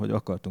elárulnám, hogy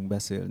akartunk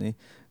beszélni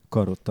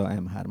Karotta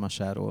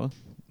M3-asáról,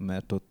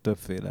 mert ott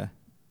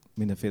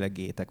mindenféle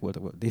gétek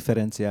voltak.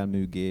 Differenciál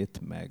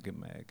műgét,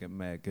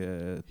 meg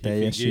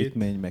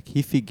teljesítmény, meg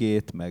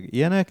hifi-gét, meg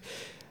ilyenek.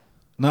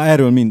 Na,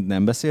 erről mind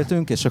nem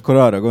beszéltünk, és akkor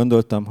arra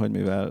gondoltam, hogy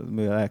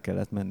mivel el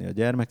kellett menni a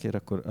gyermekért,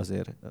 akkor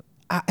azért...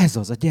 ez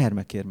az, a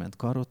gyermekért ment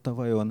Karotta,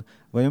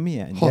 vajon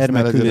milyen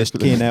gyermekülést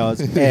kéne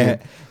az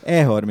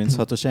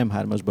E36-os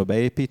M3-asba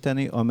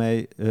beépíteni,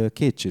 amely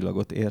 2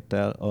 csillagot ért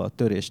el a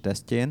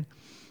töréstesztjén,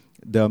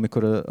 de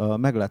amikor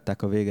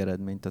meglátták a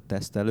végeredményt a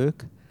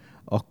tesztelők,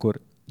 akkor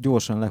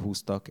gyorsan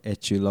lehúztak egy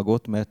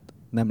csillagot, mert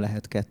nem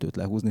lehet 2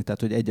 lehúzni,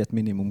 tehát hogy 1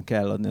 minimum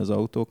kell adni az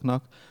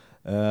autóknak,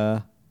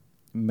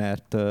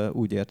 mert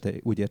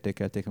úgy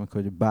értékelték meg,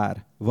 hogy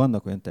bár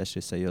vannak olyan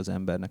testrészei az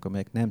embernek,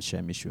 amelyek nem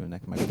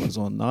semmisülnek meg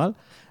azonnal,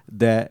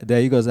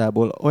 de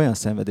igazából olyan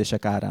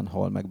szenvedések árán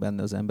hal meg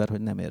benne az ember,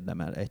 hogy nem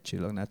érdemel 1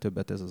 csillagnál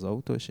többet ez az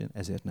autó, és én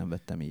ezért nem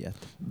vettem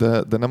ilyet.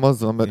 De nem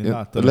azzal, mert én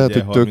láttam lehet,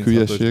 egy hogy tök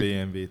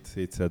hülyeség. BMW-t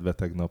szétszedve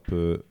tegnap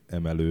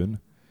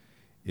emelőn,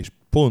 és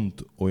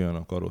pont olyan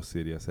a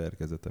karosszéria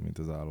szerkezete, mint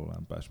az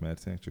állólámpás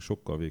Mercinek, csak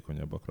sokkal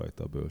vékonyabbak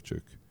rajta a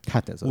bölcsők.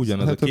 Hát ez az.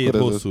 Ugyanaz hát a 2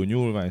 hosszú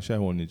nyúlvány,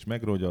 sehol nincs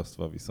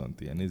megrogyasztva,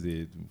 viszont ilyen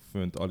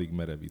fönt alig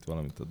merevít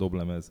valamit a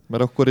doblemez.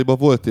 Mert akkoriban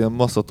volt ilyen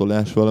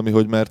masszatolás valami,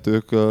 hogy mert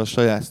ők a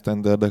saját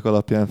standardek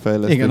alapján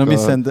fejlesztik. Igen, a mi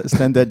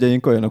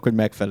standardjaink olyanok, hogy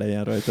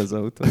megfeleljen rajta az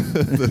autó.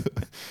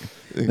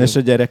 És a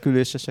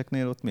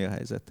gyereküléseseknél ott mi a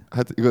helyzet?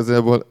 Hát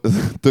igazából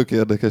tök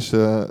érdekes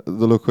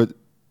dolog, hogy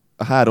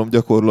 3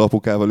 gyakorló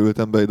apukával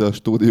ültem be ide a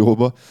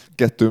stúdióba,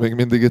 2 még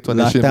mindig itt van,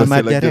 Láttál és én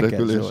beszélek már gyereket,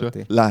 gyerekülésre.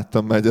 Zsolti?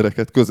 Láttam már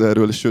gyereket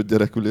közelről, és sőt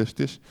gyerekülést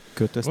is.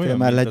 Kötöztél Olyan,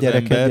 már le mint az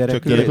ember,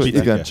 csak gyerekülést?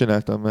 Gyerek- Igen,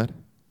 csináltam már.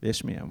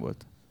 És milyen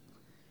volt?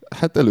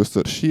 Hát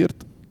először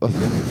sírt,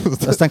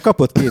 Aztán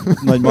kapott 2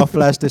 nagy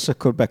maflást, és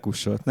akkor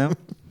bekussolt, nem?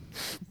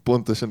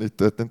 pontosan így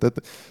történt.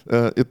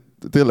 Tehát, itt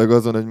tényleg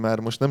azon, hogy már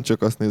most nem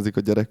csak azt nézik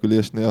a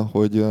gyerekülésnél,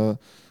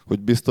 hogy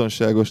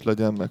biztonságos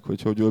legyen, meg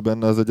hogy ül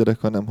benne az a gyerek,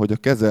 hanem hogy a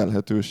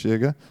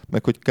kezelhetősége,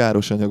 meg hogy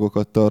káros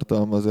anyagokat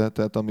tartalmaz-e,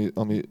 tehát ami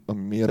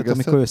mérgezhet. Tehát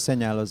amikor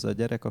összenyálozza a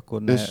gyerek,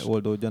 akkor ne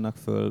oldódjanak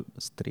föl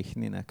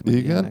strichninek.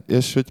 Igen, ilyenek.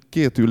 és hogy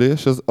 2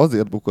 ülés az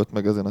azért bukott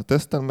meg ezen a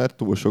teszten, mert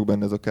túl sok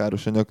benne ez a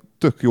káros anyag.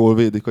 Tök jól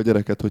védik a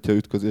gyereket, hogyha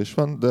ütközés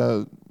van, de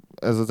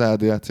ez az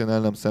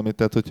ADAC-nál nem számít,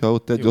 tehát hogyha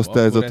ott egy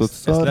osztályzatot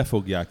ezt le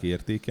fogják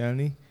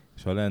értékelni,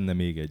 és ha lenne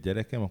még egy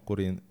gyerekem, akkor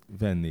én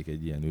vennék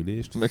egy ilyen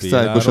ülést. Meg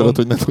szájkosarat,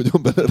 hogy ne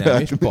tudjon bele nem,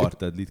 rágni. és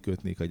partedlit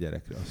kötnék a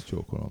gyerekre, azt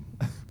csókolom.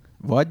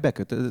 Vagy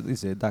bekötöd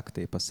duct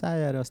tape a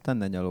szájára, aztán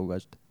ne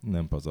nyalogasd.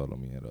 Nem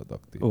pazarlom ilyenre a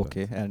daktépet.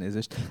 Oké,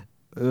 elnézést.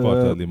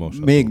 Partedli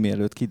mosható. Még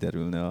mielőtt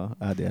kiderülne a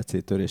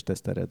ADAC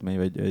törésteszt eredmény,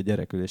 vagy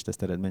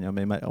gyerekülésteszt eredmény,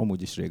 amely már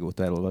amúgy is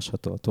régóta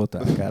elolvasható a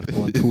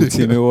totalcar.hu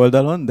című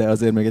oldalon, de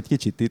azért még egy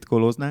kicsit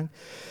titkolóznánk.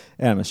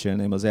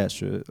 Elmesélném az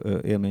első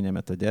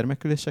élményemet a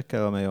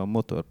gyermekülésekkel, amely a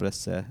Motor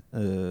Presse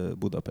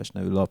Budapest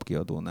nevű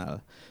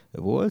lapkiadónál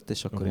volt,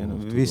 és akkor én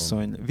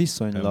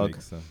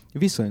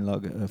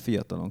viszonylag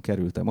fiatalon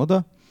kerültem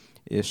oda,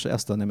 és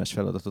ezt a nemes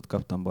feladatot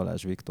kaptam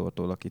Balázs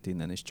Viktortól, akit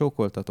innen is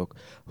csókoltatok,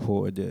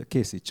 hogy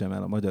készítsem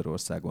el a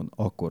Magyarországon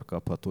akkor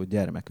kapható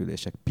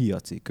gyermekülések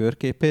piaci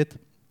körképét.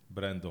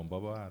 Brandon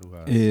Baba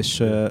áruház. És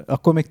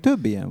akkor még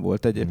több ilyen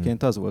volt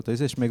egyébként, az volt az,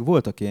 és még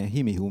voltak ilyen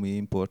himi-humi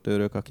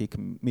importőrök, akik,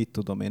 mit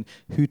tudom én,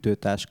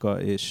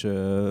 hűtőtáska és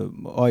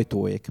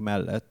ajtóék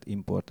mellett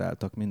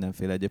importáltak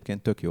mindenféle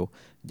egyébként tök jó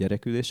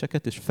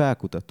gyereküléseket, és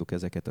felkutattuk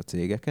ezeket a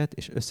cégeket,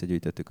 és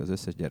összegyűjtöttük az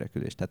összes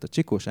gyerekülést. Tehát a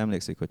Csikós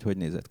emlékszik, hogy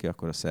nézett ki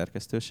akkor a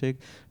szerkesztőség,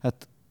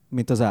 hát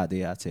mint az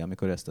ADAC,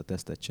 amikor ezt a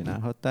tesztet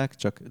csinálhatták,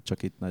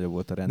 csak itt nagyobb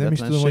volt a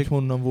rendetlenség. Nem is tudom, hogy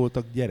honnan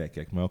voltak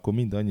gyerekek, mert akkor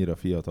mind annyira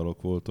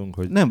fiatalok voltunk,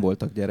 hogy... Nem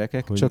voltak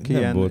gyerekek, csak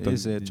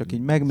csak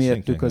így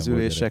megmértük az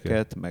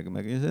üléseket,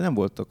 meg nem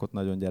voltak ott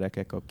nagyon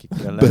gyerekek,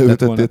 akikkel lehetett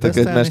volna beütöttétek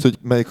egymást, hogy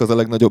melyik az a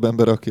legnagyobb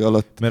ember, aki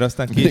alatt... Mert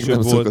aztán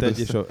később volt egy,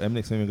 és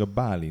emlékszem, hogy még a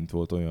Bálint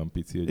volt olyan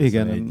pici, hogy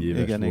igen, 1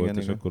 éves igen, volt, igen,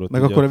 és igen. akkor ott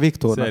meg akkor a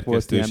Viktornak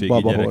volt ilyen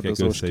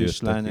babahordozós kislánya.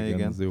 kislánya,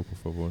 igen. Ez jó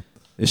pofa volt.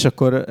 És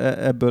akkor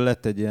ebből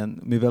lett egy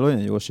ilyen, mivel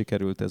olyan jól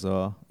sikerült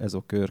ez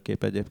a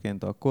körkép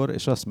egyébként akkor,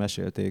 és azt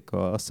mesélték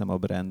azt hiszem a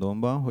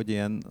Brandonban, hogy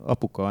ilyen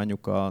apuka,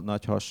 anyuka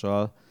nagy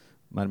hassal,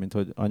 mármint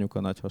hogy anyuka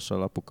nagy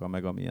hassal, apuka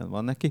meg amilyen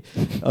van neki,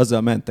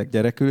 azzal mentek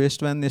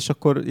gyerekülést venni, és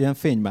akkor ilyen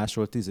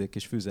fénymásolt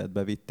kis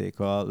füzetbe vitték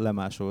a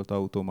lemásolt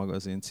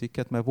autómagazin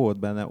cikket, mert volt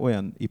benne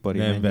olyan ipari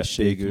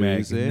mennyiségű...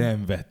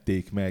 Nem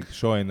vették meg,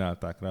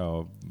 sajnálták rá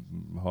a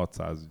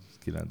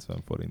 690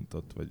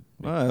 forintot. Vagy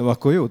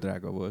akkor jó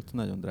drága volt,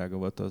 nagyon drága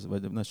volt az,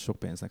 vagy nagy sok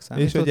pénznek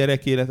számított. És a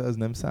gyerekélet az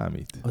nem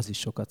számít? Az is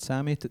sokat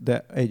számít,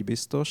 de egy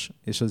biztos,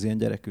 és az ilyen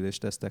gyerekülés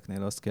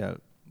teszteknél azt kell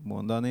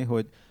mondani,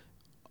 hogy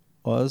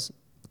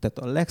tehát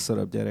a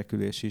legszarabb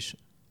gyerekülés is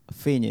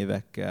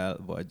fényévekkel,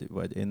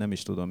 vagy én nem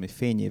is tudom mi,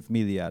 fényév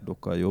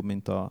milliárdokkal jobb,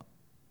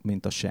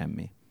 mint a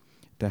semmi.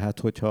 Tehát,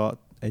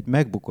 hogyha egy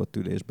megbukott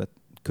ülésbe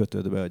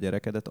kötöd be a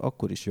gyerekedet,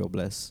 akkor is jobb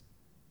lesz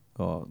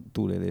a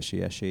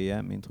túlélési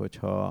esélye, mint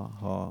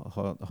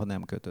hogyha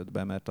nem kötöd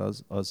be, mert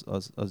az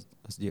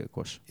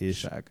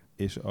gyilkosság.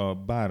 És a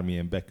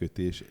bármilyen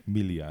bekötés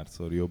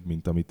milliárdszor jobb,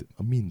 mint amit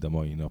mind a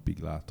mai napig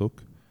látok,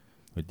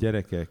 hogy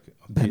gyerekek...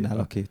 Benne áll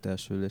a 2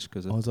 első ülés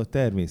között. Az a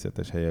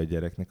természetes helye a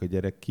gyereknek, a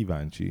gyerek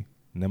kíváncsi,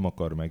 nem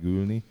akar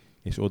megülni,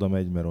 és oda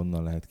megy, mert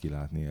onnan lehet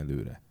kilátni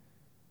előre.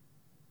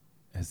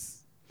 Ez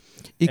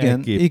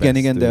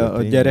igen, de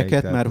a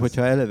gyereket már,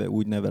 hogyha eleve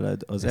úgy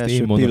neveled az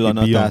első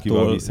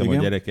pillanatától... Viszem a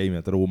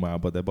gyerekeimet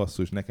Rómába, de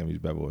basszus, nekem is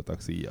be voltak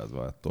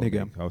szíjazva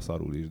attól, ha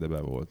szarul is, de be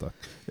voltak.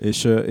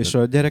 És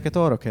a gyereket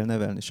arra kell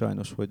nevelni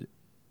sajnos,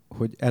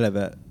 hogy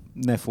eleve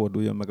ne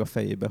forduljon meg a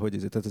fejébe, hogy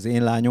ezért. Tehát az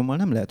én lányommal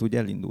nem lehet úgy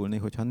elindulni,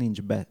 hogyha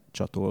nincs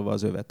becsatolva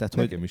az övet. Tehát,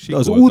 hogy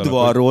az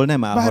udvarról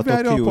nem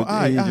állhatok ki úgy.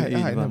 Állj,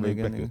 nem vagyok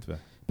bekötve.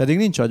 Pedig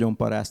nincs agyon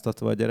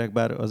paráztatva a gyerek,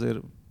 bár azért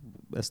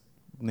ezt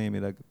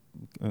némileg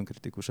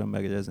önkritikusan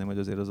megjegyezném, hogy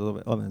azért az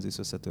Avensis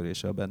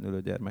összetörése a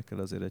bennülő gyermekkel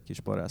azért egy kis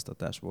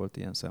paráztatás volt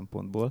ilyen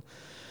szempontból.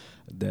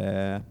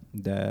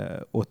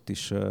 De ott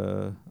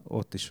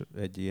is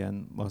egy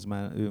ilyen,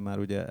 ő már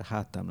ugye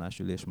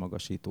háttámlásülés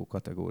magasító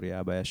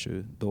kategóriába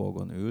eső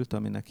dolgon ült,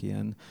 aminek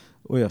ilyen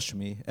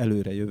olyasmi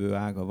előre jövő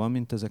ága van,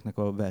 mint ezeknek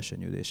a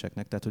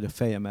versenyüléseknek. Tehát, hogy a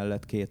feje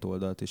mellett két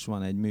oldalt is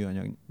van egy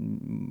műanyag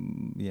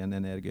ilyen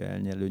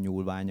energiaelnyelő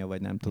nyúlványa,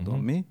 vagy nem tudom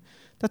mi.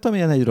 Tehát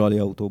amilyen egy rally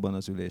autóban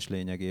az ülés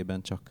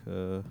lényegében csak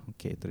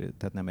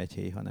tehát nem egy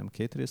héj, hanem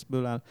két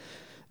részből áll.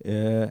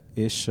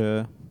 És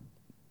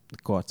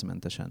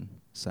karcmentesen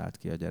szállt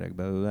ki a gyerek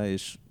belőle,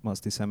 és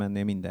azt hiszem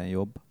ennél minden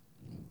jobb,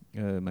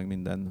 meg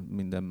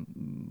minden,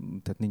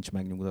 tehát nincs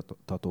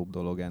megnyugtatóbb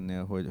dolog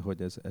ennél,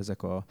 hogy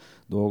ezek a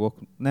dolgok.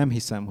 Nem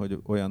hiszem, hogy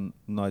olyan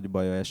nagy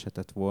baja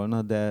eshetett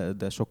volna,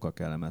 de sokkal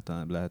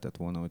kellemetlenebb lehetett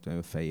volna, hogy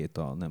a fejét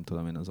nem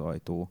tudom én, az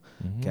ajtó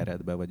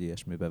keretbe, vagy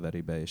ilyesmibe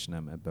veri be, és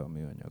nem ebbe a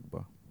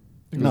műanyagba.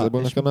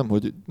 Igazából nekem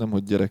nem,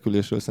 hogy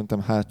gyerekülésről, szerintem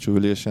hátsó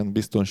ülésen,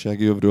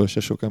 biztonsági övről se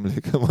sok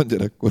emlékem van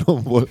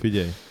gyerekkoromból.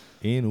 Figyelj,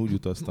 én úgy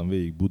utaztam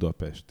végig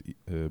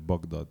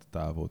Budapest-Bagdad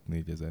távot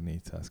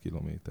 4400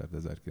 kilométert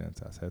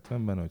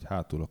 1970-ben, hogy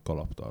hátul a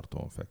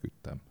kalaptartón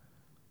feküdtem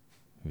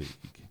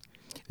végig.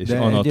 És de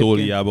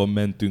Anatóliában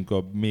mentünk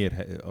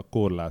a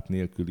korlát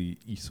nélküli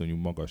iszonyú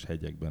magas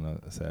hegyekben a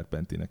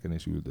szerpentineken,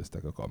 és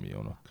üldöztek a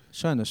kamionok.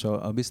 Sajnos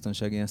a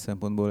biztonság ilyen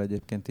szempontból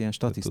egyébként ilyen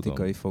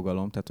statisztikai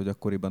fogalom, tehát hogy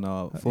akkoriban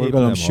a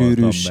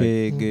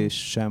forgalomsűrűség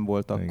sem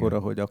volt akkora,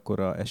 hogy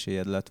akkora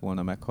esélyed lett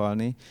volna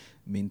meghalni,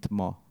 mint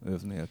ma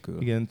öv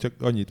nélkül. Igen, csak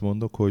annyit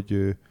mondok,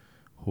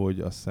 hogy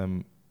azt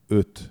hiszem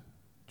 5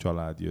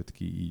 család jött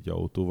ki így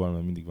autóval,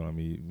 mert mindig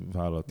valami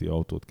vállalati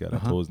autót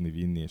kellett hozni,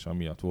 vinni, és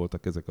amiatt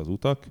voltak ezek az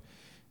utak,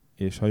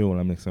 és ha jól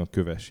emlékszem, a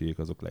kövességek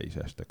azok le is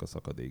estek a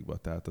szakadékba.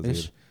 Tehát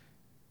azért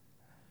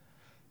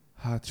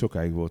hát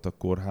sokáig voltak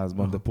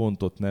kórházban, de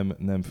pont ott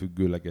nem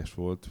függőleges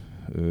volt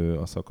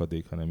a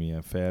szakadék, hanem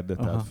ilyen ferde,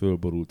 tehát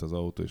fölborult az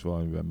autó, és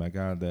valamiben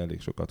megállt, de elég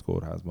sokat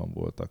kórházban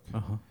voltak.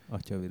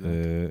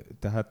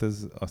 Tehát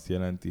ez azt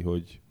jelenti,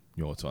 hogy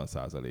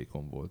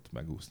 80%-on volt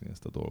megúszni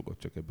ezt a dolgot,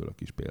 csak ebből a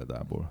kis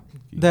példából.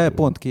 De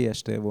pont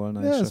kiestél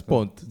volna. Ez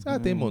pont.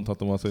 Hát én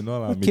mondhatom azt, hogy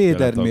a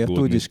kéder miatt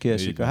úgyis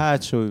kiesik a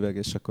hátsó üveg,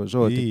 és akkor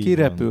Zsolti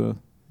kirepül,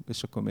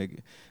 és akkor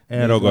még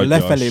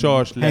lefelé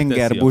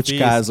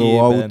hengerbucskázó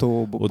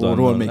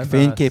autóból még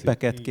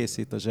fényképeket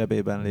készít a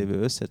zsebében lévő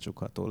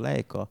összecsukható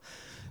Leica,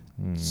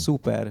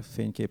 szuper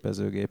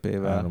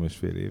fényképezőgépével.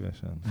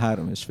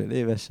 3,5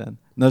 évesen.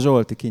 Na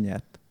Zsolti, ki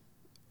nyert?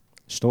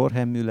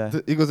 Storhemmüle. De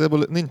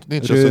igazából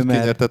nincs az, hogy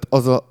kinyert,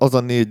 tehát az a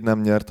 4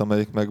 nem nyert,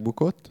 amelyik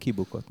megbukott. Ki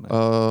bukott meg?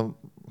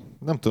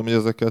 Nem tudom,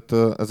 hogy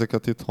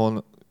ezeket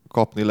itthon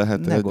kapni lehet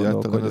egyáltalán. Ne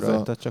gondolkodj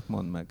rajta, csak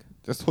mondd meg.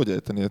 Ezt hogy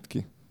ejtenéd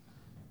ki?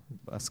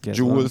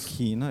 Jules,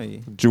 kínai?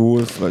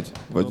 Jules,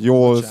 vagy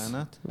Jolz,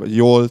 vagy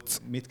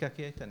Jolz. Mit kell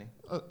kiejteni?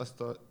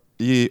 Azt a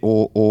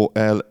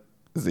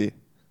J-O-O-L-Z.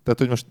 Tehát,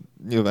 hogy most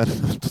nyilván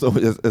nem tudom,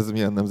 hogy ez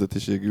milyen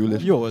nemzetiségű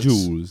ülés.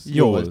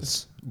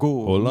 Jolz.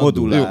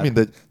 Modulár. Jó,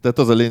 mindegy. Tehát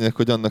az a lényeg,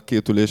 hogy annak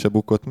 2 ülése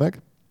bukott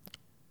meg,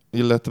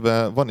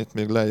 illetve van itt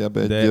még lejjebb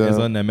egy... De ez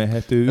a nem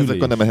ehető ülés?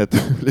 Ezek a nem ehető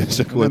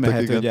ülések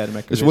voltak, igen.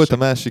 És volt a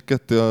másik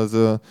 2, az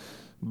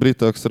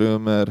Britax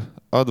Römer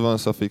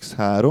Advance FX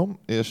 3,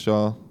 és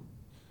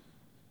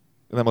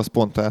nem, az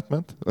pont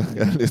átment,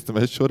 elnéztem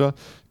egy sorra.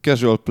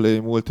 Casual Play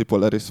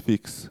Multipolaris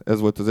Fix. Ez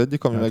volt az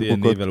egyik, ami megbukott. Ilyen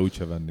névvel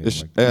úgyse venném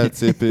és meg.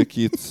 LCP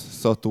Kids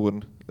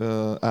Saturn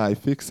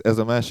iFix. Ez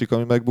a másik,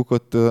 ami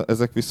megbukott.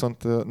 Ezek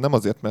viszont nem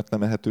azért, mert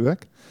nem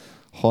ehetőek,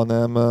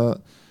 hanem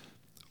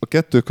a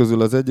 2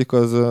 közül az egyik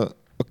az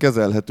a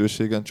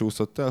kezelhetőségen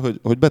csúszott el,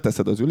 hogy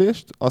beteszed az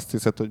ülést, azt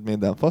hiszed, hogy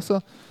minden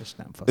fasza, és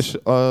nem fasza. És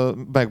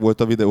meg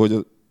volt a videó,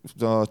 hogy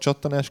a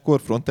csattanáskor,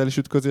 frontális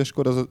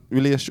ütközéskor az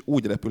ülés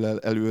úgy repül el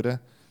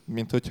előre,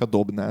 mint hogyha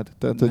dobnád.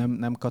 Tehát,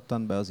 nem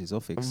kattant be az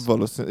Isofix?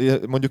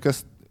 Valószínűleg. Mondjuk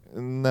ezt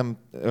nem,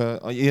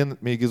 én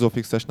még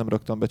Isofixes nem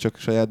raktam be, csak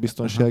saját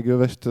biztonsági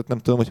övest, tehát nem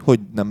tudom, hogy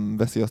nem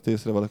veszi azt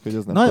észre valaki, hogy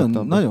ez nem kattant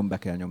be. Nagyon be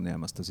kell nyomni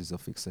azt az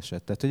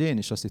Isofixeset. Tehát, hogy én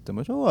is azt hittem,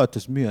 hogy hát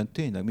ez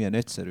milyen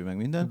egyszerű, meg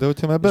minden. De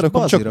hogyha már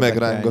berakom, csak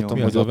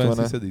megrángatom, hogy ott van.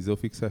 Mi az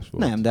Isofixes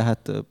volt? Nem, de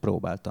hát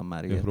próbáltam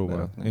már ilyet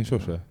berakni. Én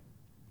sose.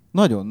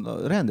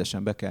 Nagyon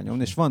rendesen be kell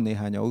nyomni, és van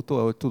néhány autó,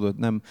 ahogy tudod,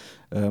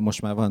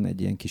 most már van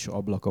egy ilyen kis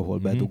ablak, ahol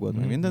bedugod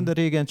meg minden, de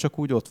régen csak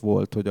úgy ott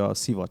volt, hogy a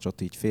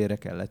szivacsot így félre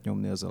kellett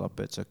nyomni az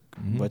alapvetően,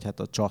 vagy hát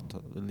a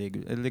csat,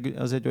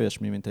 az egy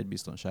olyasmi, mint egy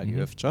biztonsági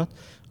övcsat,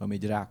 ami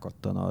így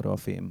rákattan arra a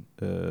fém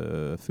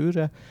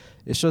fűre,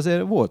 és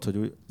azért volt, hogy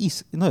úgy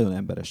nagyon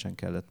emberesen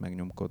kellett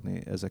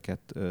megnyomkodni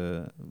ezeket,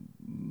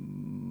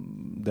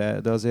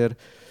 de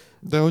azért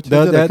de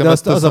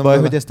az a baj,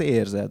 hogy ezt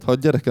érzed. Ha a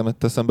gyerekemet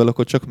teszem bele,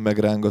 akkor csak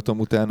megrángatom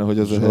utána, hogy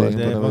az a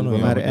helyén van.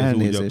 Már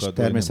elnézést,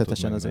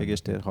 természetesen az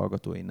égéstér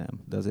hallgatói nem,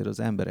 de azért az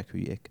emberek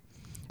hülyék.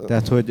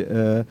 Tehát, hogy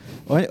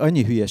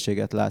annyi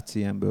hülyeséget látsz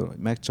ilyenből, hogy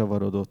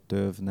megcsavarodott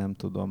töv, nem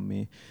tudom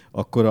mi.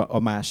 Akkor a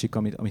másik,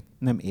 amit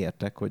nem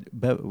értek, hogy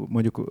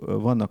mondjuk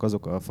vannak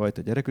azok a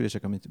fajta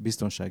gyerekülések, amit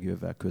biztonsági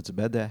övvel kötsz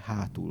be, de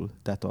hátul,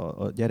 tehát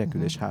a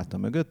gyerekülés háta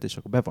mögött, és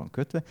akkor be van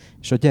kötve,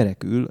 és a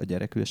gyerek ül a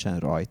gyerekülésen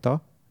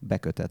rajta,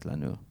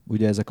 bekötetlenül.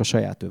 Ugye ezek a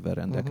saját övvel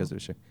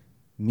rendelkezősek.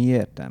 Mi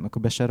értelme?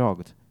 Akkor be se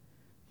ragd.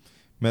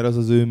 Mert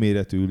az ő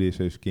méretű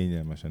ülése is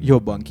kényelmesen.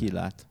 Jobban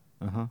kilát.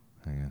 Aha.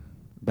 Igen.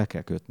 Be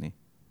kell kötni.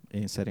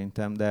 Én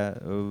szerintem, de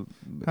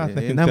hát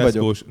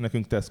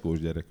nekünk Tesco-s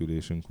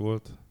gyerekülésünk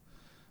volt,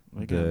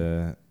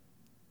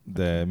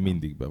 de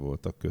mindig be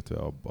voltak kötve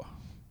abba.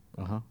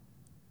 Aha.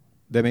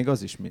 De még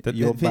az is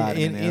jobb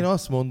bárminél. Én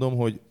azt mondom,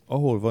 hogy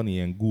ahol van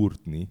ilyen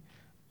gurtni,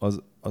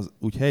 az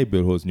úgy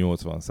helyből hoz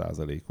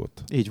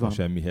 80%-ot. Így van.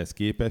 Semmihez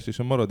képest, és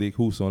a maradék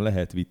 20-on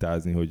lehet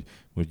vitázni, hogy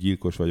most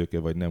gyilkos vagyok-e,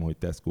 vagy nem, hogy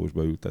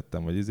Tesco-sba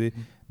ültettem, vagy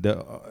de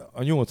a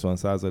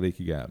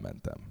 80%-ig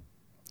elmentem.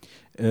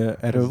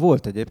 Erről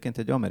volt egyébként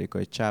egy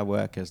amerikai csávó,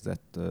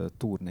 elkezdett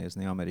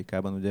turnézni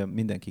Amerikában, ugye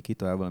mindenki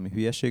kitalál valami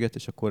hülyeséget,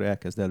 és akkor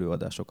elkezd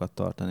előadásokat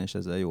tartani, és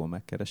ezzel jól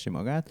megkeresi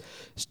magát.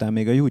 És talán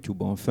még a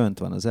YouTube-on fönt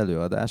van az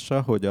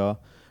előadása, hogy a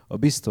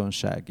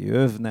biztonsági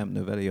öv nem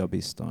növeli a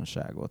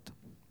biztonságot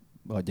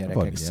a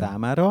gyerekek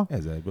számára.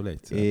 Ezerből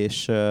egyszer.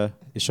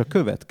 És a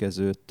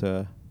következőt,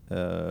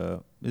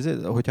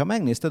 hogyha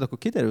megnézted, akkor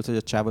kiderült, hogy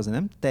a csáv azért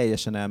nem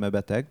teljesen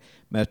elmebeteg,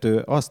 mert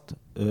ő azt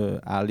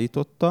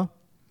állította,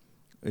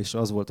 és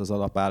az volt az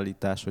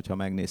alapállítás, hogyha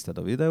megnézted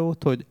a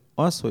videót, hogy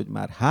az, hogy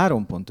már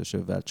 3 pontos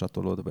övvel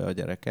csatolod be a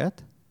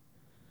gyereket,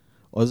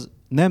 az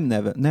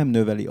nem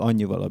növeli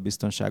annyival a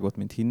biztonságot,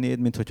 mint hinnéd,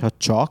 mint hogyha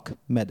csak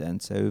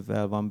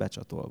medenceövvel van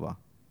becsatolva.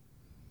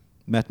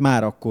 Mert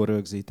már akkor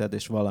rögzíted,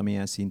 és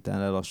valamilyen szinten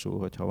lelassul,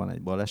 hogyha van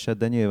egy baleset,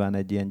 de nyilván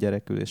egy ilyen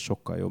gyerekülés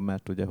sokkal jobb,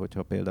 mert ugye,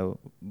 hogyha például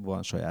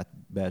van saját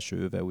belső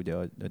öve ugye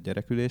a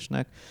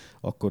gyerekülésnek,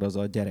 akkor az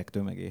a gyerek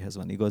tömegéhez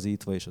van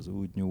igazítva, és az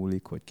úgy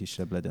nyúlik, hogy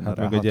kisebb legyen a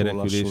ráható lassulás. Meg a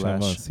gyerekülésen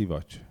van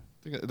szivacs.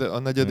 De a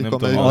negyedik,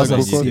 az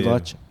a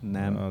szivacs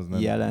nem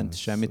jelent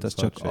semmit, az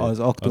csak az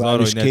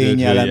aktuális az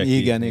kényelem.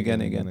 Igen.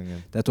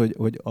 Tehát,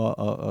 hogy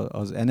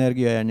az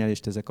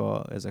energiaelnyelést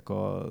ezek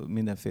a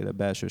mindenféle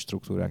belső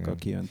struktúrákkal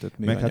kiöntött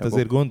műanyagok. Meg hát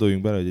azért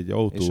gondoljunk bele,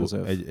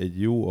 hogy egy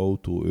jó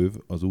autóöv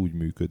az úgy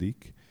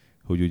működik,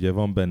 hogy ugye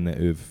van benne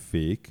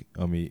övfék,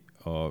 ami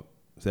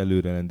az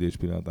előrelendülés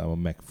pillanatában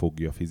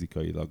megfogja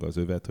fizikailag az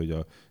övet, hogy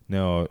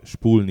ne a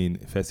spulnin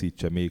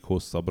feszítse még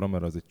hosszabbra,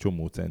 mert az egy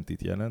csomó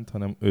centit jelent,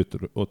 hanem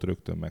ott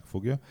rögtön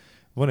megfogja.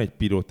 Van egy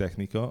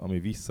pirotechnika, ami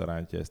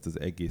visszarántja ezt az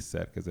egész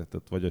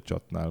szerkezetet, vagy a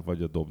csatnál,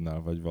 vagy a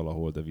dobnál, vagy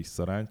valahol, de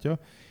visszarántja,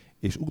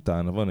 és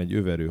utána van egy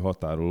överő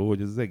határoló,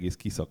 hogy ez az egész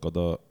kiszakad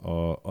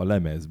a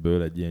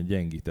lemezből, egy ilyen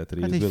gyengített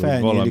részből,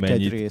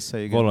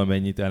 hogy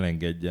valamennyit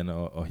elengedjen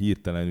a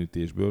hirtelen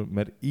ütésből,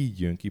 mert így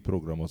jön ki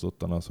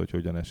programozottan az, hogy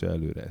hogyan esse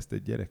előre. Ezt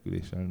egy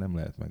gyereküléssel nem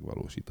lehet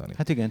megvalósítani.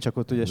 Hát igen, csak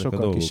ott ugye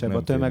sokkal kisebb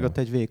a tömeg, ott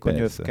egy vékony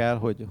öv kell,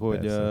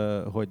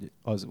 hogy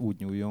az úgy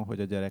nyúljon, hogy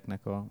a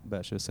gyereknek a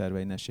belső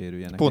szervei ne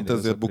sérüljenek. Pont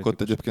ezért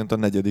bukott egyébként a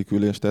negyedik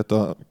ülés, tehát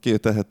a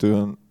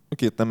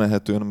két nem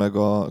ehetőn meg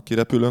a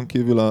kirepülőn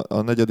kívül,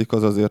 a negyedik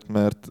az azért,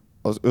 mert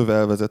az öv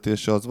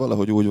elvezetése az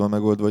valahogy úgy van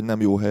megoldva, hogy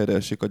nem jó helyre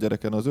esik a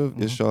gyereken az öv,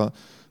 és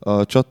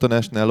a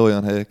csattanásnál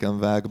olyan helyeken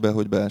vág be,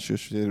 hogy belső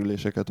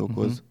sérüléseket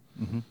okoz.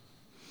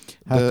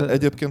 De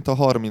egyébként a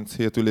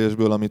 37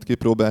 ülésből, amit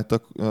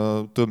kipróbáltak,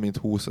 több mint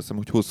 20, azt hiszem,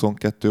 hogy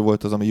 22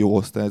 volt az, ami jó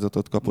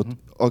osztályzatot kapott.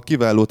 A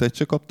kiválót egy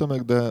se kapta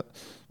meg, de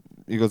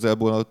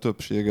igazából a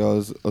többsége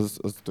az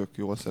tök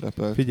jól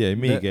szerepel. Figyelj,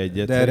 még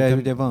egyet. De erre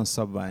ugye van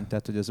szabvány,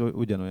 tehát hogy ez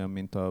ugyanolyan,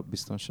 mint a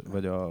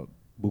vagy a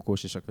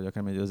bukós isak, vagy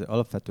akármi, hogy az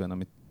alapvetően,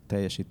 amit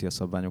teljesíti a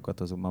szabványokat,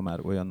 azon ma már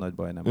olyan nagy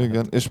baj nem.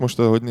 Igen, és most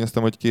ahogy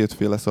néztem, hogy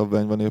kétféle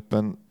szabvány van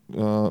éppen.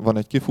 Van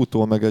egy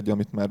kifutó, meg egy,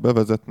 amit már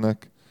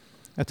bevezetnek.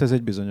 Hát ez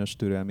egy bizonyos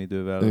türelmi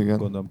idővel, igen,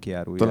 gondolom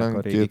kiárulják talán a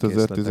régi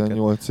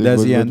 2018-ig. De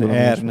ez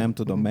ilyen R nem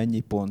tudom mennyi,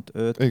 pont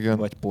 5 igen,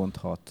 vagy pont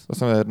 6. Azt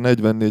mondom,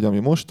 R44, ami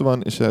most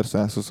van, és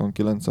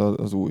R129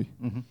 az új.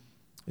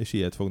 És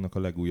ilyet fognak a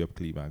legújabb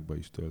klímákba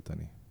is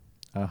tölteni.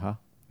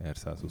 Aha.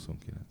 R129.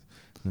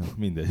 Na,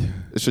 mindegy.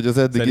 És hogy az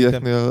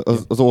eddigieknél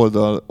az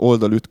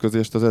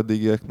oldalütközést az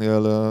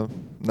eddigieknél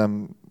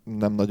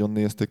nem nagyon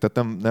nézték,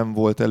 tehát nem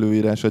volt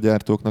előírás a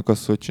gyártóknak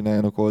az, hogy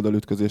csináljanak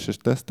oldalütközéses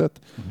tesztet.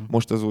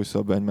 Most az új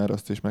szabvány már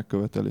azt is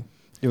megköveteli.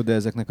 Jó, de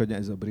ezeknek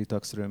ez a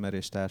Britax, Römer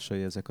és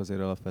társai, ezek azért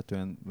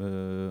alapvetően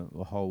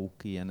a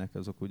HAUK ilyenek,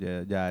 azok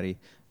ugye gyári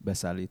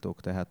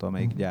beszállítók, tehát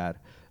amelyik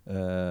gyár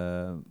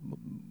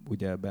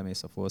ugye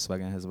bemész a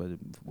Volkswagenhez, vagy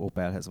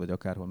Opelhez, vagy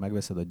akárhol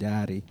megveszed a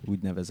gyári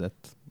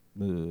úgynevezett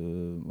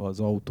az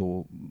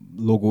autó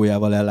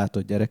logójával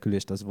ellátott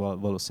gyerekülést, az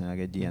valószínűleg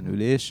egy ilyen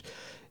ülés,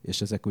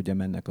 és ezek ugye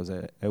mennek az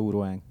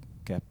Euro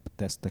NCAP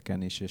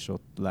teszteken is, és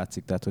ott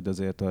látszik, tehát, hogy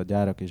azért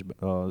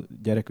a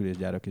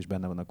gyerekülésgyárak is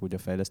benne vannak úgy a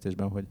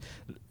fejlesztésben, hogy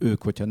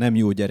ők, hogyha nem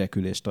jó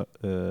gyerekülést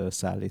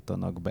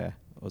szállítanak be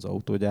az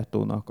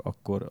autógyártónak,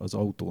 akkor az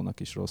autónak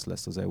is rossz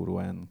lesz az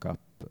Euro NCAP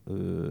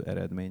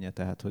eredménye,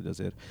 tehát hogy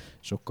azért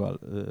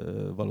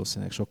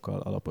valószínűleg sokkal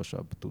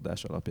alaposabb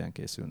tudás alapján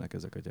készülnek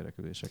ezek a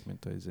gyerekülések,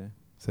 mint az izé.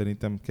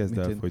 Szerintem kezd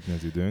elfogyni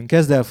az időnk.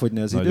 Kezd elfogyni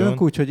az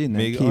időnk, úgyhogy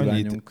innen még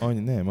kívánjunk.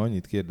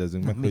 Annyit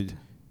kérdezzünk meg, hogy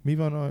mi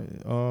van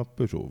a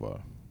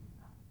Peugeot-val?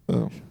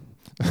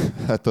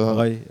 Hát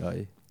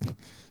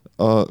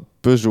a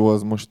Peugeot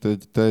az most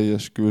egy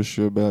teljes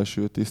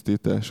külső-belső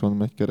tisztításon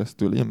megy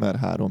keresztül, én már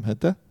 3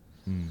 hete.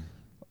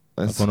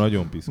 Akkor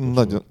nagyon piszkos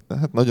volt.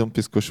 Hát nagyon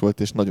piszkos volt,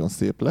 és nagyon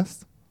szép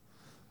lesz.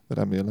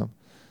 Remélem.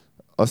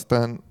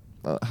 Aztán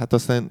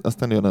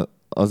jön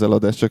az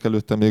eladás, csak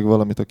előtte még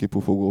valamit a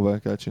kipufogóval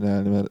kell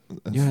csinálni, mert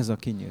ez a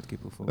kinyílt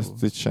kipufogó.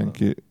 Ezt itt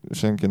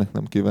senkinek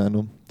nem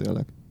kívánom,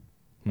 tényleg.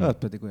 Hát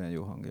pedig olyan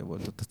jó hangja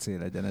volt ott a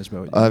célegyenesben,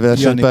 hogy... A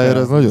versenypályára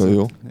ez nagyon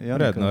jó.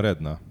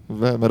 Redna.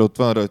 Mert ott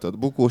van rajtad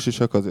bukós is,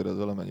 azért az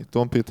valamennyit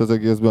tompít az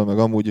egészből, meg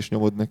amúgy is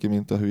nyomod neki,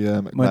 mint a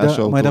hülye, meg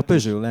majd a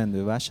Peugeot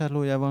lendő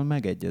vásárlójával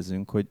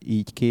megegyezünk, hogy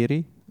így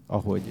kéri,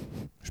 ahogy...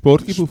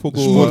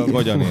 Sportkipufogóval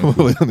vagy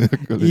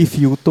anélkül.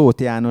 Ifjú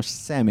Tóth János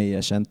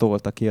személyesen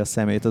tolta ki a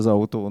szemét az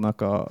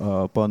autónak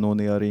a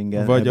Pannonia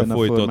ringen. Vagy a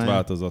folytott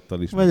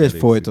változattal is megelégszik.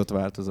 Vagy egy folytott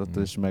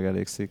változattal is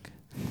megelégszik.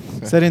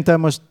 Szerintem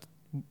most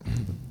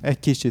egy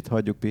kicsit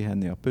hagyjuk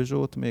pihenni a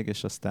Peugeot még,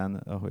 és aztán,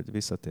 ahogy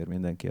visszatér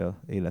mindenki a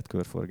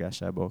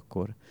életkörforgásába,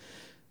 akkor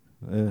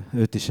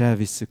őt is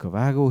elvisszük a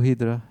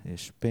vágóhídra,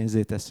 és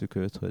pénzét tesszük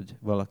őt, hogy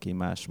valaki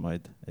más majd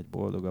egy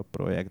boldogabb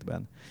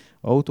projektben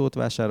autót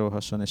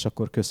vásárolhasson, és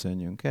akkor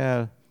köszönjünk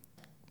el.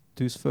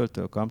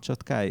 Tűzföldtől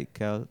Kamcsatkáig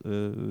kell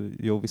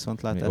jó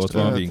viszontlátásra. Ott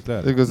van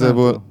Winkler?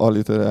 Igazából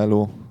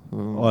alliteráló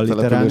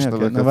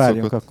településneveket Na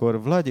várjunk,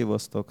 akkor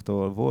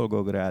Vladivostoktól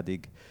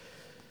Volgográdig,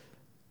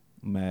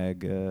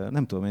 meg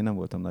nem tudom, én nem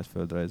voltam nagy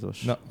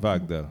földrajzos. Na,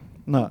 vágd el.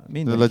 Na,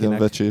 mindenkinek. Legyen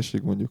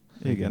Vecsésig mondjuk.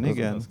 Igen.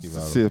 Az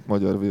szép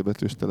magyar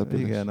V-betűs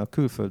település. Igen, a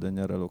külföldön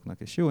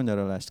nyaralóknak is jó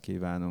nyaralást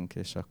kívánunk,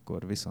 és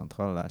akkor viszont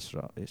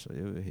hallásra, és a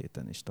jövő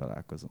héten is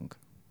találkozunk.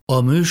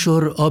 A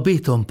műsor a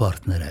Béton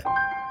partnere.